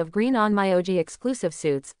 sets of green Onmyoji exclusive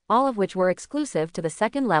suits, all of which were exclusive to the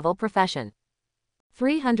 2nd level profession.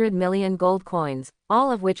 300 million gold coins,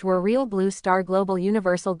 all of which were real Blue Star Global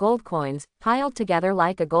Universal gold coins, piled together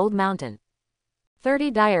like a gold mountain.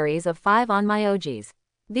 30 diaries of 5 Onmyojis.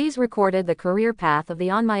 These recorded the career path of the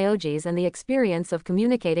Onmyojis and the experience of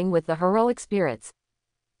communicating with the heroic spirits.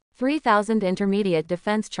 3,000 intermediate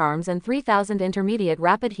defense charms and 3,000 intermediate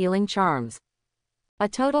rapid healing charms. A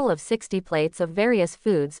total of 60 plates of various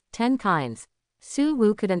foods, 10 kinds. Su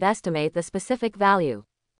Wu couldn't estimate the specific value.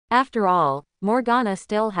 After all, Morgana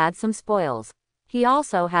still had some spoils. He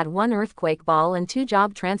also had 1 earthquake ball and 2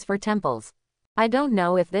 job transfer temples. I don't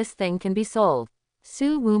know if this thing can be sold.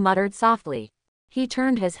 Su Wu muttered softly. He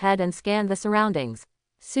turned his head and scanned the surroundings.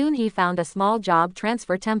 Soon he found a small job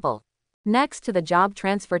transfer temple. Next to the job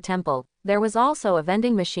transfer temple, there was also a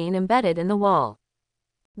vending machine embedded in the wall.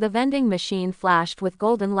 The vending machine flashed with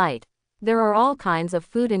golden light. There are all kinds of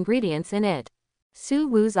food ingredients in it. Su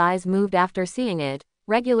Wu's eyes moved after seeing it.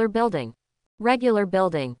 Regular building. Regular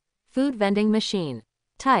building. Food vending machine.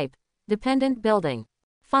 Type. Dependent building.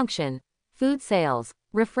 Function. Food sales.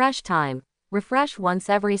 Refresh time. Refresh once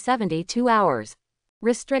every 72 hours.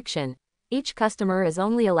 Restriction. Each customer is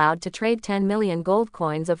only allowed to trade 10 million gold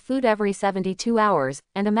coins of food every 72 hours,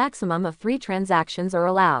 and a maximum of 3 transactions are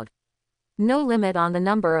allowed. No limit on the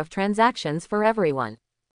number of transactions for everyone.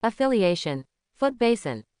 Affiliation. Foot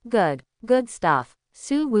basin. Good stuff.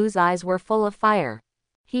 Su Wu's eyes were full of fire.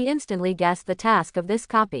 He instantly guessed the task of this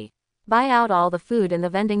copy. Buy out all the food in the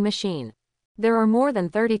vending machine. There are more than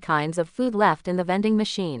 30 kinds of food left in the vending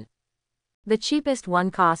machine. The cheapest one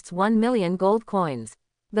costs 1 million gold coins.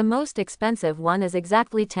 The most expensive one is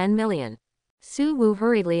exactly 10 million. Su Wu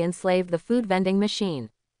hurriedly enslaved the food vending machine.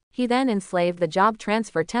 He then enslaved the job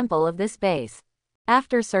transfer temple of this base.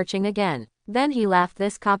 After searching again, then he left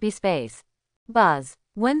this copy space. Buzz.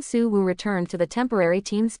 When Su Wu returned to the temporary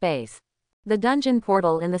team space, the dungeon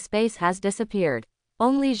portal in the space has disappeared.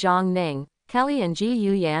 Only Zhang Ning, Kelly and Ji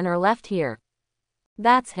Yuyan are left here.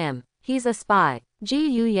 That's him. He's a spy. Ji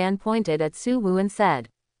Yuyan pointed at Su Wu and said.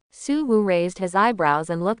 Su Wu raised his eyebrows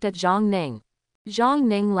and looked at Zhang Ning. Zhang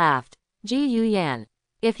Ning laughed. Ji Yuyan.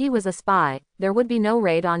 If he was a spy, there would be no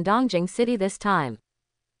raid on Dongjing City this time.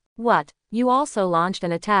 What? You also launched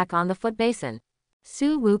an attack on the foot basin?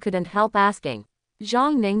 Su Wu couldn't help asking.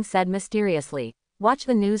 Zhang Ning said mysteriously. Watch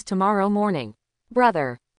the news tomorrow morning.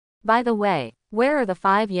 Brother. By the way, where are the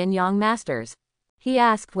 5 yin-yang masters? He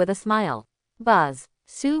asked with a smile. Buzz.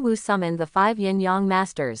 Su Wu summoned the 5 yin-yang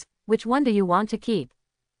masters. Which one do you want to keep?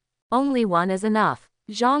 Only one is enough.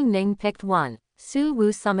 Zhang Ning picked one. Su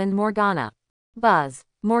Wu summoned Morgana. Buzz.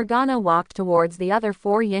 Morgana walked towards the other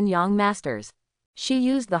 4 yin-yang masters. She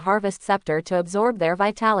used the harvest scepter to absorb their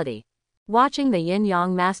vitality. Watching the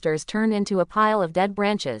yin-yang masters turn into a pile of dead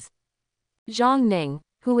branches. Zhang Ning,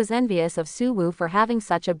 who was envious of Suwoo for having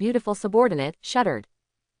such a beautiful subordinate, shuddered.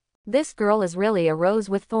 This girl is really a rose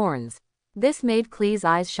with thorns. This made Klee's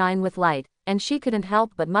eyes shine with light, and she couldn't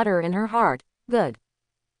help but mutter in her heart, good.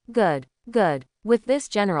 Good, good. With this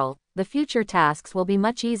general, the future tasks will be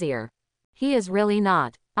much easier. He is really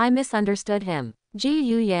not. I misunderstood him. Ji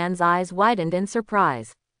Yuyan's eyes widened in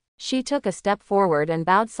surprise. She took a step forward and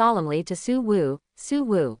bowed solemnly to Suwoo.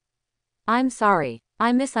 Suwoo. I'm sorry.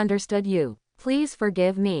 I misunderstood you. Please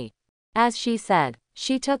forgive me. As she said,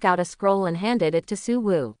 she took out a scroll and handed it to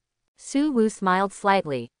Suwoo. Suwoo smiled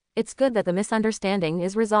slightly. It's good that the misunderstanding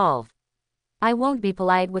is resolved. I won't be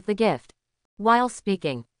polite with the gift. While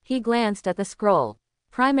speaking, he glanced at the scroll.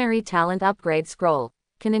 Primary Talent Upgrade Scroll.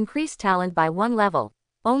 Can increase talent by 1 level.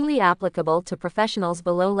 Only applicable to professionals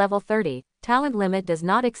below level 30. Talent limit does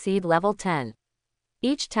not exceed level 10.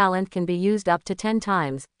 Each talent can be used up to 10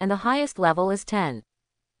 times, and the highest level is 10.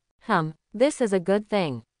 This is a good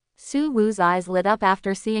thing. Suwoo's eyes lit up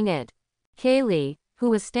after seeing it. Kaylee, who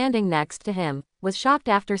was standing next to him, was shocked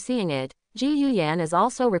after seeing it. Ji Yuyan is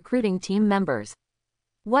also recruiting team members.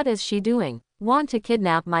 What is she doing? Want to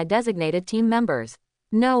kidnap my designated team members?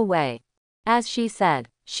 No way. As she said,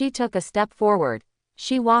 she took a step forward.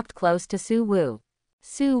 She walked close to Suwoo.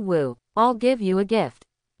 Suwoo, I'll give you a gift.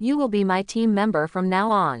 You will be my team member from now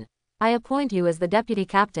on. I appoint you as the deputy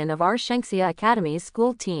captain of our Shengxia Academy's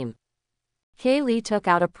school team. Kaylee took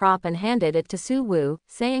out a prop and handed it to Suwoo,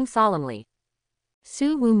 saying solemnly.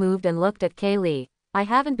 Suwoo moved and looked at Kaylee. I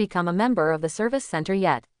haven't become a member of the service center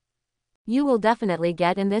yet. You will definitely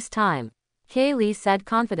get in this time. Kaylee said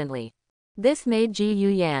confidently. This made Ji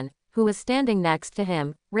Yuyan, who was standing next to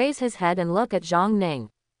him, raise his head and look at Zhang Ning.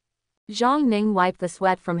 Zhang Ning wiped the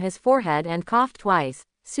sweat from his forehead and coughed twice.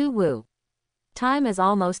 Suwoo. Time is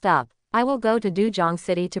almost up. I will go to Duzhong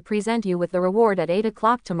City to present you with the reward at 8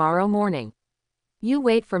 o'clock tomorrow morning. You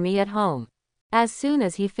wait for me at home. As soon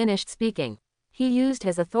as he finished speaking, he used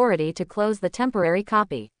his authority to close the temporary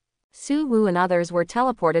copy. Suwoo and others were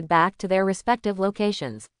teleported back to their respective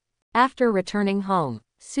locations. After returning home,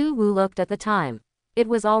 Suwoo looked at the time. It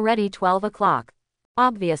was already 12 o'clock.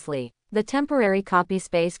 Obviously, the temporary copy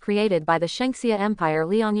space created by the Shengxia Empire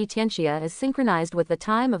Liangyi Tianxia is synchronized with the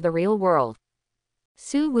time of the real world.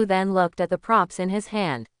 Suwoo then looked at the props in his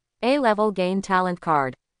hand. A-level gain talent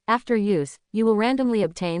card. After use, you will randomly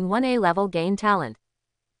obtain 1 A-level gain talent.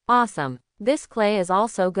 Awesome. This clay is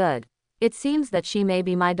also good. It seems that she may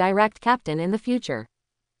be my direct captain in the future.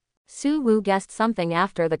 Suwoo guessed something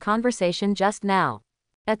after the conversation just now.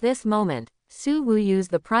 At this moment, Suwoo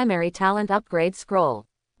used the primary talent upgrade scroll.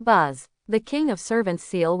 Buzz. The King of Servants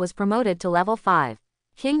seal was promoted to level 5.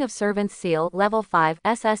 King of Servants seal, level 5,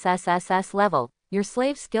 SSSSS-Level. Your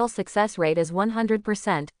slave skill success rate is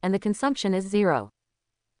 100%, and the consumption is 0.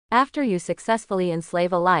 After you successfully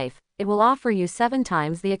enslave a life, it will offer you 7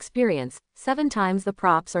 times the experience, 7 times the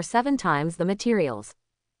props or 7 times the materials.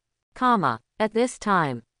 At this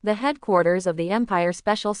time, the headquarters of the Empire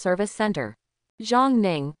Special Service Center. Zhang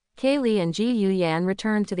Ning, Kaylee and Ji Yuyan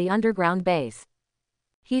returned to the underground base.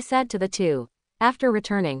 He said to the two, after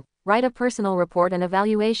returning, write a personal report and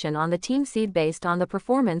evaluation on the team seed based on the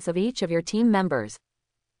performance of each of your team members.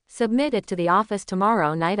 Submit it to the office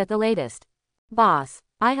tomorrow night at the latest. Boss,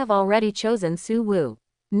 I have already chosen Suwoo.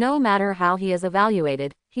 No matter how he is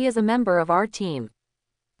evaluated, he is a member of our team.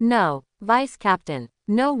 No, Vice Captain,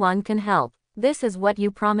 no one can help. This is what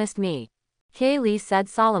you promised me. Kaylee said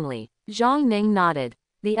solemnly. Zhang Ning nodded.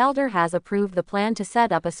 The elder has approved the plan to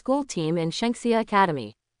set up a school team in Shengxia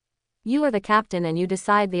Academy. You are the captain and you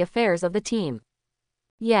decide the affairs of the team.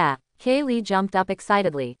 Yeah, Kaylee jumped up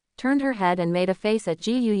excitedly, turned her head and made a face at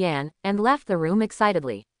Ji Yuyan, and left the room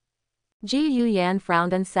excitedly. Ji Yuyan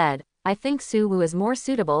frowned and said, I think Suwoo is more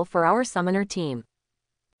suitable for our summoner team.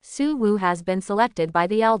 Suwoo has been selected by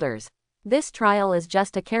the elders. This trial is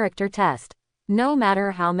just a character test. No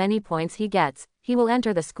matter how many points he gets, he will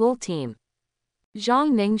enter the school team.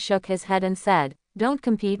 Zhang Ning shook his head and said, don't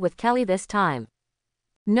compete with Kelly this time.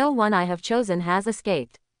 No one I have chosen has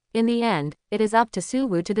escaped. In the end, it is up to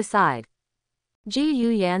Suwoo to decide. Ji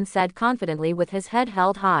Yuyan said confidently with his head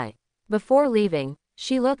held high. Before leaving,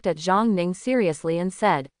 she looked at Zhang Ning seriously and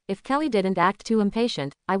said, if Kelly didn't act too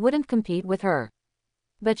impatient, I wouldn't compete with her.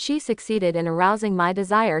 But she succeeded in arousing my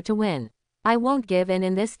desire to win. I won't give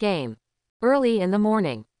in this game. Early in the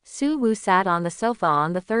morning, Suwoo sat on the sofa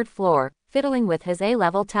on the 3rd floor, fiddling with his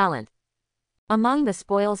A-level talent. Among the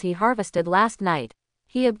spoils he harvested last night,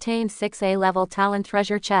 he obtained 6 A-level talent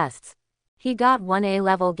treasure chests. He got 1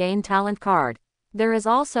 A-level gain talent card. There is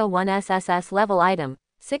also 1 SSS level item,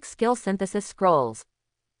 6 skill synthesis scrolls.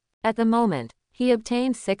 At the moment, he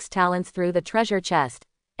obtained 6 talents through the treasure chest.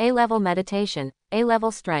 A-level meditation,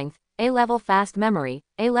 A-level strength, A-level fast memory,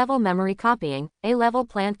 A-level memory copying, A-level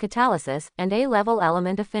plant catalysis, and A-level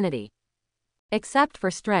element affinity. Except for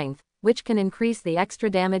strength, which can increase the extra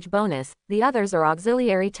damage bonus, the others are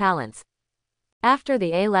auxiliary talents. After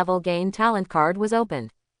the A-level gain talent card was opened,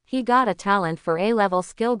 he got a talent for A-level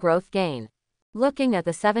skill growth gain. Looking at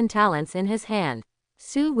the 7 talents in his hand,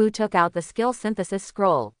 Su-Wu took out the skill synthesis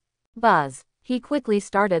scroll. Buzz. He quickly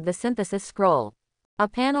started the synthesis scroll. A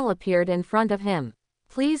panel appeared in front of him.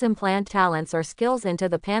 Please implant talents or skills into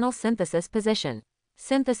the panel synthesis position.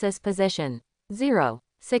 Synthesis position. 0.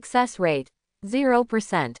 Success rate.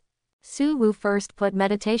 0%. Su-Wu first put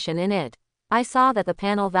meditation in it. I saw that the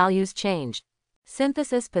panel values changed.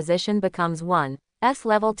 Synthesis position becomes 1.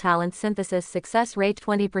 S-level talent synthesis success rate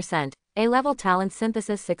 20%. A-level talent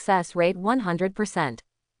synthesis success rate 100%.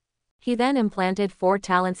 He then implanted 4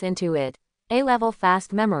 talents into it. A-level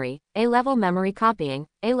fast memory, A-level memory copying,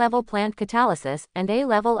 A-level plant catalysis, and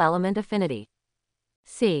A-level element affinity.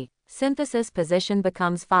 C. Synthesis position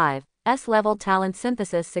becomes 5. S-level talent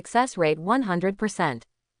synthesis success rate 100%.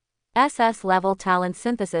 SS-level talent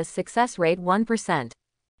synthesis success rate 1%.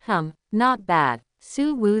 Not bad.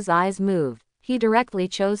 Su-Wu's eyes moved. He directly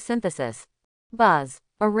chose synthesis. Buzz.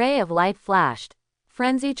 A ray of light flashed.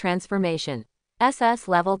 Frenzy transformation.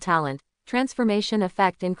 SS-level talent. Transformation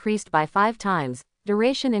effect increased by 5 times.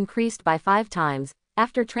 Duration increased by 5 times.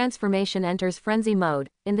 After transformation enters frenzy mode,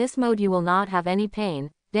 in this mode you will not have any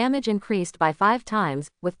pain. Damage increased by 5 times,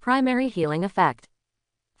 with primary healing effect.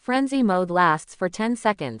 Frenzy mode lasts for 10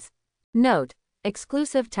 seconds. Note.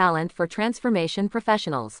 Exclusive talent for transformation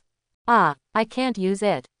professionals. I can't use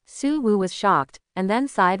it. Su-Wu was shocked, and then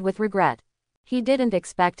sighed with regret. He didn't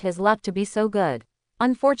expect his luck to be so good.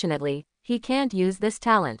 Unfortunately, he can't use this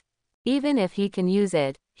talent. Even if he can use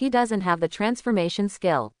it, he doesn't have the transformation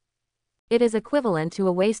skill. It is equivalent to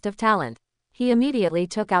a waste of talent. He immediately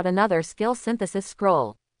took out another skill synthesis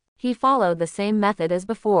scroll. He followed the same method as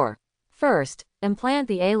before. First, implant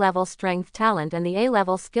the A-level strength talent and the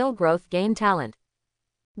A-level skill growth gain talent.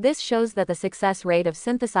 This shows that the success rate of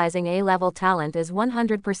synthesizing A-level talent is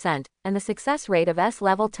 100%, and the success rate of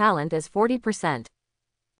S-level talent is 40%.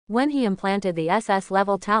 When he implanted the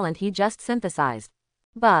SS-level talent he just synthesized.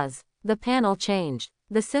 Buzz. The panel changed.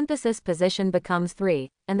 The synthesis position becomes 3,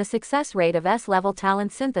 and the success rate of S-level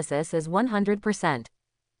talent synthesis is 100%.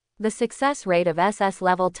 The success rate of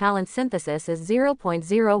SS-level talent synthesis is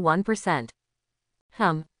 0.01%.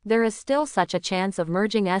 There is still such a chance of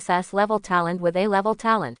merging SS-level talent with A-level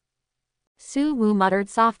talent. Su-Wu muttered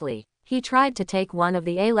softly. He tried to take one of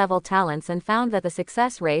the A-level talents and found that the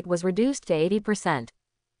success rate was reduced to 80%.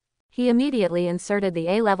 He immediately inserted the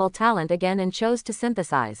A-level talent again and chose to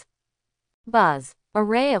synthesize. Buzz. A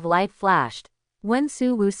ray of light flashed. When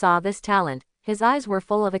Su-Wu saw this talent, his eyes were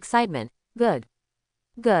full of excitement. Good.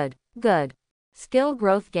 Skill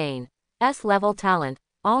growth gain. S-level talent.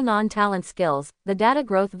 All non-talent skills, the data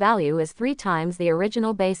growth value is 3 times the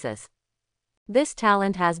original basis. This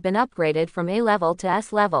talent has been upgraded from A-level to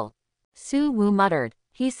S-level. Su-Wu muttered.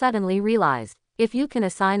 He suddenly realized, if you can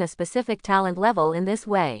assign a specific talent level in this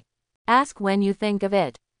way, ask when you think of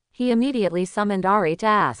it. He immediately summoned Ahri to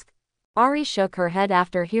ask. Ahri shook her head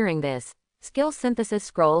after hearing this. Skill synthesis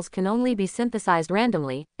scrolls can only be synthesized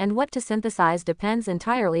randomly, and what to synthesize depends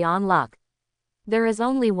entirely on luck. There is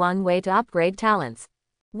only one way to upgrade talents.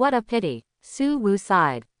 What a pity. Su-Wu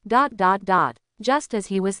sighed. Just as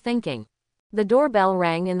he was thinking, the doorbell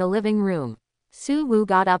rang in the living room. Su-Wu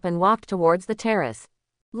got up and walked towards the terrace.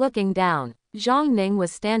 Looking down, Zhang Ning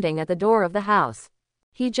was standing at the door of the house.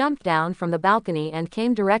 He jumped down from the balcony and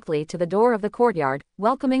came directly to the door of the courtyard,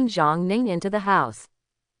 welcoming Zhang Ning into the house.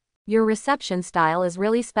 Your reception style is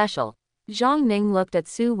really special. Zhang Ning looked at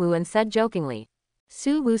Su-Wu and said jokingly.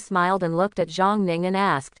 Su-Wu smiled and looked at Zhang Ning and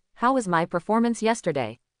asked, how was my performance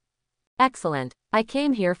yesterday? Excellent. I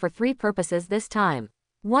came here for 3 purposes this time.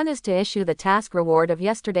 One is to issue the task reward of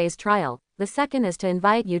yesterday's trial, the second is to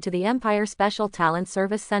invite you to the Empire Special Talent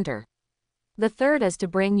Service Center. The third is to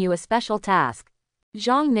bring you a special task.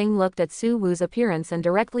 Zhang Ning looked at Su-Wu's appearance and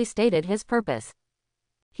directly stated his purpose.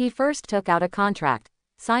 He first took out a contract.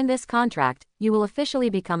 Sign this contract, you will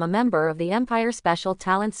officially become a member of the Empire Special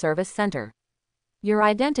Talent Service Center. Your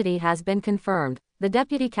identity has been confirmed, the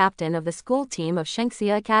deputy captain of the school team of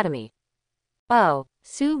Shengxia Academy. Oh,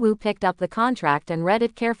 Su-Wu picked up the contract and read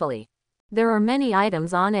it carefully. There are many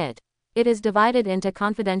items on it. It is divided into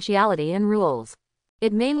confidentiality and rules.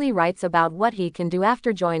 It mainly writes about what he can do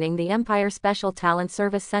after joining the Empire Special Talent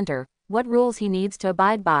Service Center, what rules he needs to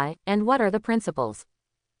abide by, and what are the principles.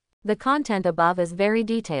 The content above is very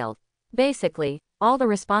detailed. Basically, all the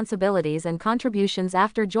responsibilities and contributions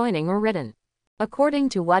after joining are written. According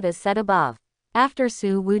to what is said above, after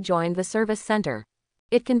Su Wu joined the service center,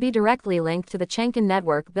 it can be directly linked to the Chenkin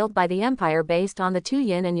network built by the empire based on the two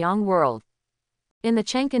yin and yang world. In the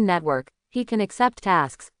Chenkin network, he can accept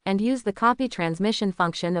tasks, and use the copy transmission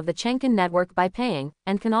function of the Chenkin network by paying,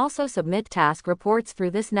 and can also submit task reports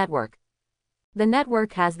through this network. The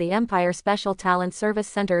network has the Empire Special Talent Service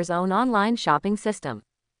Center's own online shopping system.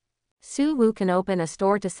 Su Wu can open a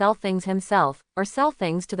store to sell things himself, or sell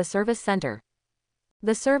things to the service center.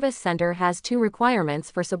 The service center has two requirements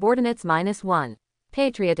for subordinates: -1.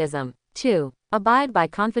 Patriotism. 2. Abide by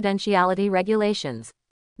confidentiality regulations.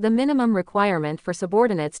 The minimum requirement for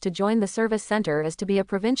subordinates to join the service center is to be a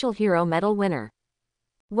Provincial Hero Medal winner.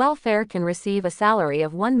 Welfare can receive a salary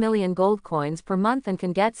of 1 million gold coins per month and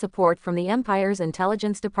can get support from the Empire's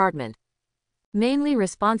Intelligence Department, mainly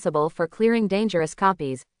responsible for clearing dangerous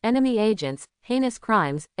copies, enemy agents, heinous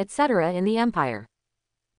crimes, etc. in the Empire.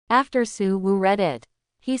 After Su Wu read it,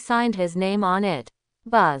 he signed his name on it.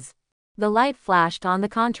 Buzz. The light flashed on the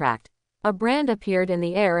contract. A brand appeared in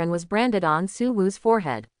the air and was branded on Su Wu's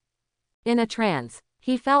forehead. In a trance,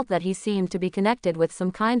 he felt that he seemed to be connected with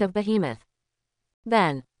some kind of behemoth.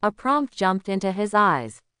 Then, a prompt jumped into his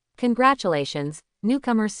eyes. Congratulations,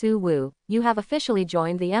 newcomer Su Wu, you have officially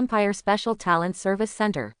joined the Empire Special Talent Service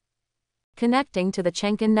Center. Connecting to the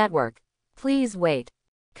Chenkin network. Please wait.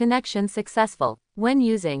 Connection successful. When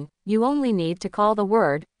using, you only need to call the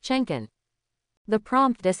word, Chenkin. The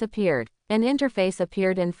prompt disappeared. An interface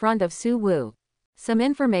appeared in front of Su Wu. Some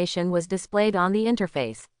information was displayed on the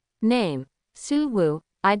interface. Name, Su Wu.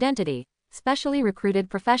 Identity, specially recruited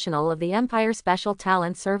professional of the Empire Special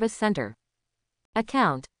Talent Service Center.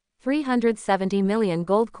 Account, 370 million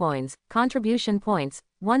gold coins, contribution points,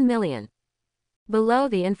 1 million. Below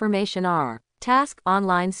the information are, task,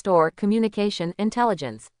 online store, communication,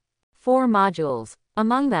 intelligence. 4 modules.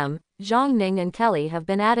 Among them, Zhang Ning and Kelly have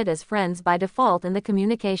been added as friends by default in the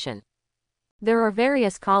communication. There are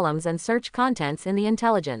various columns and search contents in the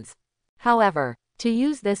intelligence. However, to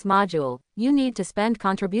use this module, you need to spend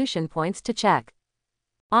contribution points to check.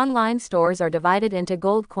 Online stores are divided into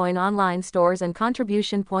gold coin online stores and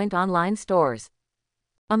contribution point online stores.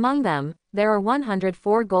 Among them, there are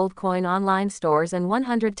 104 gold coin online stores and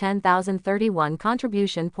 110,031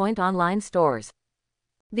 contribution point online stores.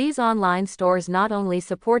 These online stores not only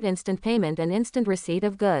support instant payment and instant receipt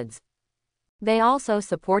of goods, they also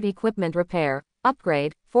support equipment repair,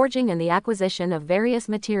 upgrade, forging and the acquisition of various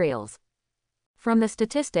materials. From the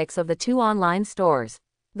statistics of the 2 online stores,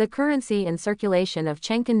 the currency in circulation of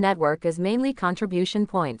Chenkin network is mainly contribution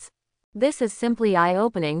points. This is simply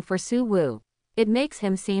eye-opening for Su Wu. It makes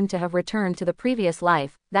him seem to have returned to the previous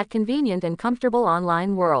life, that convenient and comfortable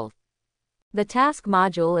online world. The task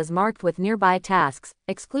module is marked with nearby tasks,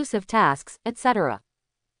 exclusive tasks, etc.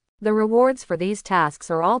 The rewards for these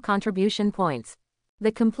tasks are all contribution points.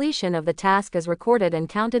 The completion of the task is recorded and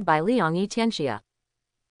counted by Liang Yitianxia.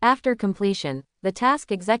 After completion, the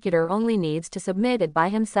task executor only needs to submit it by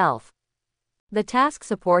himself. The task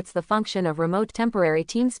supports the function of remote temporary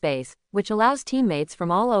team space, which allows teammates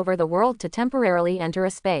from all over the world to temporarily enter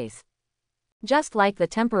a space. Just like the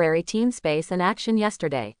temporary team space in action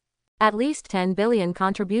yesterday. At least 10 billion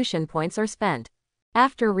contribution points are spent.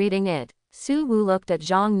 After reading it, Su Wu looked at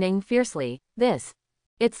Zhang Ning fiercely.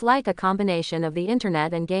 It's like a combination of the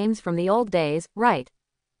internet and games from the old days, right?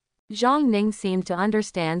 Zhang Ning seemed to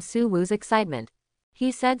understand Su Wu's excitement. He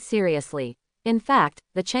said seriously, in fact,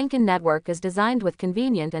 the Chenkin network is designed with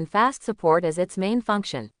convenient and fast support as its main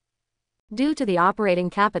function. Due to the operating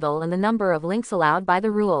capital and the number of links allowed by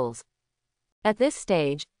the rules. At this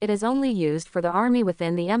stage, it is only used for the army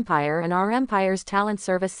within the Empire and our Empire's Talent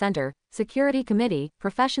Service Center, Security Committee,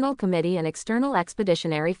 Professional Committee and External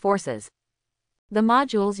Expeditionary Forces. The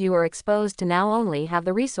modules you are exposed to now only have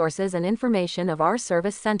the resources and information of our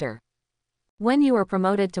service center. When you are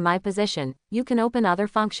promoted to my position, you can open other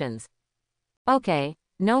functions. Okay,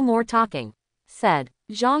 no more talking, said.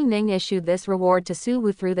 Zhang Ning issued this reward to Su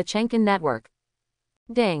Wu through the Chenkin network.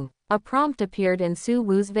 Ding, a prompt appeared in Su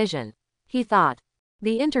Wu's vision. He thought.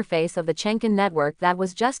 The interface of the Chenkin network that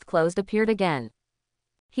was just closed appeared again.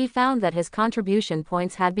 He found that his contribution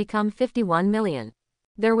points had become 51 million.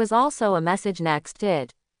 There was also a message next to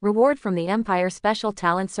it. Reward from the Empire Special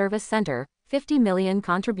Talent Service Center, 50 million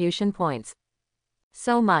contribution points.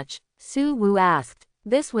 So much? Su Wu asked.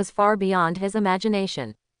 This was far beyond his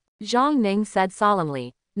imagination. Zhang Ning said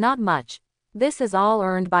solemnly, not much. This is all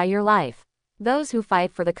earned by your life. Those who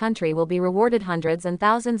fight for the country will be rewarded hundreds and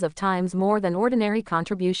thousands of times more than ordinary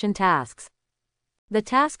contribution tasks. The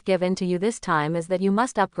task given to you this time is that you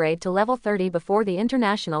must upgrade to level 30 before the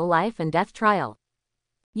international life and death trial.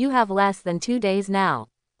 You have less than 2 days now.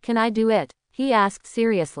 Can I do it? He asked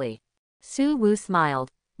seriously. Su Wu smiled.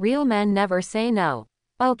 Real men never say no.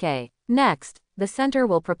 Okay, next, the center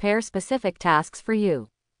will prepare specific tasks for you.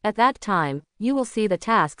 At that time, you will see the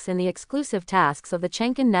tasks in the exclusive tasks of the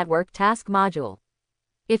Chenkin Network task module.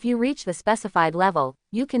 If you reach the specified level,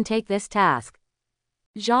 you can take this task.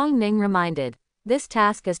 Zhang Ning reminded. This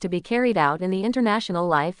task is to be carried out in the international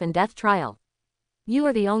life and death trial. You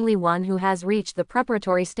are the only one who has reached the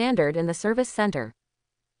preparatory standard in the service center.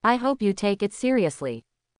 I hope you take it seriously.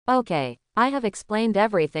 Okay, I have explained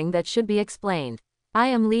everything that should be explained. I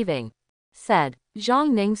am leaving. Said.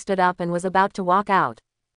 Zhang Ning stood up and was about to walk out.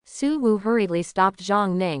 Su Wu hurriedly stopped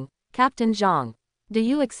Zhang Ning. Captain Zhang. Do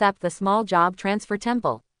you accept the small job transfer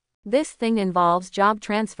temple? This thing involves job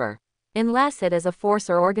transfer. Unless it is a force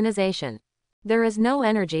or organization. There is no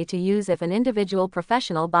energy to use if an individual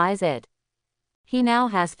professional buys it. He now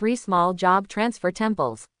has 3 small job transfer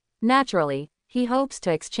temples. Naturally, he hopes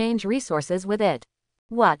to exchange resources with it.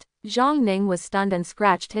 What? Zhang Ning was stunned and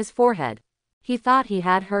scratched his forehead. He thought he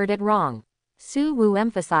had heard it wrong. Su Wu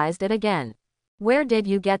emphasized it again. Where did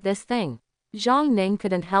you get this thing? Zhang Ning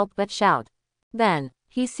couldn't help but shout. Then,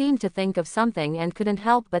 he seemed to think of something and couldn't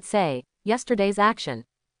help but say, yesterday's action.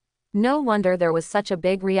 No wonder there was such a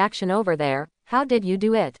big reaction over there. How did you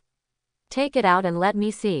do it? Take it out and let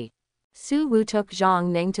me see. Su Wu took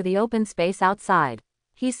Zhang Ning to the open space outside.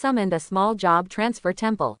 He summoned a small job transfer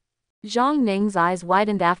temple. Zhang Ning's eyes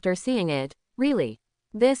widened after seeing it. Really?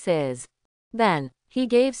 This is. Then, he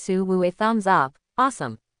gave Su Wu a thumbs up.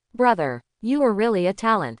 Awesome. Brother, you are really a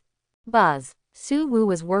talent. Buzz. Su Wu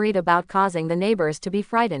was worried about causing the neighbors to be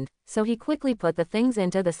frightened, so he quickly put the things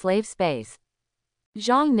into the slave space.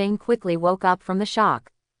 Zhang Ning quickly woke up from the shock.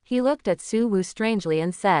 He looked at Su Wu strangely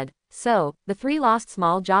and said, so, the 3 lost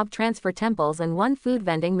small job transfer temples and 1 food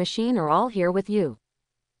vending machine are all here with you?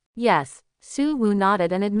 Yes, Su Wu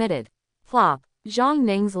nodded and admitted. Plop. Zhang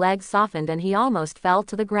Ning's legs softened and he almost fell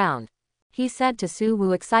to the ground. He said to Su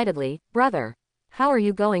Wu excitedly, brother, how are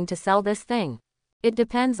you going to sell this thing? It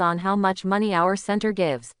depends on how much money our center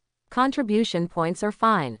gives. Contribution points are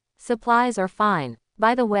fine. Supplies are fine.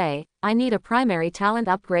 By the way, I need a primary talent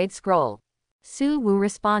upgrade scroll. Su Wu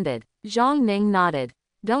responded. Zhang Ning nodded.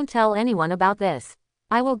 Don't tell anyone about this.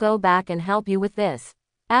 I will go back and help you with this.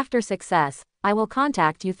 After success, I will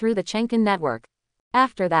contact you through the Chenkin network.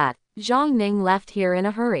 After that, Zhang Ning left here in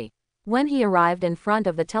a hurry. When he arrived in front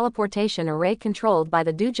of the teleportation array controlled by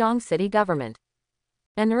the Duzhong city government,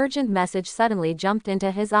 an urgent message suddenly jumped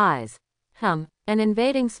into his eyes. An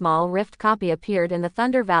invading small rift copy appeared in the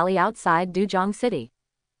Thunder Valley outside Duzhong City.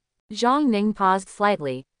 Zhang Ning paused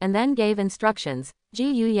slightly, and then gave instructions.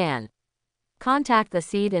 Ji Yuyan. Contact the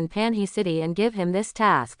seed in Panhe City and give him this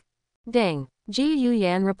task. Ding. Ji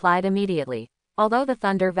Yuyan replied immediately. Although the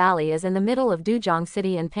Thunder Valley is in the middle of Duzhong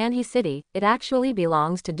City and Panhe City, it actually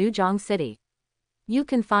belongs to Duzhong City. You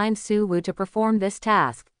can find Su Wu to perform this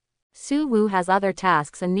task. Su Wu has other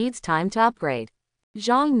tasks and needs time to upgrade.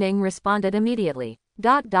 Zhang Ning responded immediately.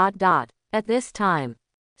 At this time,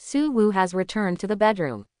 Su Wu has returned to the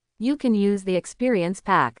bedroom. You can use the experience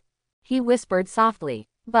pack. He whispered softly.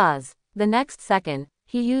 Buzz. The next second,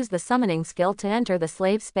 he used the summoning skill to enter the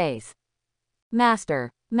slave space. Master.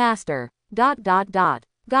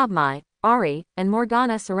 Gobmai, Ahri, and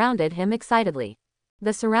Morgana surrounded him excitedly.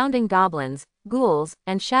 The surrounding goblins, ghouls,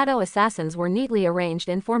 and shadow assassins were neatly arranged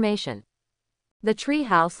in formation. The tree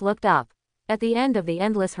house looked up. At the end of the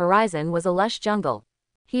endless horizon was a lush jungle.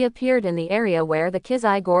 He appeared in the area where the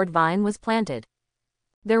Kizai gourd vine was planted.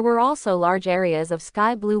 There were also large areas of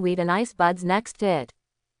sky blue wheat and ice buds next to it.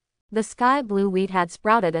 The sky blue wheat had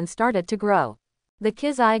sprouted and started to grow. The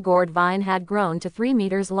Kizai gourd vine had grown to 3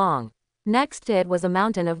 meters long. Next to it was a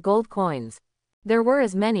mountain of gold coins. There were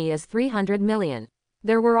as many as 300 million.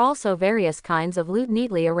 There were also various kinds of loot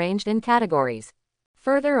neatly arranged in categories.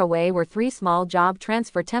 Further away were 3 small job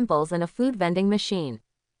transfer temples and a food vending machine.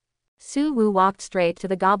 Su Wu walked straight to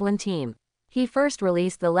the goblin team. He first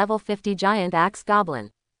released the level 50 giant axe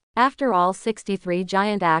goblin. After all 63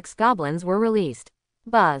 giant axe goblins were released.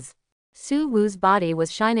 Buzz. Su Wu's body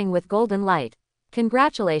was shining with golden light.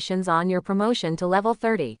 Congratulations on your promotion to level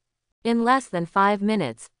 30. In less than 5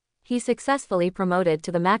 minutes, he successfully promoted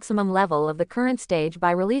to the maximum level of the current stage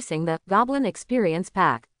by releasing the Goblin Experience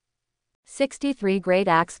Pack. 63 Great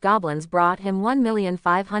Axe Goblins brought him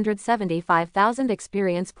 1,575,000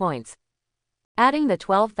 experience points. Adding the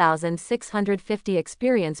 12,650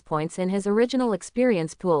 experience points in his original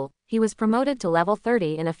experience pool, he was promoted to level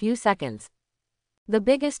 30 in a few seconds. The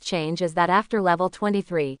biggest change is that after level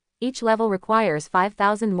 23, each level requires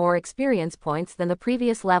 5,000 more experience points than the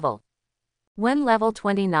previous level. When level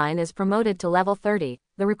 29 is promoted to level 30,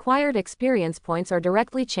 the required experience points are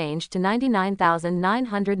directly changed to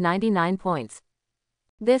 99,999 points.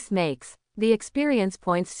 This makes the experience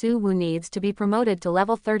points Su Wu needs to be promoted to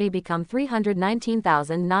level 30 become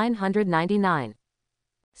 319,999.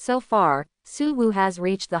 So far, Su Wu has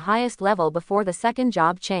reached the highest level before the second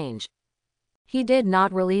job change. He did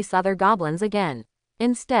not release other goblins again.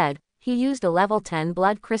 Instead, he used a level 10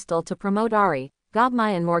 blood crystal to promote Ahri,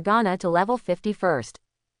 Gobmai and Morgana to level 50 first.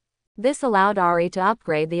 This allowed Ahri to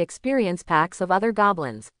upgrade the experience packs of other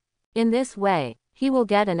goblins. In this way, he will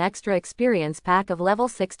get an extra experience pack of level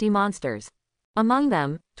 60 monsters. Among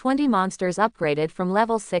them, 20 monsters upgraded from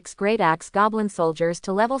level 6 Great Axe Goblin Soldiers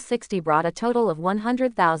to level 60 brought a total of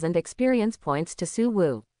 100,000 experience points to Su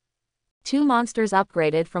Wu. 2 monsters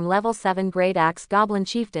upgraded from level 7 Great Axe Goblin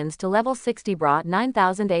Chieftains to level 60 brought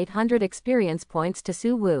 9,800 experience points to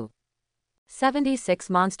Su Wu.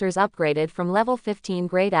 76 monsters upgraded from level 15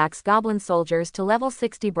 Great Axe Goblin Soldiers to level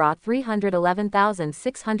 60 brought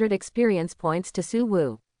 311,600 experience points to Su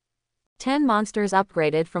Wu. 10 monsters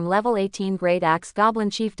upgraded from level 18 Great Axe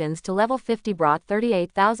Goblin Chieftains to level 50 brought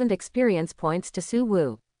 38,000 experience points to Su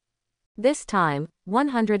Wu. This time,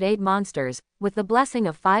 108 monsters, with the blessing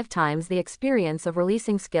of 5 times the experience of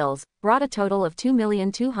releasing skills, brought a total of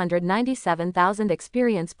 2,297,000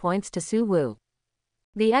 experience points to Su Wu.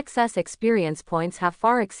 The excess experience points have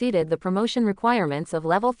far exceeded the promotion requirements of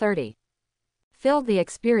level 30. Filled the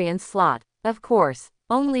experience slot. Of course,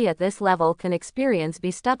 only at this level can experience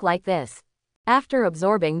be stuck like this. After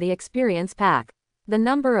absorbing the experience pack, the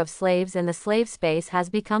number of slaves in the slave space has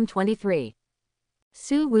become 23.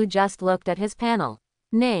 Su Wu just looked at his panel.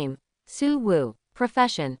 Name: Su Wu.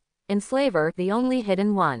 Profession: Enslaver, the only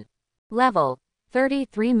hidden one. Level: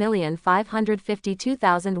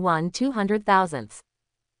 33,552,001 200,000ths.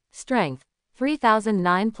 Strength: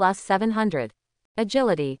 3,009 plus 700.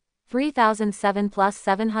 Agility: 3,007 plus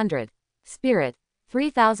 700. Spirit: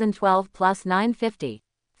 3,012 plus 950.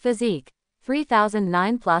 Physique: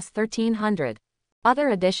 3,009 plus 1,300. Other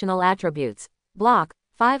additional attributes: Block: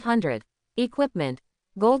 500. Equipment: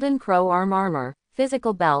 Golden Crow armor,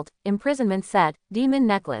 Physical Belt, Imprisonment Set, Demon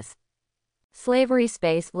Necklace. Slavery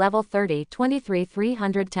Space Level 30 23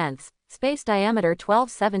 310ths, Space Diameter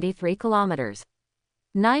 1273 kilometers.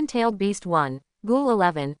 Nine-Tailed Beast 1, Ghoul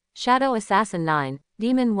 11, Shadow Assassin 9,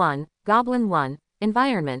 Demon 1, Goblin 1,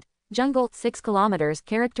 Environment: Jungle 6 kilometers.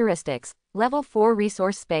 Characteristics: Level 4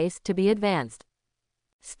 Resource Space to be advanced.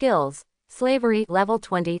 Skills: Slavery Level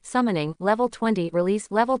 20, Summoning Level 20, Release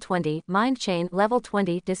Level 20, Mind Chain Level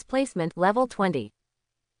 20, Displacement Level 20.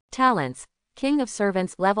 Talents: King of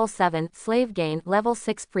Servants Level 7, Slave Gain Level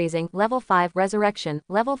 6, Freezing Level 5, Resurrection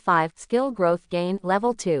Level 5, Skill Growth Gain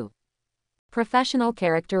Level 2. Professional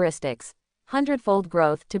characteristics: Hundredfold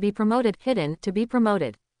Growth to be promoted, Hidden to be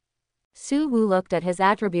promoted. Su Wu looked at his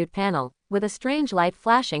attribute panel, with a strange light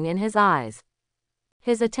flashing in his eyes.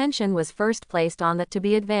 His attention was first placed on the To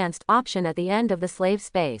Be Advanced option at the end of the slave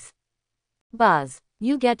space. Buzz.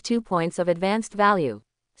 You get 2 points of advanced value.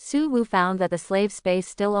 Su Wu found that the slave space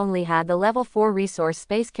still only had the level 4 resource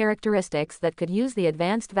space characteristics that could use the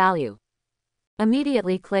advanced value.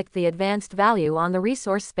 Immediately click the advanced value on the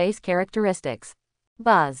resource space characteristics.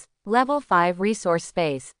 Buzz. Level 5 resource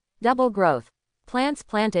space. Double growth. Plants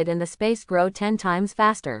planted in the space grow 10 times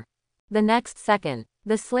faster. The next second,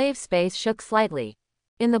 the slave space shook slightly.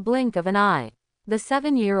 In the blink of an eye, the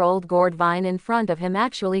 7-year-old gourd vine in front of him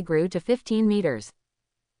actually grew to 15 meters.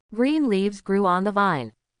 Green leaves grew on the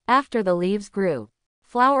vine. After the leaves grew,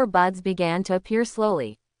 flower buds began to appear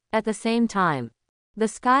slowly. At the same time, the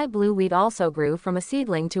sky blue wheat also grew from a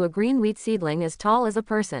seedling to a green wheat seedling as tall as a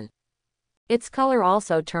person. Its color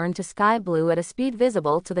also turned to sky blue at a speed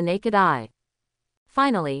visible to the naked eye.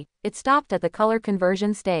 Finally, it stopped at the color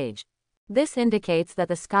conversion stage. This indicates that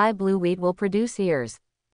the sky blue wheat will produce ears.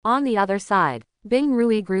 On the other side, Bing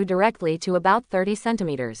Rui grew directly to about 30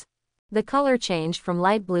 centimeters. The color changed from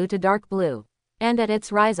light blue to dark blue. And at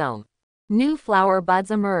its rhizome, new flower buds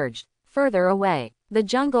emerged. Further away, the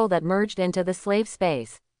jungle that merged into the slave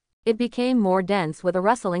space. It became more dense with a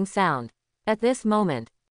rustling sound. At this moment,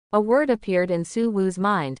 a word appeared in Su Wu's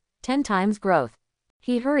mind: 10 times growth.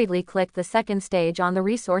 He hurriedly clicked the second stage on the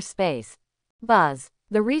resource space. Buzz.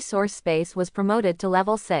 The resource space was promoted to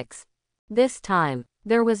level 6. This time,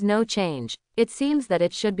 there was no change. It seems that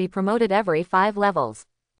it should be promoted every 5 levels.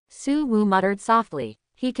 Su Wu muttered softly.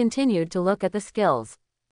 He continued to look at the skills.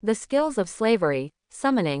 The skills of slavery,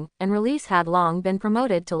 summoning, and release had long been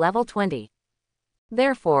promoted to level 20.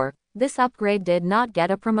 Therefore, This upgrade did not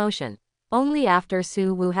get a promotion. Only after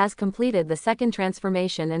Su Wu has completed the second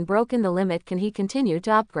transformation and broken the limit can he continue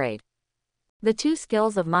to upgrade. The two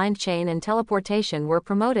skills of Mind Chain and Teleportation were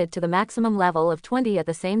promoted to the maximum level of 20 at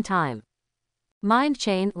the same time. Mind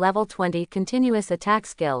Chain, level 20 continuous attack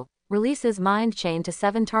skill, releases Mind Chain to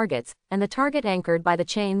 7 targets, and the target anchored by the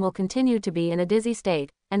chain will continue to be in a dizzy state,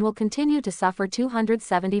 and will continue to suffer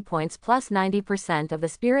 270 points plus 90% of the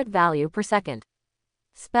spirit value per second.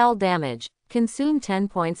 Spell damage. Consume 10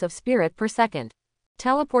 points of spirit per second.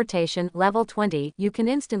 Teleportation, level 20, you can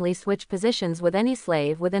instantly switch positions with any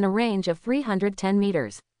slave within a range of 310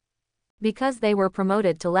 meters. Because they were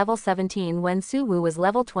promoted to level 17 when Su Wu was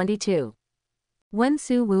level 22. When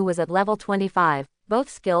Su Wu was at level 25, both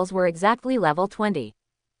skills were exactly level 20.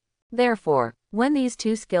 Therefore, when these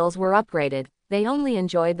two skills were upgraded, they only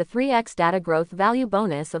enjoyed the 3x data growth value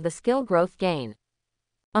bonus of the skill growth gain.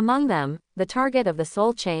 Among them, the target of the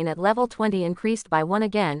soul chain at level 20 increased by 1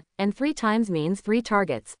 again, and 3 times means 3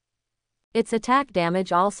 targets. Its attack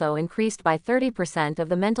damage also increased by 30% of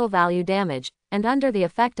the mental value damage, and under the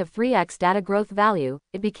effect of 3x data growth value,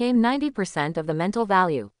 it became 90% of the mental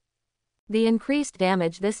value. The increased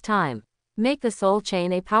damage this time make the soul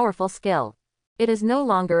chain a powerful skill. It is no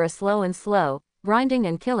longer a slow, grinding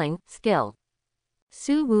and killing skill.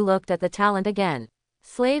 Su Wu looked at the talent again.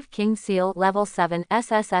 Slave King Seal, level 7,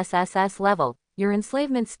 SSSSS-Level. Your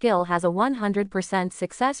enslavement skill has a 100%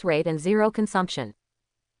 success rate and 0 consumption.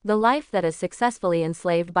 The life that is successfully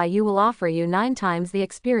enslaved by you will offer you 9 times the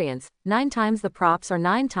experience, 9 times the props or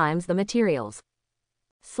 9 times the materials.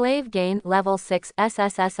 Slave Gain, level 6,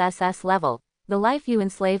 SSSSS-Level. The life you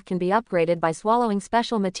enslave can be upgraded by swallowing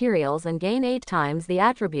special materials and gain 8 times the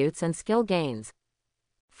attributes and skill gains.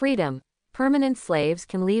 Freedom. Permanent slaves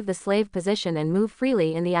can leave the slave position and move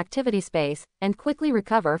freely in the activity space, and quickly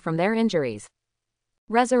recover from their injuries.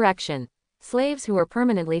 Resurrection. Slaves who are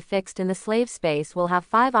permanently fixed in the slave space will have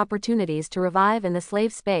 5 opportunities to revive in the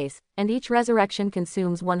slave space, and each resurrection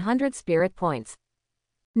consumes 100 spirit points.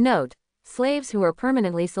 Note: slaves who are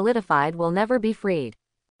permanently solidified will never be freed.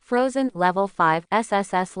 Frozen, level 5,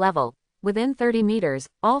 SSS-Level. Within 30 meters,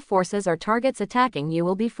 all forces or targets attacking you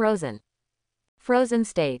will be frozen. Frozen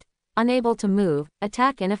state. Unable to move,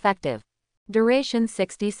 attack ineffective. Duration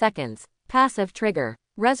 60 seconds. Passive trigger.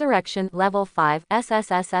 Resurrection, level 5,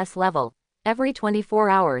 SSSS-Level. Every 24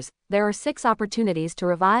 hours, there are 6 opportunities to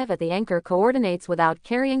revive at the anchor coordinates without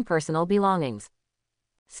carrying personal belongings.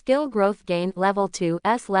 Skill growth gain, level 2,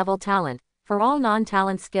 S-Level talent. For all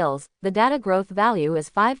non-talent skills, the data growth value is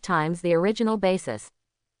 5 times the original basis.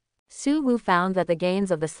 Su Wu found that the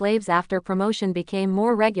gains of the slaves after promotion became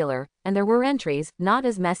more regular, and there were entries, not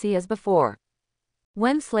as messy as before.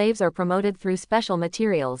 When slaves are promoted through special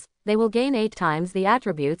materials, they will gain 8 times the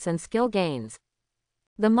attributes and skill gains.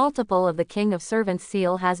 The multiple of the King of Servants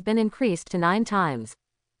seal has been increased to 9 times.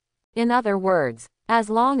 In other words, as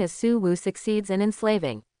long as Su Wu succeeds in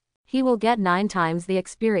enslaving, he will get 9 times the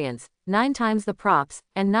experience, 9 times the props,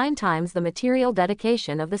 and 9 times the material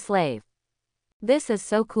dedication of the slave. This is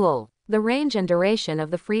so cool. The range and duration of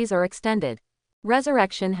the freeze are extended.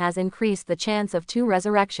 Resurrection has increased the chance of 2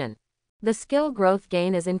 resurrection. The skill growth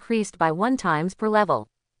gain is increased by 1 times per level.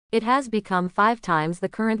 It has become 5 times the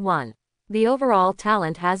current one. The overall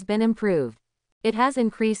talent has been improved. It has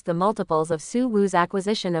increased the multiples of Su Wu's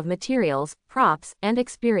acquisition of materials, props, and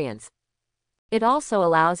experience. It also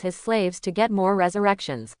allows his slaves to get more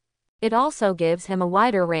resurrections. It also gives him a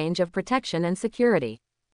wider range of protection and security.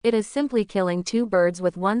 It is simply killing 2 birds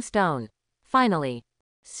with 1 stone. Finally,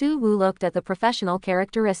 Su Wu looked at the professional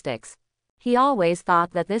characteristics. He always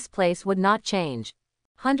thought that this place would not change.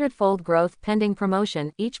 100-fold growth pending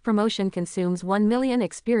promotion. Each promotion consumes 1 million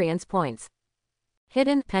experience points.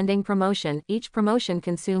 Hidden pending promotion. Each promotion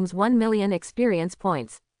consumes 1 million experience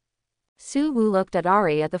points. Su Wu looked at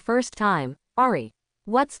Ahri at the first time. Ahri,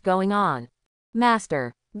 what's going on?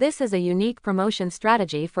 Master, this is a unique promotion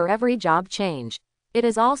strategy for every job change. It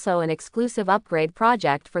is also an exclusive upgrade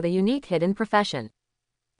project for the unique hidden profession.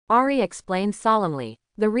 Ahri explained solemnly.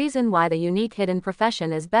 The reason why the unique hidden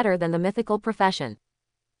profession is better than the mythical profession.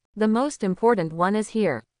 The most important one is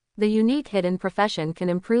here. The unique hidden profession can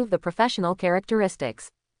improve the professional characteristics.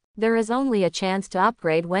 There is only a chance to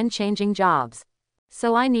upgrade when changing jobs.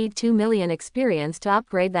 So I need 2 million experience to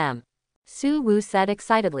upgrade them. Su Wu said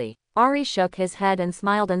excitedly. Ahri shook his head and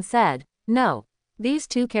smiled and said, no. These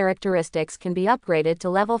 2 characteristics can be upgraded to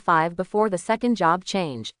level 5 before the second job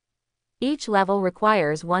change. Each level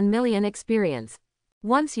requires 1 million experience.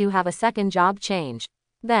 Once you have a second job change,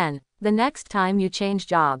 then, the next time you change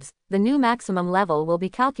jobs, the new maximum level will be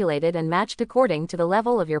calculated and matched according to the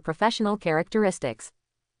level of your professional characteristics.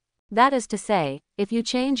 That is to say, if you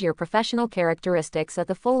change your professional characteristics at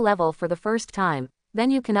the full level for the first time, then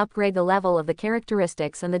you can upgrade the level of the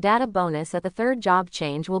characteristics and the data bonus at the third job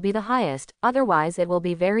change will be the highest, otherwise it will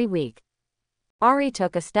be very weak. Ahri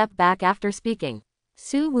took a step back after speaking.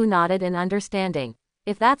 Su-woo nodded in understanding.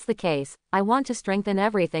 If that's the case, I want to strengthen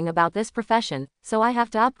everything about this profession, so I have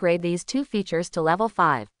to upgrade these 2 features to level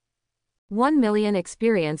 5. 1 million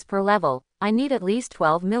experience per level, I need at least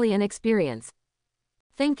 12 million experience.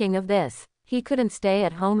 Thinking of this, he couldn't stay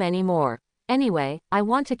at home anymore. Anyway, I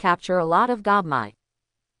want to capture a lot of gobmai.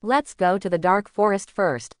 Let's go to the dark forest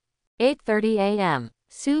first. 8:30 a.m.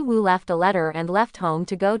 Su-woo left a letter and left home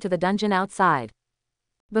to go to the dungeon outside.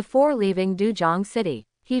 Before leaving Dujong City,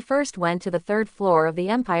 he first went to the 3rd floor of the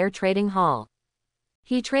Empire Trading Hall.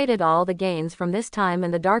 He traded all the gains from this time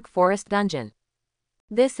in the Dark Forest dungeon.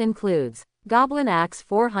 This includes Goblin Axe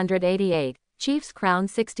 488, Chief's Crown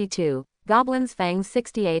 62, Goblin's Fangs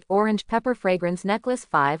 68, Orange Pepper Fragrance Necklace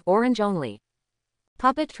 5 orange only.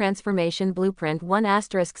 Puppet Transformation Blueprint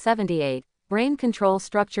 1*78, Brain Control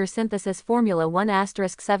Structure Synthesis Formula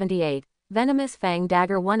 1*78, Venomous Fang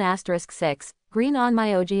Dagger 1*6, Green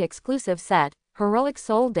Onmyoji Exclusive Set, Heroic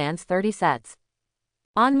Soul Dance 30 sets.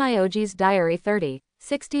 Onmyoji's Diary 30,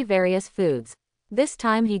 60 various foods. This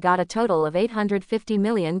time he got a total of 850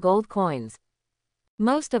 million gold coins.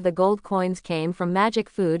 Most of the gold coins came from magic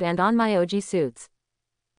food and Onmyoji suits.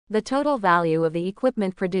 The total value of the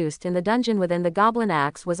equipment produced in the dungeon within the Goblin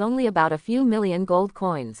Axe was only about a few million gold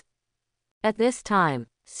coins. At this time,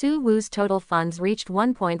 Su-woo's total funds reached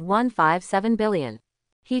 1.157 billion.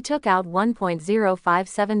 He took out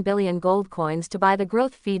 1.057 billion gold coins to buy the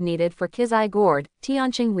growth feed needed for Kizai gourd,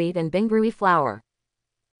 Tianqing wheat and Bingrui flour.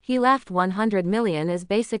 He left 100 million as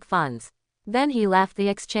basic funds. Then he left the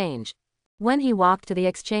exchange. When he walked to the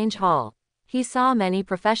exchange hall, he saw many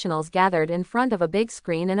professionals gathered in front of a big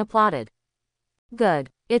screen and applauded. Good.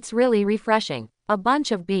 It's really refreshing. A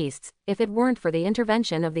bunch of beasts, if it weren't for the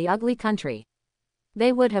intervention of the ugly country.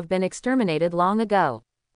 They would have been exterminated long ago.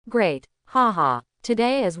 Great. Haha.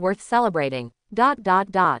 Today is worth celebrating. ...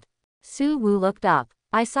 Su-woo looked up.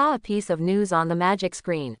 I saw a piece of news on the magic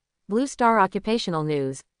screen. Blue Star Occupational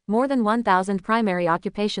News. More than 1,000 primary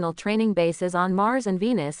occupational training bases on Mars and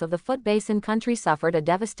Venus of the Foot Basin country suffered a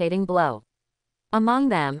devastating blow. Among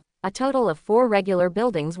them, a total of 4 regular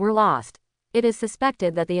buildings were lost. It is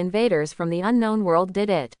suspected that the invaders from the unknown world did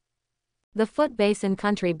it. The Foot Basin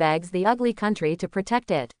country begs the ugly country to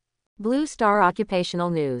protect it. Blue Star Occupational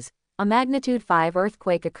News. A magnitude 5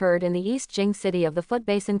 earthquake occurred in the East Jing city of the Foot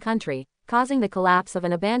Basin country, causing the collapse of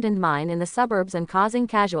an abandoned mine in the suburbs and causing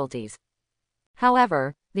casualties.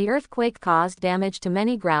 However, the earthquake caused damage to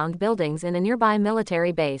many ground buildings in a nearby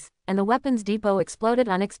military base, and the weapons depot exploded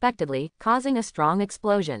unexpectedly, causing a strong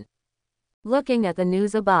explosion. Looking at the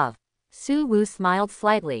news above, Su-woo smiled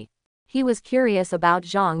slightly. He was curious about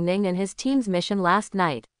Zhang Ning and his team's mission last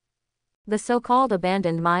night. The so-called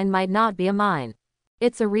abandoned mine might not be a mine.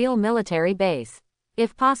 It's a real military base.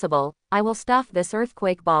 If possible, I will stuff this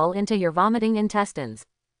earthquake ball into your vomiting intestines.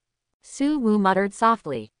 Su-woo muttered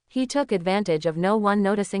softly. He took advantage of no one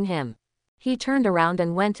noticing him. He turned around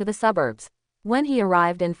and went to the suburbs. When he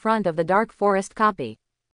arrived in front of the dark forest copy,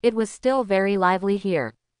 it was still very lively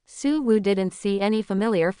here. Su-woo didn't see any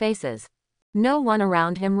familiar faces. No one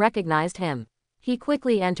around him recognized him. He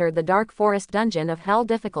quickly entered the dark forest dungeon of hell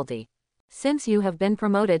difficulty. Since you have been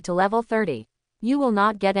promoted to level 30, you will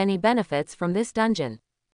not get any benefits from this dungeon.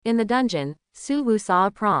 In the dungeon, Su-woo saw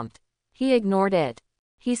a prompt. He ignored it.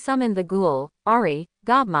 He summoned the ghoul, Ahri,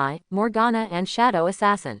 Gobmai, Morgana and Shadow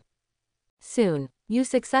Assassin. Soon, you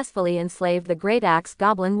successfully enslaved the Great Axe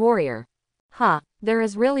Goblin Warrior. There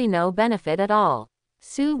is really no benefit at all.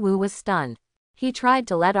 Su-woo was stunned. He tried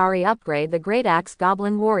to let Ahri upgrade the Great Axe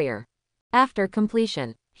Goblin Warrior. After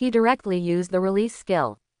completion, he directly used the release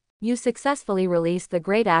skill. You successfully release the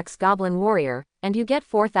Great Axe Goblin Warrior, and you get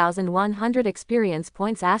 4,100 experience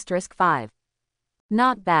points *5.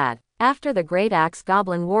 Not bad. After the Great Axe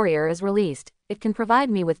Goblin Warrior is released, it can provide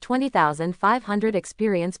me with 20,500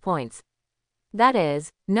 experience points. That is,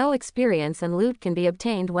 no experience and loot can be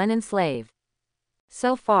obtained when enslaved.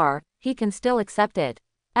 So far, he can still accept it.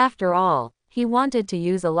 After all, he wanted to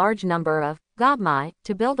use a large number of gobmai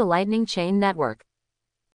to build a lightning chain network.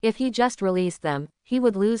 If he just released them, he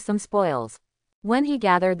would lose some spoils. When he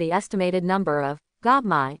gathered the estimated number of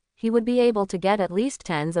gobmai, he would be able to get at least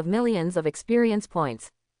tens of millions of experience points.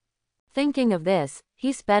 Thinking of this,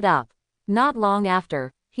 he sped up. Not long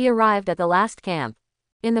after, he arrived at the last camp.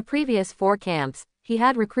 In the previous 4 camps, he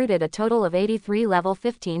had recruited a total of 83 level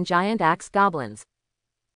 15 giant axe goblins.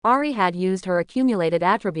 Ahri had used her accumulated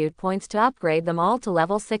attribute points to upgrade them all to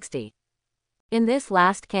level 60. In this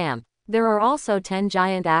last camp, there are also 10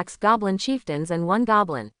 giant axe goblin chieftains and 1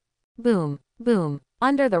 goblin. Boom, boom,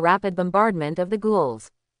 under the rapid bombardment of the ghouls.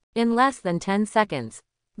 In less than 10 seconds,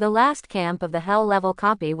 the last camp of the Hell level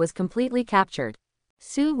copy was completely captured.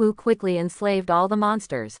 Su Wu quickly enslaved all the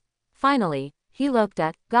monsters. Finally, he looked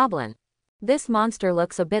at Goblin. This monster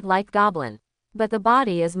looks a bit like Goblin, but the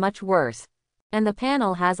body is much worse. And the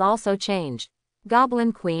panel has also changed.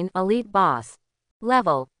 Goblin Queen Elite Boss.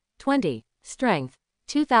 Level 20. Strength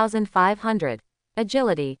 2500.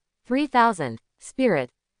 Agility 3000. Spirit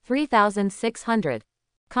 3600.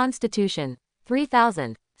 Constitution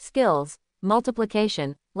 3000. Skills: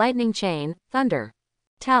 Multiplication, Lightning Chain, Thunder.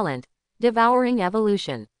 Talent: Devouring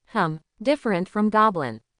Evolution. Different from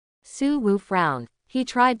Goblin. Su Wu frowned. He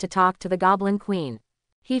tried to talk to the Goblin Queen.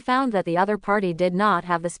 He found that the other party did not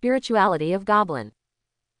have the spirituality of Goblin.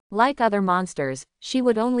 Like other monsters, she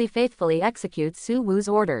would only faithfully execute Su Wu's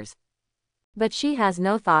orders. But she has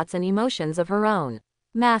no thoughts and emotions of her own.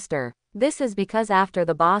 Master, this is because after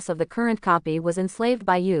the boss of the current copy was enslaved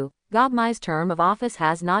by you, Gobmai's term of office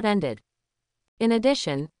has not ended. In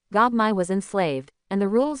addition, Gobmai was enslaved, and the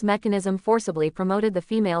rules mechanism forcibly promoted the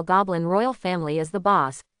female goblin royal family as the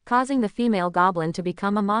boss, causing the female goblin to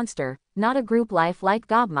become a monster, not a group life like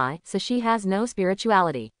Gobmai, so she has no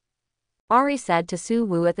spirituality. Ahri said to Su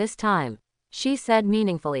Wu at this time. She said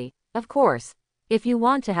meaningfully, of course. If you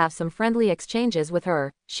want to have some friendly exchanges with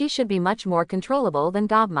her, she should be much more controllable than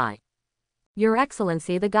Gobmai. Your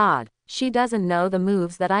Excellency the God, she doesn't know the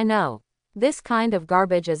moves that I know. This kind of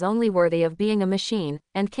garbage is only worthy of being a machine,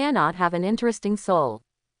 and cannot have an interesting soul.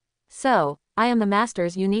 So, I am the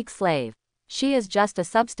master's unique slave. She is just a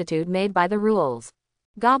substitute made by the rules.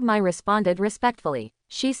 Gobmai responded respectfully.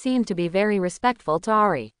 She seemed to be very respectful to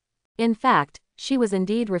Ahri. In fact, she was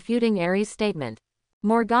indeed refuting Ahri's statement.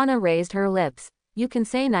 Morgana raised her lips. You can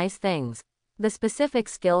say nice things. The specific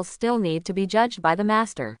skills still need to be judged by the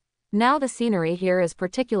master. Now the scenery here is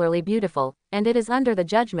particularly beautiful, and it is under the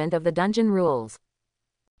judgment of the dungeon rules.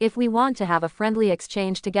 If we want to have a friendly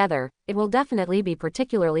exchange together, it will definitely be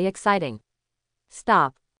particularly exciting.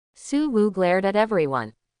 Stop. Su Wu glared at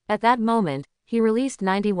everyone. At that moment, he released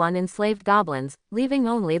 91 enslaved goblins, leaving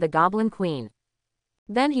only the Goblin Queen.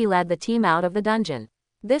 Then he led the team out of the dungeon.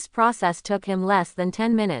 This process took him less than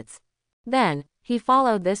 10 minutes. Then, he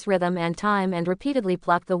followed this rhythm and time and repeatedly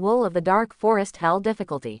plucked the wool of the Dark Forest Hell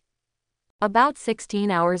difficulty. About 16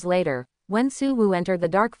 hours later, when Su Wu entered the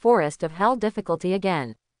Dark Forest of Hell difficulty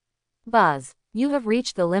again. Buzz, you have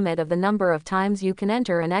reached the limit of the number of times you can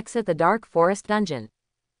enter and exit the Dark Forest dungeon.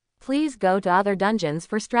 Please go to other dungeons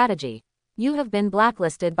for strategy. You have been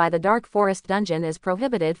blacklisted by the Dark Forest dungeon as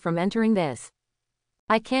prohibited from entering this.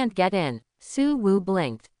 I can't get in. Su Wu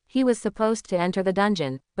blinked. He was supposed to enter the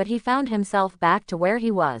dungeon, but he found himself back to where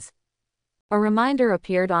he was. A reminder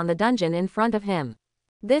appeared on the dungeon in front of him.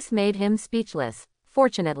 This made him speechless.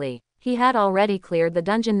 Fortunately, he had already cleared the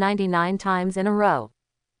dungeon 99 times in a row.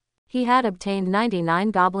 He had obtained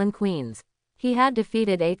 99 Goblin Queens. He had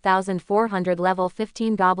defeated 8,400 level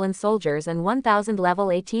 15 Goblin Soldiers and 1,000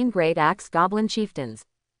 level 18 Great Axe Goblin Chieftains.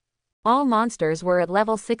 All monsters were at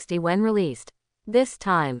level 60 when released. This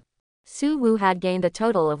time, Su Wu had gained a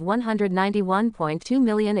total of 191.2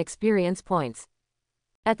 million experience points.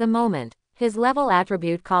 At the moment, his level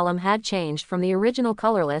attribute column had changed from the original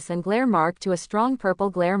colorless and glare mark to a strong purple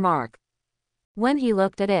glare mark. When he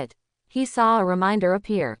looked at it, he saw a reminder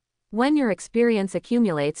appear. When your experience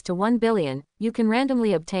accumulates to 1 billion, you can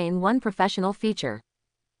randomly obtain one professional feature.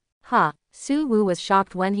 Su Wu was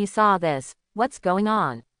shocked when he saw this. What's going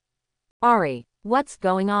on? Ahri, what's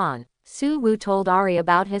going on? Su Wu told Ahri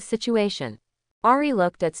about his situation. Ahri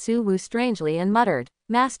looked at Su Wu strangely and muttered,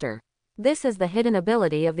 Master. This is the hidden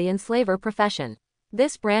ability of the enslaver profession.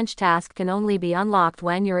 This branch task can only be unlocked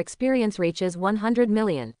when your experience reaches 100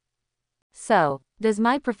 million. So, does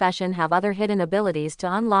my profession have other hidden abilities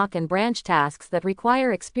to unlock and branch tasks that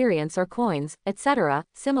require experience or coins, etc.,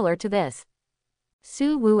 similar to this?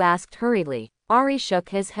 Su Wu asked hurriedly. Ahri shook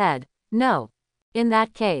his head. No. In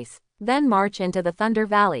that case, then march into the Thunder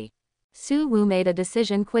Valley. Su Wu made a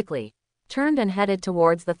decision quickly, turned and headed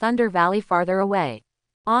towards the Thunder Valley farther away.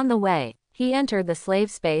 On the way, he entered the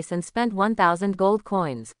slave space and spent 1,000 gold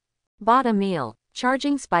coins. Bought a meal,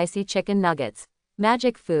 charging spicy chicken nuggets.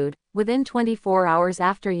 Magic food. Within 24 hours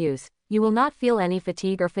after use, you will not feel any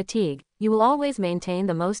fatigue, you will always maintain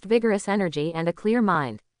the most vigorous energy and a clear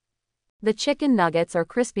mind. The chicken nuggets are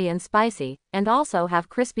crispy and spicy, and also have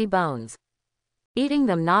crispy bones. Eating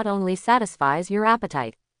them not only satisfies your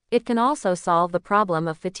appetite, It can also solve the problem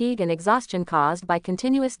of fatigue and exhaustion caused by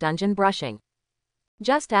continuous dungeon brushing.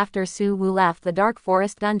 Just after Su Wu left the dark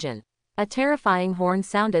forest dungeon, a terrifying horn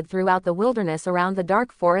sounded throughout the wilderness around the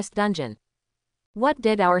dark forest dungeon. What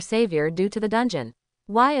did our savior do to the dungeon?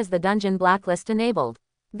 Why is the dungeon blacklist enabled?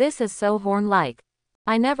 This is so horn-like.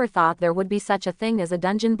 I never thought there would be such a thing as a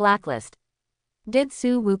dungeon blacklist. Did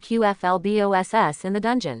Su Wu QFLBOSS in the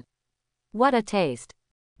dungeon? What a taste.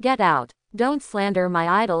 Get out. Don't slander my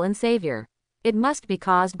idol and savior. It must be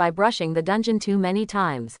caused by brushing the dungeon too many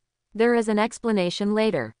times. There is an explanation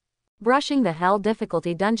later. Brushing the hell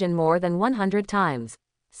difficulty dungeon more than 100 times.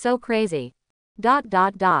 So crazy.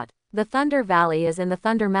 The Thunder Valley is in the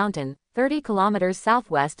Thunder Mountain, 30 kilometers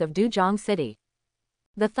southwest of Duzhong City.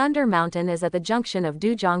 The Thunder Mountain is at the junction of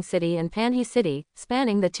Duzhong City and Panhe City,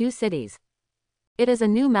 spanning the two cities. It is a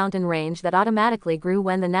new mountain range that automatically grew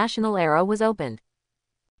when the national era was opened.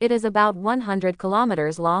 It is about 100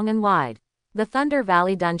 kilometers long and wide. The Thunder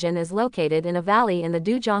Valley Dungeon is located in a valley in the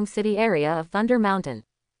Duzhong City area of Thunder Mountain.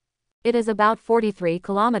 It is about 43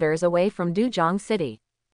 kilometers away from Duzhong City.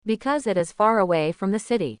 Because it is far away from the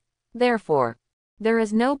city, therefore, there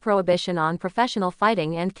is no prohibition on professional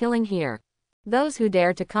fighting and killing here. Those who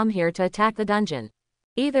dare to come here to attack the dungeon,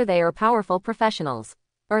 either they are powerful professionals,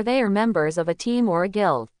 or they are members of a team or a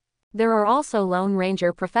guild. There are also Lone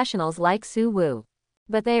Ranger professionals like Su Wu,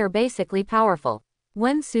 but they are basically powerful.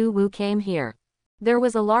 When Su Wu came here, there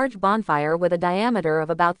was a large bonfire with a diameter of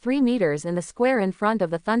about 3 meters in the square in front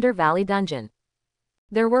of the Thunder Valley Dungeon.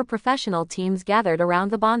 There were professional teams gathered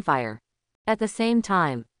around the bonfire. At the same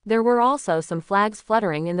time, there were also some flags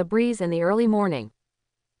fluttering in the breeze in the early morning.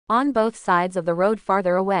 On both sides of the road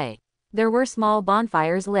farther away, there were small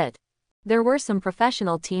bonfires lit. There were some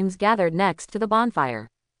professional teams gathered next to the bonfire.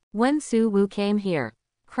 When Su Wu came here,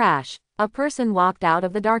 crash, a person walked out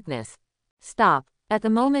of the darkness. Stop. At the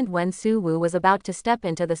moment when Su Wu was about to step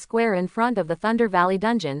into the square in front of the Thunder Valley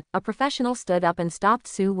Dungeon, a professional stood up and stopped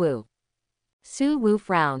Su Wu. Su Wu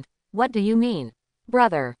frowned. What do you mean?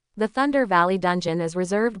 Brother, the Thunder Valley Dungeon is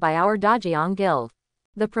reserved by our Dajiang Guild.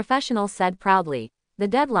 The professional said proudly. The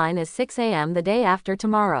deadline is 6 a.m. the day after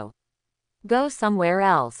tomorrow. Go somewhere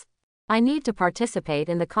else. I need to participate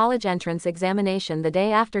in the college entrance examination the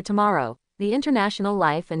day after tomorrow, the International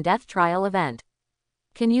Life and Death Trial event.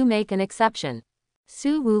 Can you make an exception?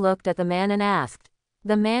 Su Wu looked at the man and asked.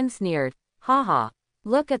 The man sneered. Haha.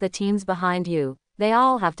 Look at the teams behind you, they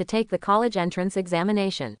all have to take the college entrance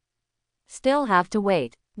examination. Still have to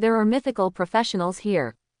wait. There are mythical professionals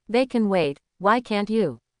here. They can wait, why can't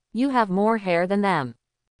you? You have more hair than them.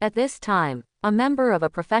 At this time, a member of a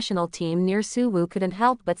professional team near Su Wu couldn't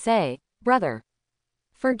help but say, Brother.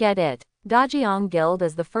 Forget it. Dajiang Guild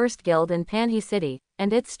is the first guild in Panhe City,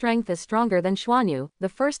 and its strength is stronger than Xuanyu, the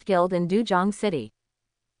first guild in Duzhong City.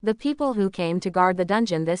 The people who came to guard the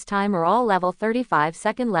dungeon this time are all level 35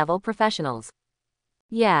 second level professionals.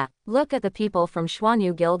 Yeah, look at the people from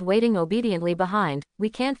Xuanyu Guild waiting obediently behind, we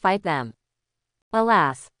can't fight them.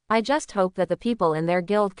 Alas, I just hope that the people in their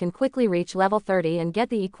guild can quickly reach level 30 and get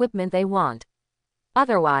the equipment they want.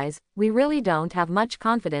 Otherwise, we really don't have much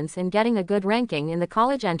confidence in getting a good ranking in the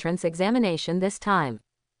college entrance examination this time.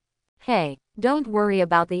 Hey, don't worry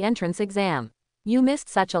about the entrance exam. You missed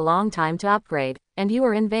such a long time to upgrade, and you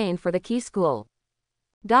are in vain for the key school.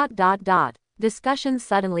 Discussions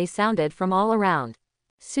suddenly sounded from all around.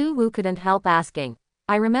 Su Wu couldn't help asking.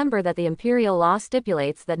 I remember that the imperial law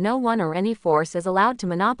stipulates that no one or any force is allowed to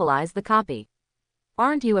monopolize the copy.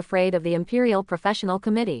 Aren't you afraid of the Imperial Professional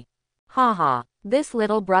Committee? Haha, this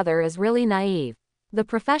little brother is really naive. The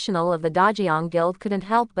professional of the Dajiang Guild couldn't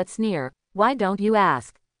help but sneer. Why don't you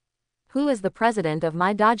ask? Who is the president of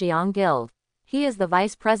my Dajiang Guild? He is the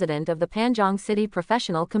vice president of the Panjong City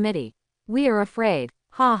Professional Committee. We are afraid.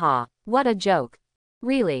 Haha, what a joke.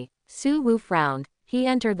 Really? Su Wu frowned. He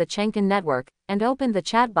entered the Chenkin network, and opened the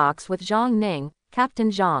chat box with Zhang Ning, Captain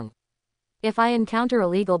Zhang. If I encounter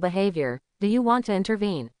illegal behavior, do you want to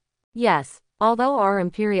intervene? Yes, although our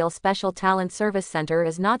Imperial Special Talent Service Center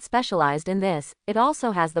is not specialized in this, it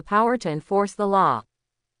also has the power to enforce the law.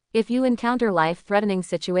 If you encounter life-threatening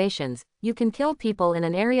situations, you can kill people in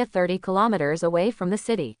an area 30 kilometers away from the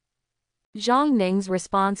city. Zhang Ning's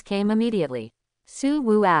response came immediately. Su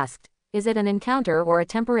Wu asked, is it an encounter or a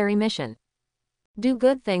temporary mission? Do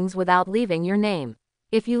good things without leaving your name.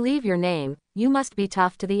 If you leave your name, you must be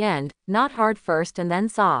tough to the end, not hard first and then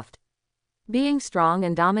soft. Being strong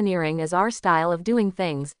and domineering is our style of doing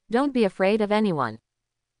things, don't be afraid of anyone.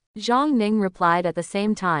 Zhang Ning replied at the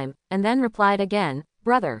same time, and then replied again,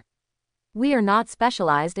 brother. We are not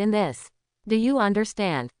specialized in this. Do you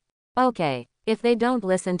understand? Okay, If they don't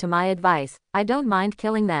listen to my advice, I don't mind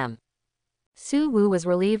killing them. Su Wu was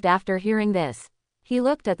relieved after hearing this. He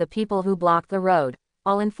looked at the people who blocked the road.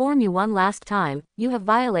 I'll inform you one last time, you have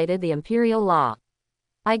violated the imperial law.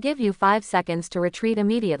 I give you 5 seconds to retreat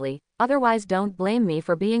immediately, otherwise don't blame me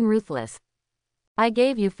for being ruthless. I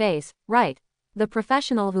gave you face, right? The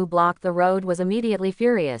professional who blocked the road was immediately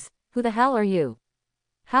furious. Who the hell are you?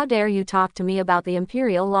 How dare you talk to me about the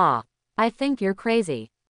imperial law? I think you're crazy.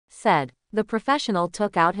 Said. The professional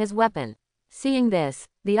took out his weapon. Seeing this,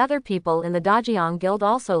 the other people in the Dajiang Guild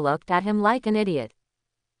also looked at him like an idiot.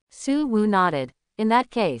 Su Wu nodded. In that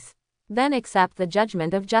case, then accept the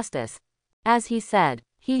judgment of justice. As he said,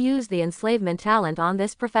 he used the enslavement talent on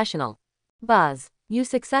this professional. Buzz, you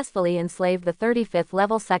successfully enslaved the 35th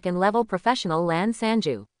level 2nd level professional Lan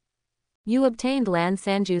Sanju. You obtained Lan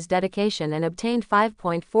Sanju's dedication and obtained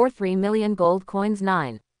 5.43 million gold coins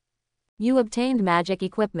 9. You obtained magic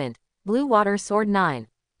equipment, Blue Water Sword 9.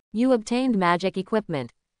 You obtained magic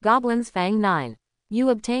equipment, Goblin's Fang 9. You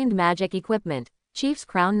obtained magic equipment, Chief's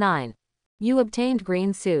Crown 9. You obtained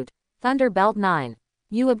green suit, Thunder Belt 9.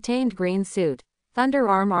 You obtained green suit, Thunder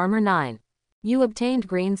Armor 9. You obtained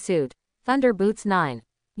green suit, Thunder Boots 9.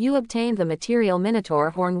 You obtained the material Minotaur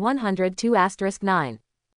Horn 102*9.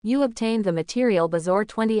 You obtained the material Bazaar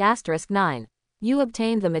 20*9. You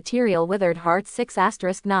obtained the material Withered Heart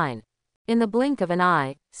 6*9. In the blink of an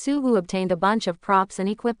eye, Su Wu obtained a bunch of props and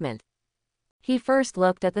equipment. He first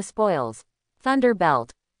looked at the spoils. Thunder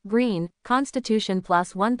Belt. Green, Constitution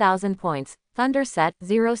plus 1000 points, Thunder Set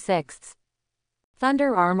 0/6.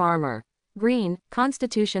 Thunder Armor. Green,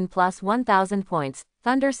 Constitution plus 1000 points,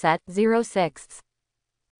 Thunder Set 0/6.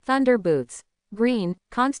 Thunder Boots. Green,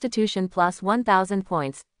 Constitution plus 1000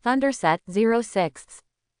 points, Thunder Set 0/6.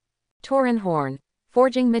 Tauren Horn.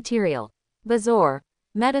 Forging material. Bazaar.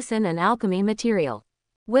 Medicine and alchemy material.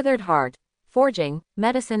 Withered Heart. Forging,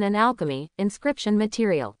 medicine and alchemy, inscription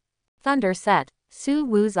material. Thunder Set. Su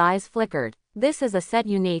Wu's eyes flickered. This is a set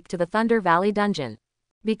unique to the Thunder Valley dungeon.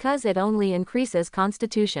 Because it only increases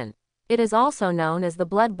constitution. It is also known as the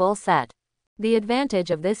Blood Bull set. The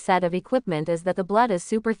advantage of this set of equipment is that the blood is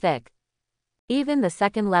super thick. Even the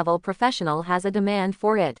 2nd level professional has a demand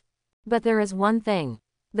for it. But there is one thing.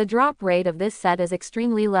 The drop rate of this set is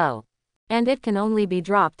extremely low. And it can only be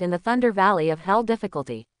dropped in the Thunder Valley of Hell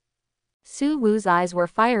difficulty. Su Wu's eyes were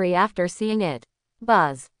fiery after seeing it.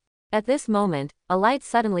 Buzz. At this moment, a light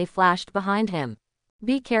suddenly flashed behind him.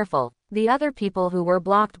 Be careful. The other people who were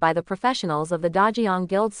blocked by the professionals of the Dajiang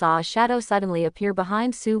Guild saw a shadow suddenly appear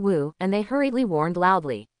behind Su Wu, and they hurriedly warned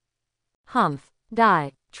loudly. Humph.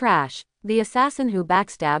 Die. Trash. The assassin who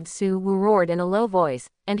backstabbed Su Wu roared in a low voice,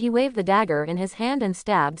 and he waved the dagger in his hand and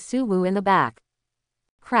stabbed Su Wu in the back.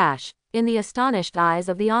 Crash. In the astonished eyes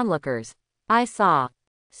of the onlookers. I saw.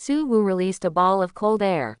 Su Wu released a ball of cold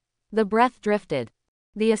air. The breath drifted.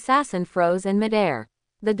 The assassin froze in midair.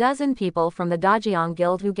 The dozen people from the Dajiang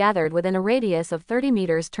Guild who gathered within a radius of 30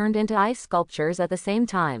 meters turned into ice sculptures at the same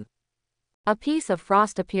time. A piece of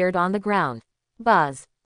frost appeared on the ground. Buzz.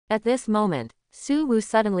 At this moment, Su Wu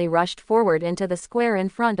suddenly rushed forward into the square in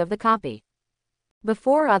front of the copy.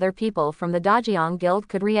 Before other people from the Dajiang Guild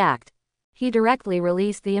could react, he directly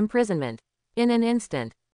released the imprisonment. In an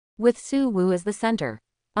instant. With Su Wu as the center.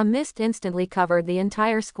 A mist instantly covered the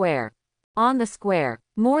entire square. On the square,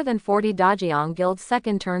 more than 40 Dajiang Guild's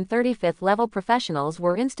 2nd-35th level professionals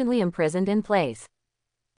were instantly imprisoned in place.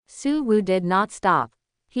 Su Wu did not stop.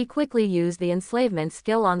 He quickly used the enslavement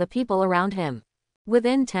skill on the people around him.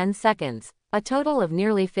 Within 10 seconds, a total of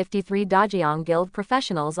nearly 53 Dajiang Guild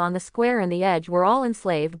professionals on the square and the edge were all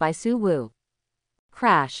enslaved by Su Wu.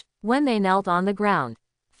 Crash. When they knelt on the ground.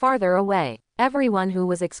 Farther away, everyone who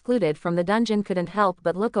was excluded from the dungeon couldn't help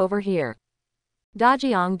but look over here.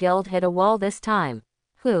 Dajiang Guild hit a wall this time.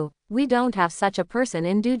 Who? We don't have such a person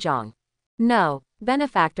in Duzhong. No.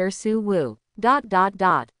 Benefactor Su Wu. ...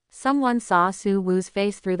 Someone saw Su Wu's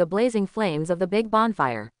face through the blazing flames of the big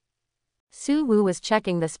bonfire. Su Wu was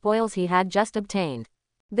checking the spoils he had just obtained.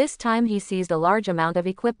 This time he seized a large amount of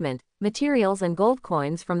equipment, materials and gold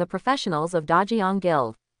coins from the professionals of Dajiang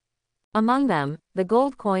Guild. Among them, the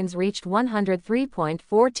gold coins reached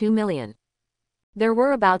 103.42 million. There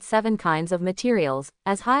were about 7 kinds of materials,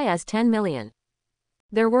 as high as 10 million.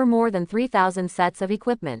 There were more than 3,000 sets of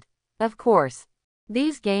equipment. Of course.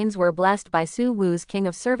 These gains were blessed by Su Wu's King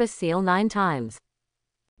of Service seal 9 times.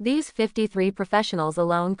 These 53 professionals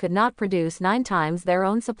alone could not produce 9 times their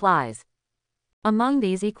own supplies. Among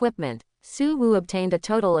these equipment, Su Wu obtained a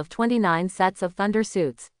total of 29 sets of thunder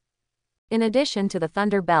suits. In addition to the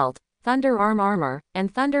thunder belt, thunder armor,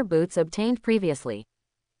 and thunder boots obtained previously.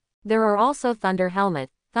 There are also thunder helmet,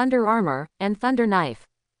 Thunder Armor, and Thunder Knife.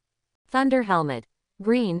 Thunder Helmet.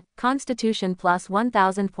 Green, Constitution plus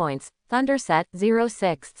 1000 points, Thunder Set,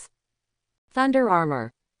 0/6. Thunder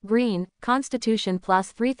Armor. Green, Constitution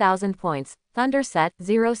plus 3000 points, Thunder Set,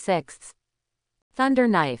 0/6. Thunder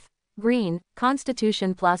Knife. Green,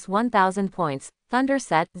 Constitution plus 1000 points, Thunder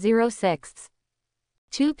Set, 0/6.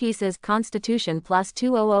 2 pieces Constitution plus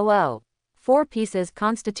 2000. 4 pieces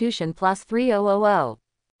Constitution plus 3000.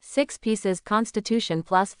 6 pieces Constitution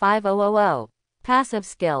plus 5000. Passive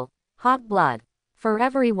skill. Hot Blood. For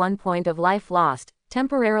every 1 point of life lost,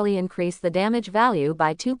 temporarily increase the damage value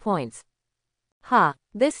by 2 points.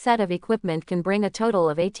 This set of equipment can bring a total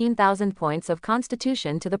of 18,000 points of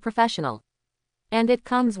Constitution to the professional. And it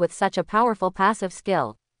comes with such a powerful passive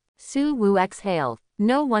skill. Su Wu exhaled.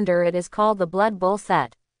 No wonder it is called the Blood Bowl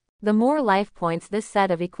set. The more life points this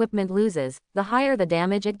set of equipment loses, the higher the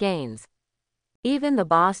damage it gains. Even the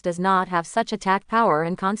boss does not have such attack power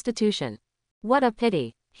and Constitution. What a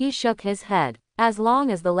pity. He shook his head. As long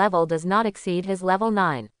as the level does not exceed his level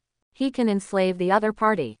 9, he can enslave the other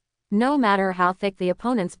party. No matter how thick the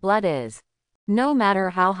opponent's blood is. No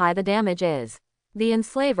matter how high the damage is. The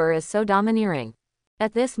enslaver is so domineering.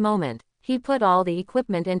 At this moment, he put all the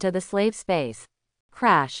equipment into the slave space.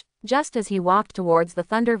 Crash. Just as he walked towards the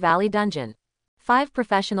Thunder Valley dungeon, 5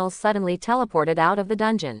 professionals suddenly teleported out of the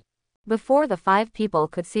dungeon. Before the 5 people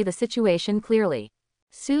could see the situation clearly,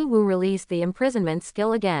 Su Wu released the imprisonment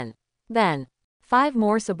skill again. Then, 5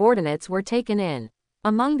 more subordinates were taken in.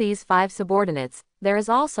 Among these 5 subordinates, there is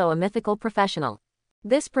also a mythical professional.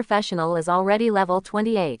 This professional is already level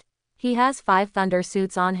 28. He has 5 thunder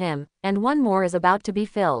suits on him, and 1 more is about to be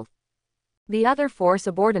filled. The other 4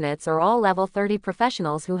 subordinates are all level 30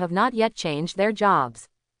 professionals who have not yet changed their jobs.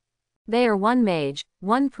 They are 1 mage,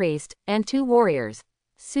 1 priest, and 2 warriors.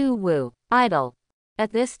 Su Wu, idle.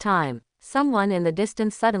 At this time, someone in the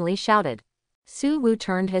distance suddenly shouted. Su Wu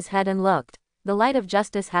turned his head and looked. The light of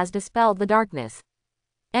justice has dispelled the darkness.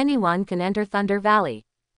 Anyone can enter Thunder Valley,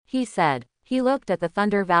 he said. He looked at the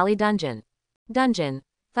Thunder Valley dungeon. Dungeon,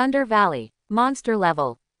 Thunder Valley, monster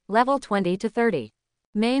level 20 to 30.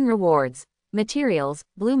 Main rewards, materials,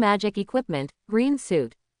 blue magic equipment, green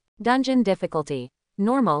suit. Dungeon difficulty,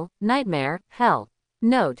 normal, nightmare, hell.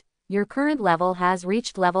 Note, your current level has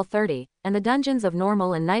reached level 30, and the dungeons of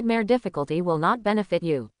normal and nightmare difficulty will not benefit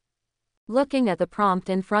you. Looking at the prompt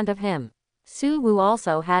in front of him, Su Wu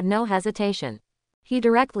also had no hesitation. He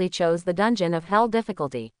directly chose the dungeon of hell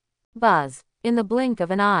difficulty. Buzz. In the blink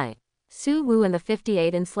of an eye, Su Wu and the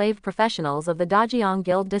 58 enslaved professionals of the Dajiang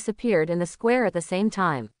Guild disappeared in the square at the same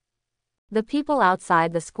time. The people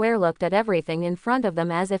outside the square looked at everything in front of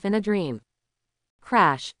them as if in a dream.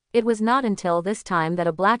 Crash. It was not until this time that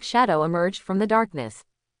a black shadow emerged from the darkness.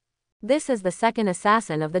 This is the second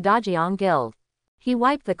assassin of the Dajiang Guild. He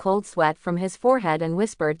wiped the cold sweat from his forehead and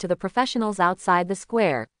whispered to the professionals outside the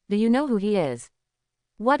square, "Do you know who he is?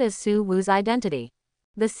 What is Su Wu's identity?"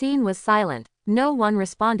 The scene was silent. No one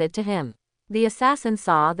responded to him. The assassin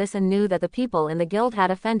saw this and knew that the people in the guild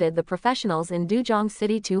had offended the professionals in Duzhong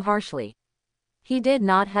City too harshly. He did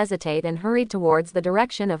not hesitate and hurried towards the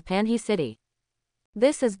direction of Panhe City.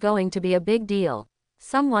 This is going to be a big deal.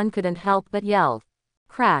 Someone couldn't help but yell.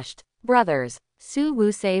 Crashed. Brothers, Su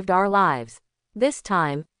Wu saved our lives. This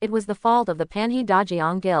time, it was the fault of the Panhe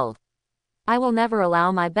Dajiang Guild. I will never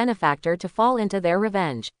allow my benefactor to fall into their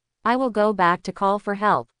revenge. I will go back to call for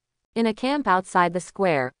help. In a camp outside the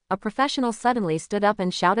square, a professional suddenly stood up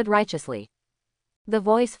and shouted righteously. The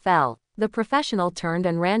voice fell. The professional turned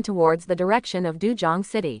and ran towards the direction of Duzhong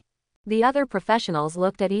City. The other professionals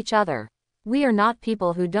looked at each other. We are not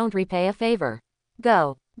people who don't repay a favor.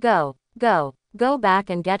 Go back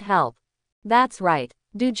and get help. That's right.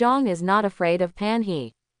 Duzhong is not afraid of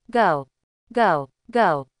Panhe. Go.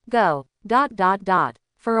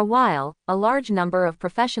 For a while, a large number of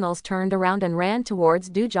professionals turned around and ran towards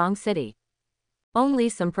Duzhong City. Only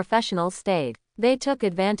some professionals stayed. They took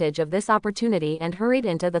advantage of this opportunity and hurried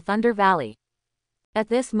into the Thunder Valley. At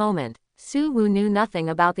this moment, Su Wu knew nothing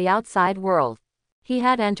about the outside world. He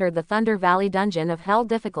had entered the Thunder Valley dungeon of hell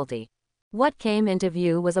difficulty. What came into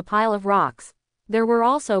view was a pile of rocks. There were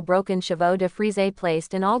also broken chevaux de frise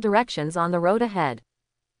placed in all directions on the road ahead.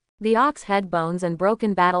 The ox head bones and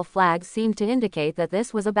broken battle flags seemed to indicate that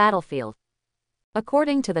this was a battlefield.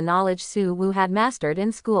 According to the knowledge Su Wu had mastered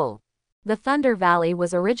in school, the Thunder Valley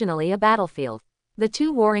was originally a battlefield. The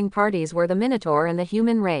 2 warring parties were the Minotaur and the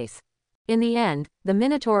human race. In the end, the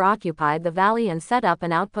Minotaur occupied the valley and set up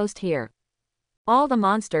an outpost here. All the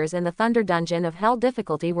monsters in the Thunder Dungeon of Hell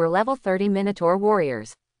difficulty were level 30 Minotaur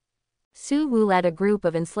warriors. Su Wu led a group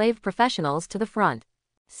of enslaved professionals to the front.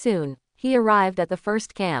 Soon, He arrived at the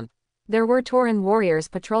first camp. There were Tauren warriors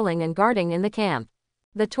patrolling and guarding in the camp.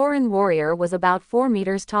 The Tauren warrior was about 4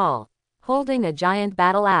 meters tall, holding a giant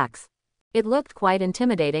battle axe. It looked quite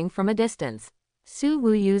intimidating from a distance. Su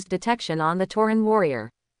Wu used detection on the Tauren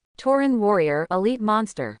warrior. Tauren warrior, elite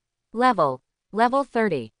monster. Level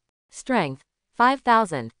 30. Strength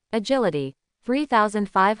 5,000. Agility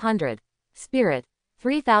 3,500. Spirit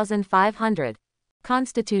 3,500.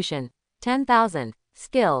 Constitution 10,000.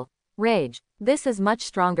 Skill Rage. This is much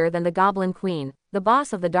stronger than the Goblin Queen, the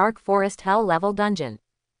boss of the Dark Forest Hell level dungeon.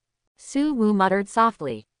 Su Wu muttered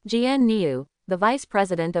softly. Jian Niu, the vice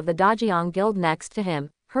president of the Dajiang Guild next to him,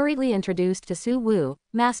 hurriedly introduced to Su Wu,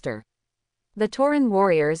 Master. The Tauren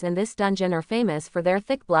warriors in this dungeon are famous for their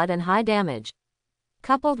thick blood and high damage.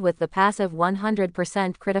 Coupled with the passive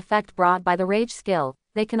 100% crit effect brought by the rage skill,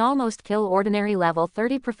 they can almost kill ordinary level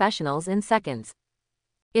 30 professionals in seconds.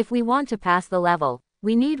 If we want to pass the level,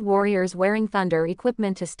 we need warriors wearing thunder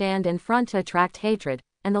equipment to stand in front to attract hatred,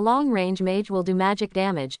 and the long-range mage will do magic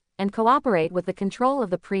damage, and cooperate with the control of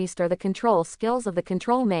the priest or the control skills of the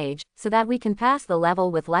control mage, so that we can pass the level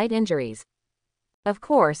with light injuries. Of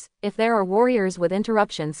course, if there are warriors with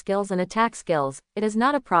interruption skills and attack skills, it is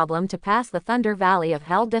not a problem to pass the Thunder Valley of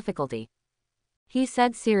Hell difficulty. He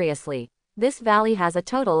said seriously. This valley has a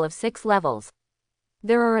total of 6 levels.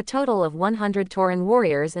 There are a total of 100 Tauren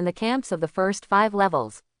warriors in the camps of the first 5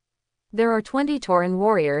 levels. There are 20 Tauren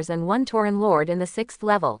warriors and 1 Tauren lord in the 6th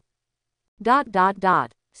level.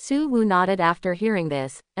 Su Wu nodded after hearing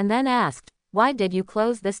this, and then asked, "Why did you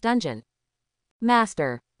close this dungeon?"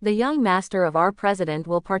 "Master, the young master of our president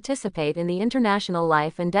will participate in the International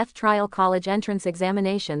Life and Death Trial College entrance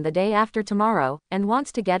examination the day after tomorrow, and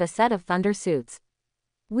wants to get a set of thunder suits.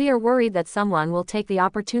 We are worried that someone will take the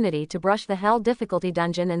opportunity to brush the hell difficulty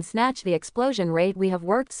dungeon and snatch the explosion rate we have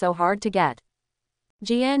worked so hard to get."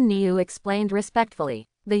 Jian Niu explained respectfully.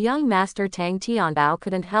 The young master Tang Tianbao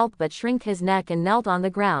couldn't help but shrink his neck and knelt on the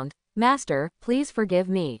ground. "Master, please forgive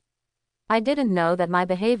me. I didn't know that my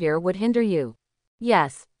behavior would hinder you."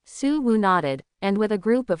 "Yes." Su Wu nodded, and with a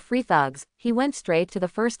group of free thugs, he went straight to the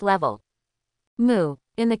first level. Moo.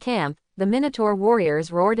 In the camp, the Minotaur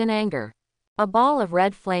warriors roared in anger. A ball of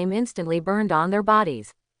red flame instantly burned on their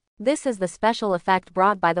bodies. This is the special effect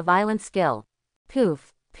brought by the violent skill.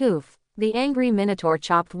 Poof, poof. The angry Minotaur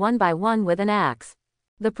chopped one by one with an axe.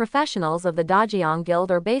 The professionals of the Dajiang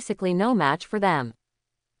Guild are basically no match for them.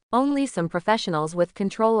 Only some professionals with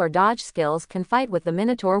control or dodge skills can fight with the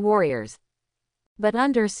Minotaur warriors. But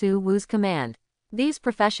under Su Wu's command, these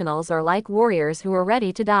professionals are like warriors who are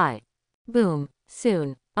ready to die. Boom.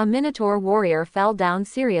 Soon, a Minotaur warrior fell down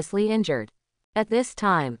seriously injured. At this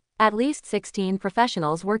time, at least 16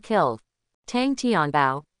 professionals were killed. Tang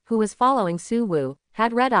Tianbao, who was following Su Wu,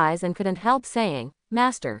 had red eyes and couldn't help saying,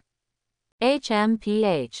 "Master.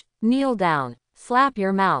 HMPH. Kneel down. Slap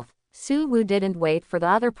your mouth." Su Wu didn't wait for the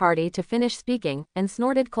other party to finish speaking, and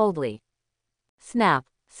snorted coldly. Snap,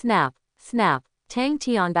 snap, snap. Tang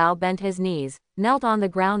Tianbao bent his knees, knelt on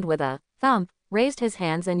the ground with a thump, raised his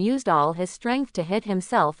hands and used all his strength to hit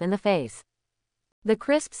himself in the face. The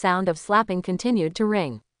crisp sound of slapping continued to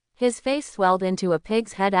ring. His face swelled into a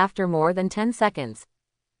pig's head after more than 10 seconds.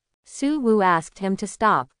 Su Wu asked him to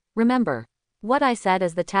stop. "Remember what I said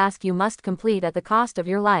is the task you must complete at the cost of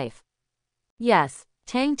your life." "Yes."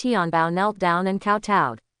 Tang Tianbao knelt down and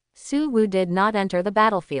kowtowed. Su Wu did not enter the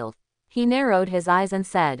battlefield. He narrowed his eyes and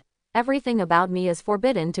said, "Everything about me is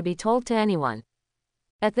forbidden to be told to anyone."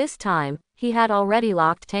 At this time, he had already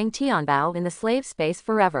locked Tang Tianbao in the slave space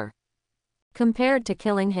forever. Compared to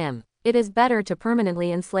killing him, it is better to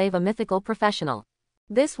permanently enslave a mythical professional.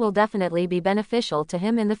 This will definitely be beneficial to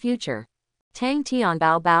him in the future. Tang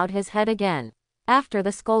Tianbao bowed his head again. After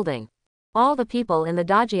the scolding, all the people in the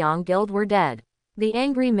Dajiang Guild were dead. The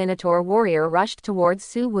angry Minotaur warrior rushed towards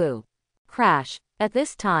Su Wu. Crash. At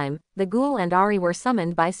this time, the ghoul and Ahri were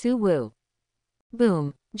summoned by Su Wu.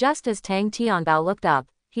 Boom. Just as Tang Tianbao looked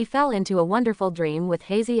up, he fell into a wonderful dream with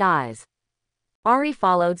hazy eyes. Ahri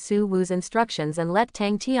followed Su Wu's instructions and let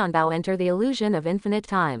Tang Tianbao enter the illusion of infinite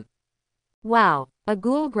time. Wow. A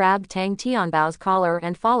ghoul grabbed Tang Tianbao's collar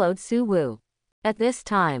and followed Su Wu. At this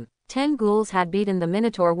time, 10 ghouls had beaten the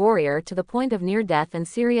Minotaur warrior to the point of near death and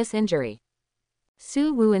serious injury.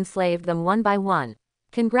 Su Wu enslaved them one by one.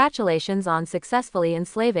 Congratulations on successfully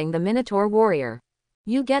enslaving the Minotaur warrior.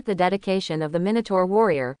 You get the dedication of the Minotaur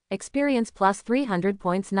warrior, experience plus 300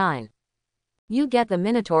 points 9. You get the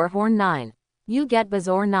Minotaur horn 9. You get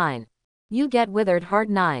Bazaar 9. You get Withered Heart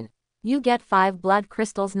 9. You get 5 Blood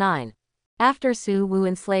Crystals 9. After Su Wu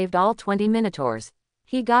enslaved all 20 Minotaurs,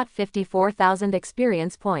 he got 54,000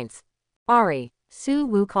 experience points. Ahri. Su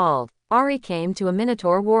Wu called. Ahri came to a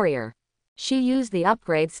Minotaur warrior. She used the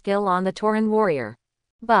upgrade skill on the Tauren warrior.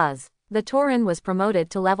 Buzz. The Tauren was promoted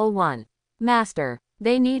to level 1. Master,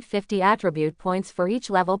 they need 50 attribute points for each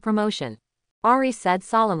level promotion. Ahri said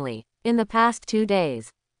solemnly. In the past 2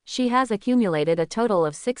 days, she has accumulated a total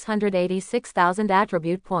of 686,000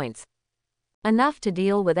 attribute points. Enough to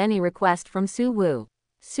deal with any request from Su Wu.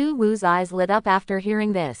 Su Wu's eyes lit up after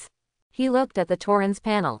hearing this. He looked at the Tauren's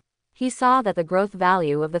panel. He saw that the growth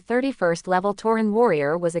value of the 31st level Tauren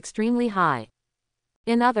warrior was extremely high.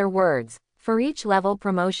 In other words, for each level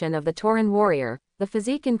promotion of the Tauren warrior, the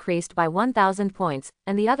physique increased by 1,000 points,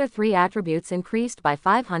 and the other 3 attributes increased by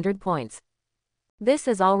 500 points. This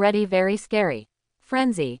is already very scary.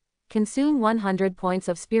 Frenzy. Consume 100 points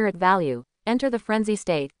of spirit value, enter the frenzy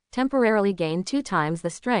state, temporarily gain 2 times the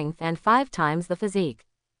strength and 5 times the physique.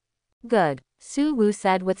 Good, Su Wu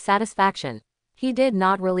said with satisfaction. He did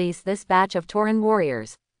not release this batch of Tauren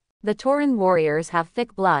warriors. The Tauren warriors have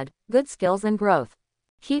thick blood, good skills and growth.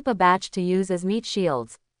 Keep a batch to use as meat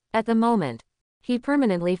shields. At the moment, he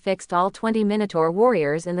permanently fixed all 20 Minotaur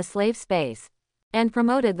warriors in the slave space, and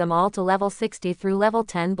promoted them all to level 60 through level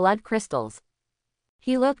 10 blood crystals.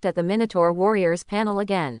 He looked at the Minotaur warriors panel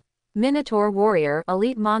again. Minotaur warrior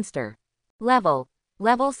elite monster. Level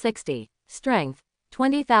 60. Strength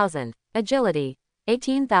 20,000. Agility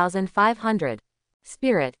 18,500.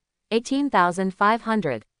 Spirit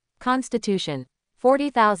 18,500. Constitution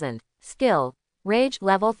 40,000. Skill Rage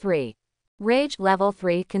level 3. Rage level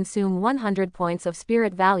 3. Consume 100 points of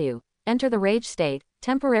spirit value, enter the rage state,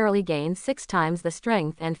 temporarily gain 6 times the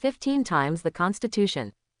strength and 15 times the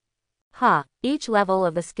constitution. Each level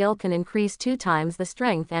of the skill can increase 2 times the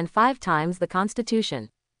strength and 5 times the constitution.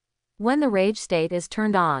 When the rage state is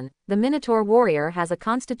turned on, the Minotaur warrior has a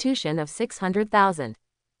constitution of 600,000.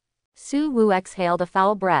 Su Wu exhaled a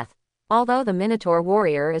foul breath. Although the Minotaur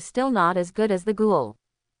warrior is still not as good as the ghoul,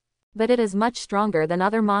 but it is much stronger than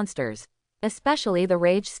other monsters, especially the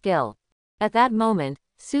rage skill. At that moment,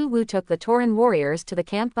 Su Wu took the Tauren warriors to the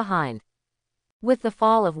camp behind. With the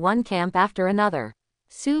fall of one camp after another,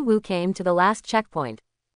 Su Wu came to the last checkpoint.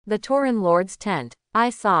 The Tauren lord's tent. I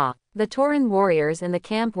saw. The Tauren warriors in the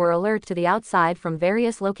camp were alert to the outside from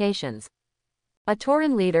various locations. A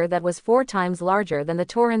Tauren leader that was 4 times larger than the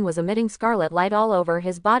Tauren was emitting scarlet light all over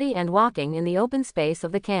his body and walking in the open space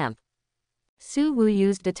of the camp. Su Wu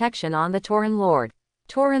used detection on the Tauren lord.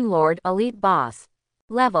 Tauren lord elite boss.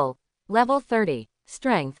 Level 30.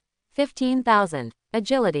 Strength 15,000.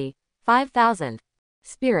 Agility 5,000.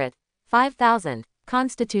 Spirit 5,000.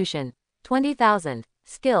 Constitution 20,000.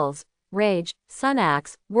 Skills Rage, Sun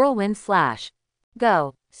Axe, Whirlwind Slash.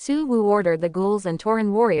 Go. Su Wu ordered the ghouls and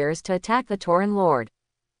Tauren warriors to attack the Tauren lord.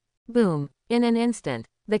 Boom. In an instant,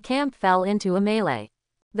 the camp fell into a melee.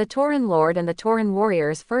 The Tauren lord and the Tauren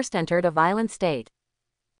warriors first entered a violent state.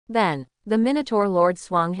 Then, the Minotaur lord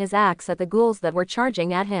swung his axe at the ghouls that were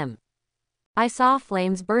charging at him. I saw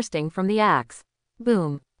flames bursting from the axe.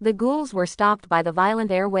 Boom. The ghouls were stopped by the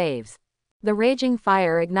violent air waves. The raging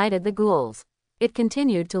fire ignited the ghouls. It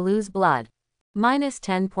continued to lose blood. Minus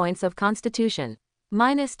 10 points of constitution.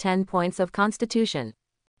 Minus 10 points of constitution.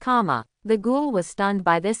 The ghoul was stunned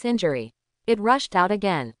by this injury. It rushed out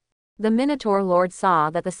again. The Minotaur lord saw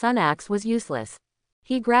that the sun axe was useless.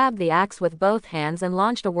 He grabbed the axe with both hands and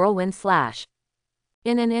launched a whirlwind slash.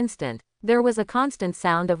 In an instant, there was a constant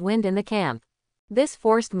sound of wind in the camp. This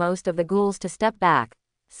forced most of the ghouls to step back.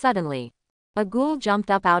 Suddenly, a ghoul jumped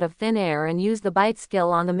up out of thin air and used the bite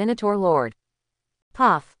skill on the Minotaur lord.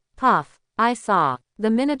 Puff, puff. I saw. The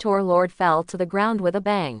Minotaur lord fell to the ground with a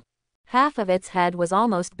bang. Half of its head was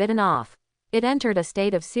almost bitten off. It entered a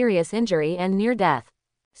state of serious injury and near death.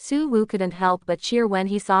 Su Wu couldn't help but cheer when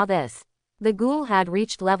he saw this. The ghoul had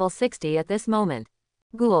reached level 60 at this moment.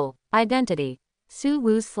 Ghoul. Identity. Su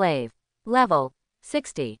Wu's slave. Level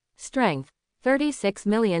 60. Strength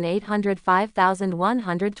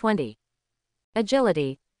 36,805,120.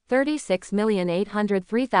 Agility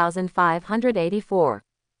 36,803,584.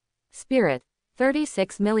 Spirit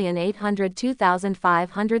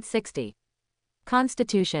 36,802,560.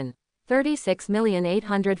 Constitution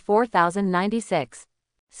 36,804,096.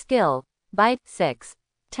 Skill Bite 6.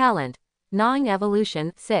 Talent Gnawing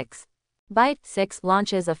Evolution 6. Bite 6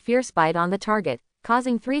 launches a fierce bite on the target,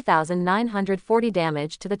 causing 3,940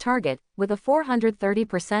 damage to the target, with a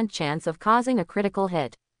 430% chance of causing a critical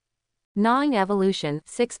hit. Gnawing Evolution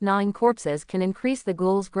 6. Gnawing corpses can increase the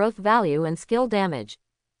ghoul's growth value and skill damage.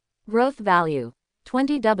 Growth value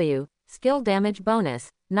 20W. Skill damage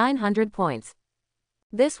bonus 900 points.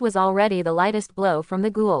 This was already the lightest blow from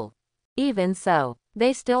the ghoul. Even so,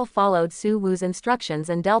 they still followed Su Wu's instructions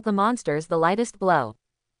and dealt the monsters the lightest blow.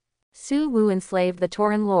 Su Wu enslaved the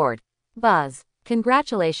Tauren Lord. Buzz.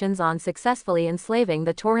 Congratulations on successfully enslaving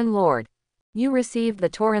the Tauren Lord. You received the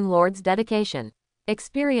Tauren Lord's dedication.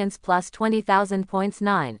 Experience plus 20,000 points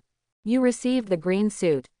 9. You received the green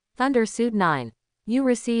suit, Thunder Suit 9. You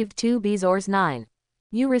received 2 Bezoars 9.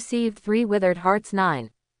 You received 3 Withered Hearts 9.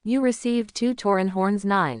 You received 2 Tauren Horns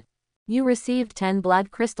 9. You received 10 Blood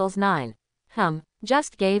Crystals 9.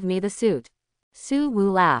 Just gave me the suit. Su Wu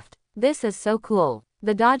laughed. This is so cool.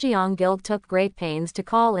 The Dajiang Guild took great pains to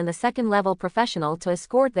call in the second-level professional to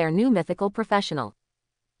escort their new mythical professional.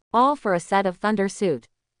 All for a set of Thunder Suit.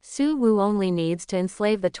 Su Wu only needs to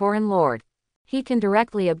enslave the Tauren Lord. He can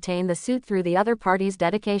directly obtain the suit through the other party's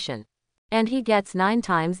dedication. And he gets 9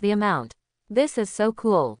 times the amount. This is so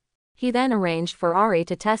cool. He then arranged for Ahri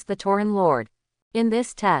to test the Tauren Lord. In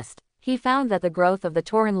this test, he found that the growth of the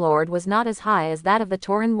Tauren Lord was not as high as that of the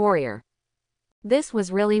Tauren Warrior. This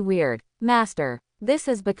was really weird. Master, this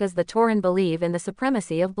is because the Tauren believe in the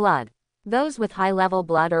supremacy of blood. Those with high-level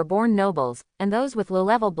blood are born nobles, and those with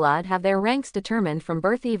low-level blood have their ranks determined from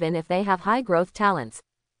birth even if they have high-growth talents.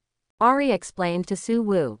 Ahri explained to Su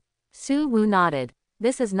Wu. Su Wu nodded.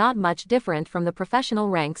 This is not much different from the professional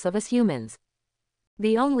ranks of us humans.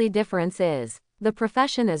 The only difference is, the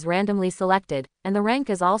profession is randomly selected, and the rank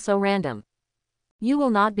is also random. You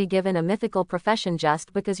will not be given a mythical profession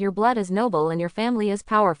just because your blood is noble and your family is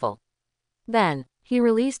powerful. Then, he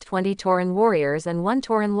released 20 Tauren warriors and 1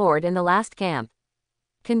 Tauren lord in the last camp.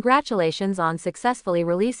 Congratulations on successfully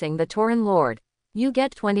releasing the Tauren Lord. You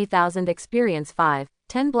get 20,000 experience 5,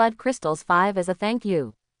 10 blood crystals 5 as a thank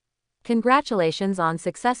you. Congratulations on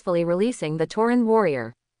successfully releasing the Tauren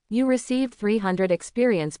Warrior. You received 300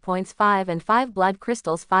 experience points 5 and 5 blood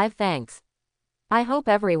crystals 5 thanks. I hope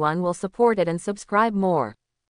everyone will support it and subscribe more.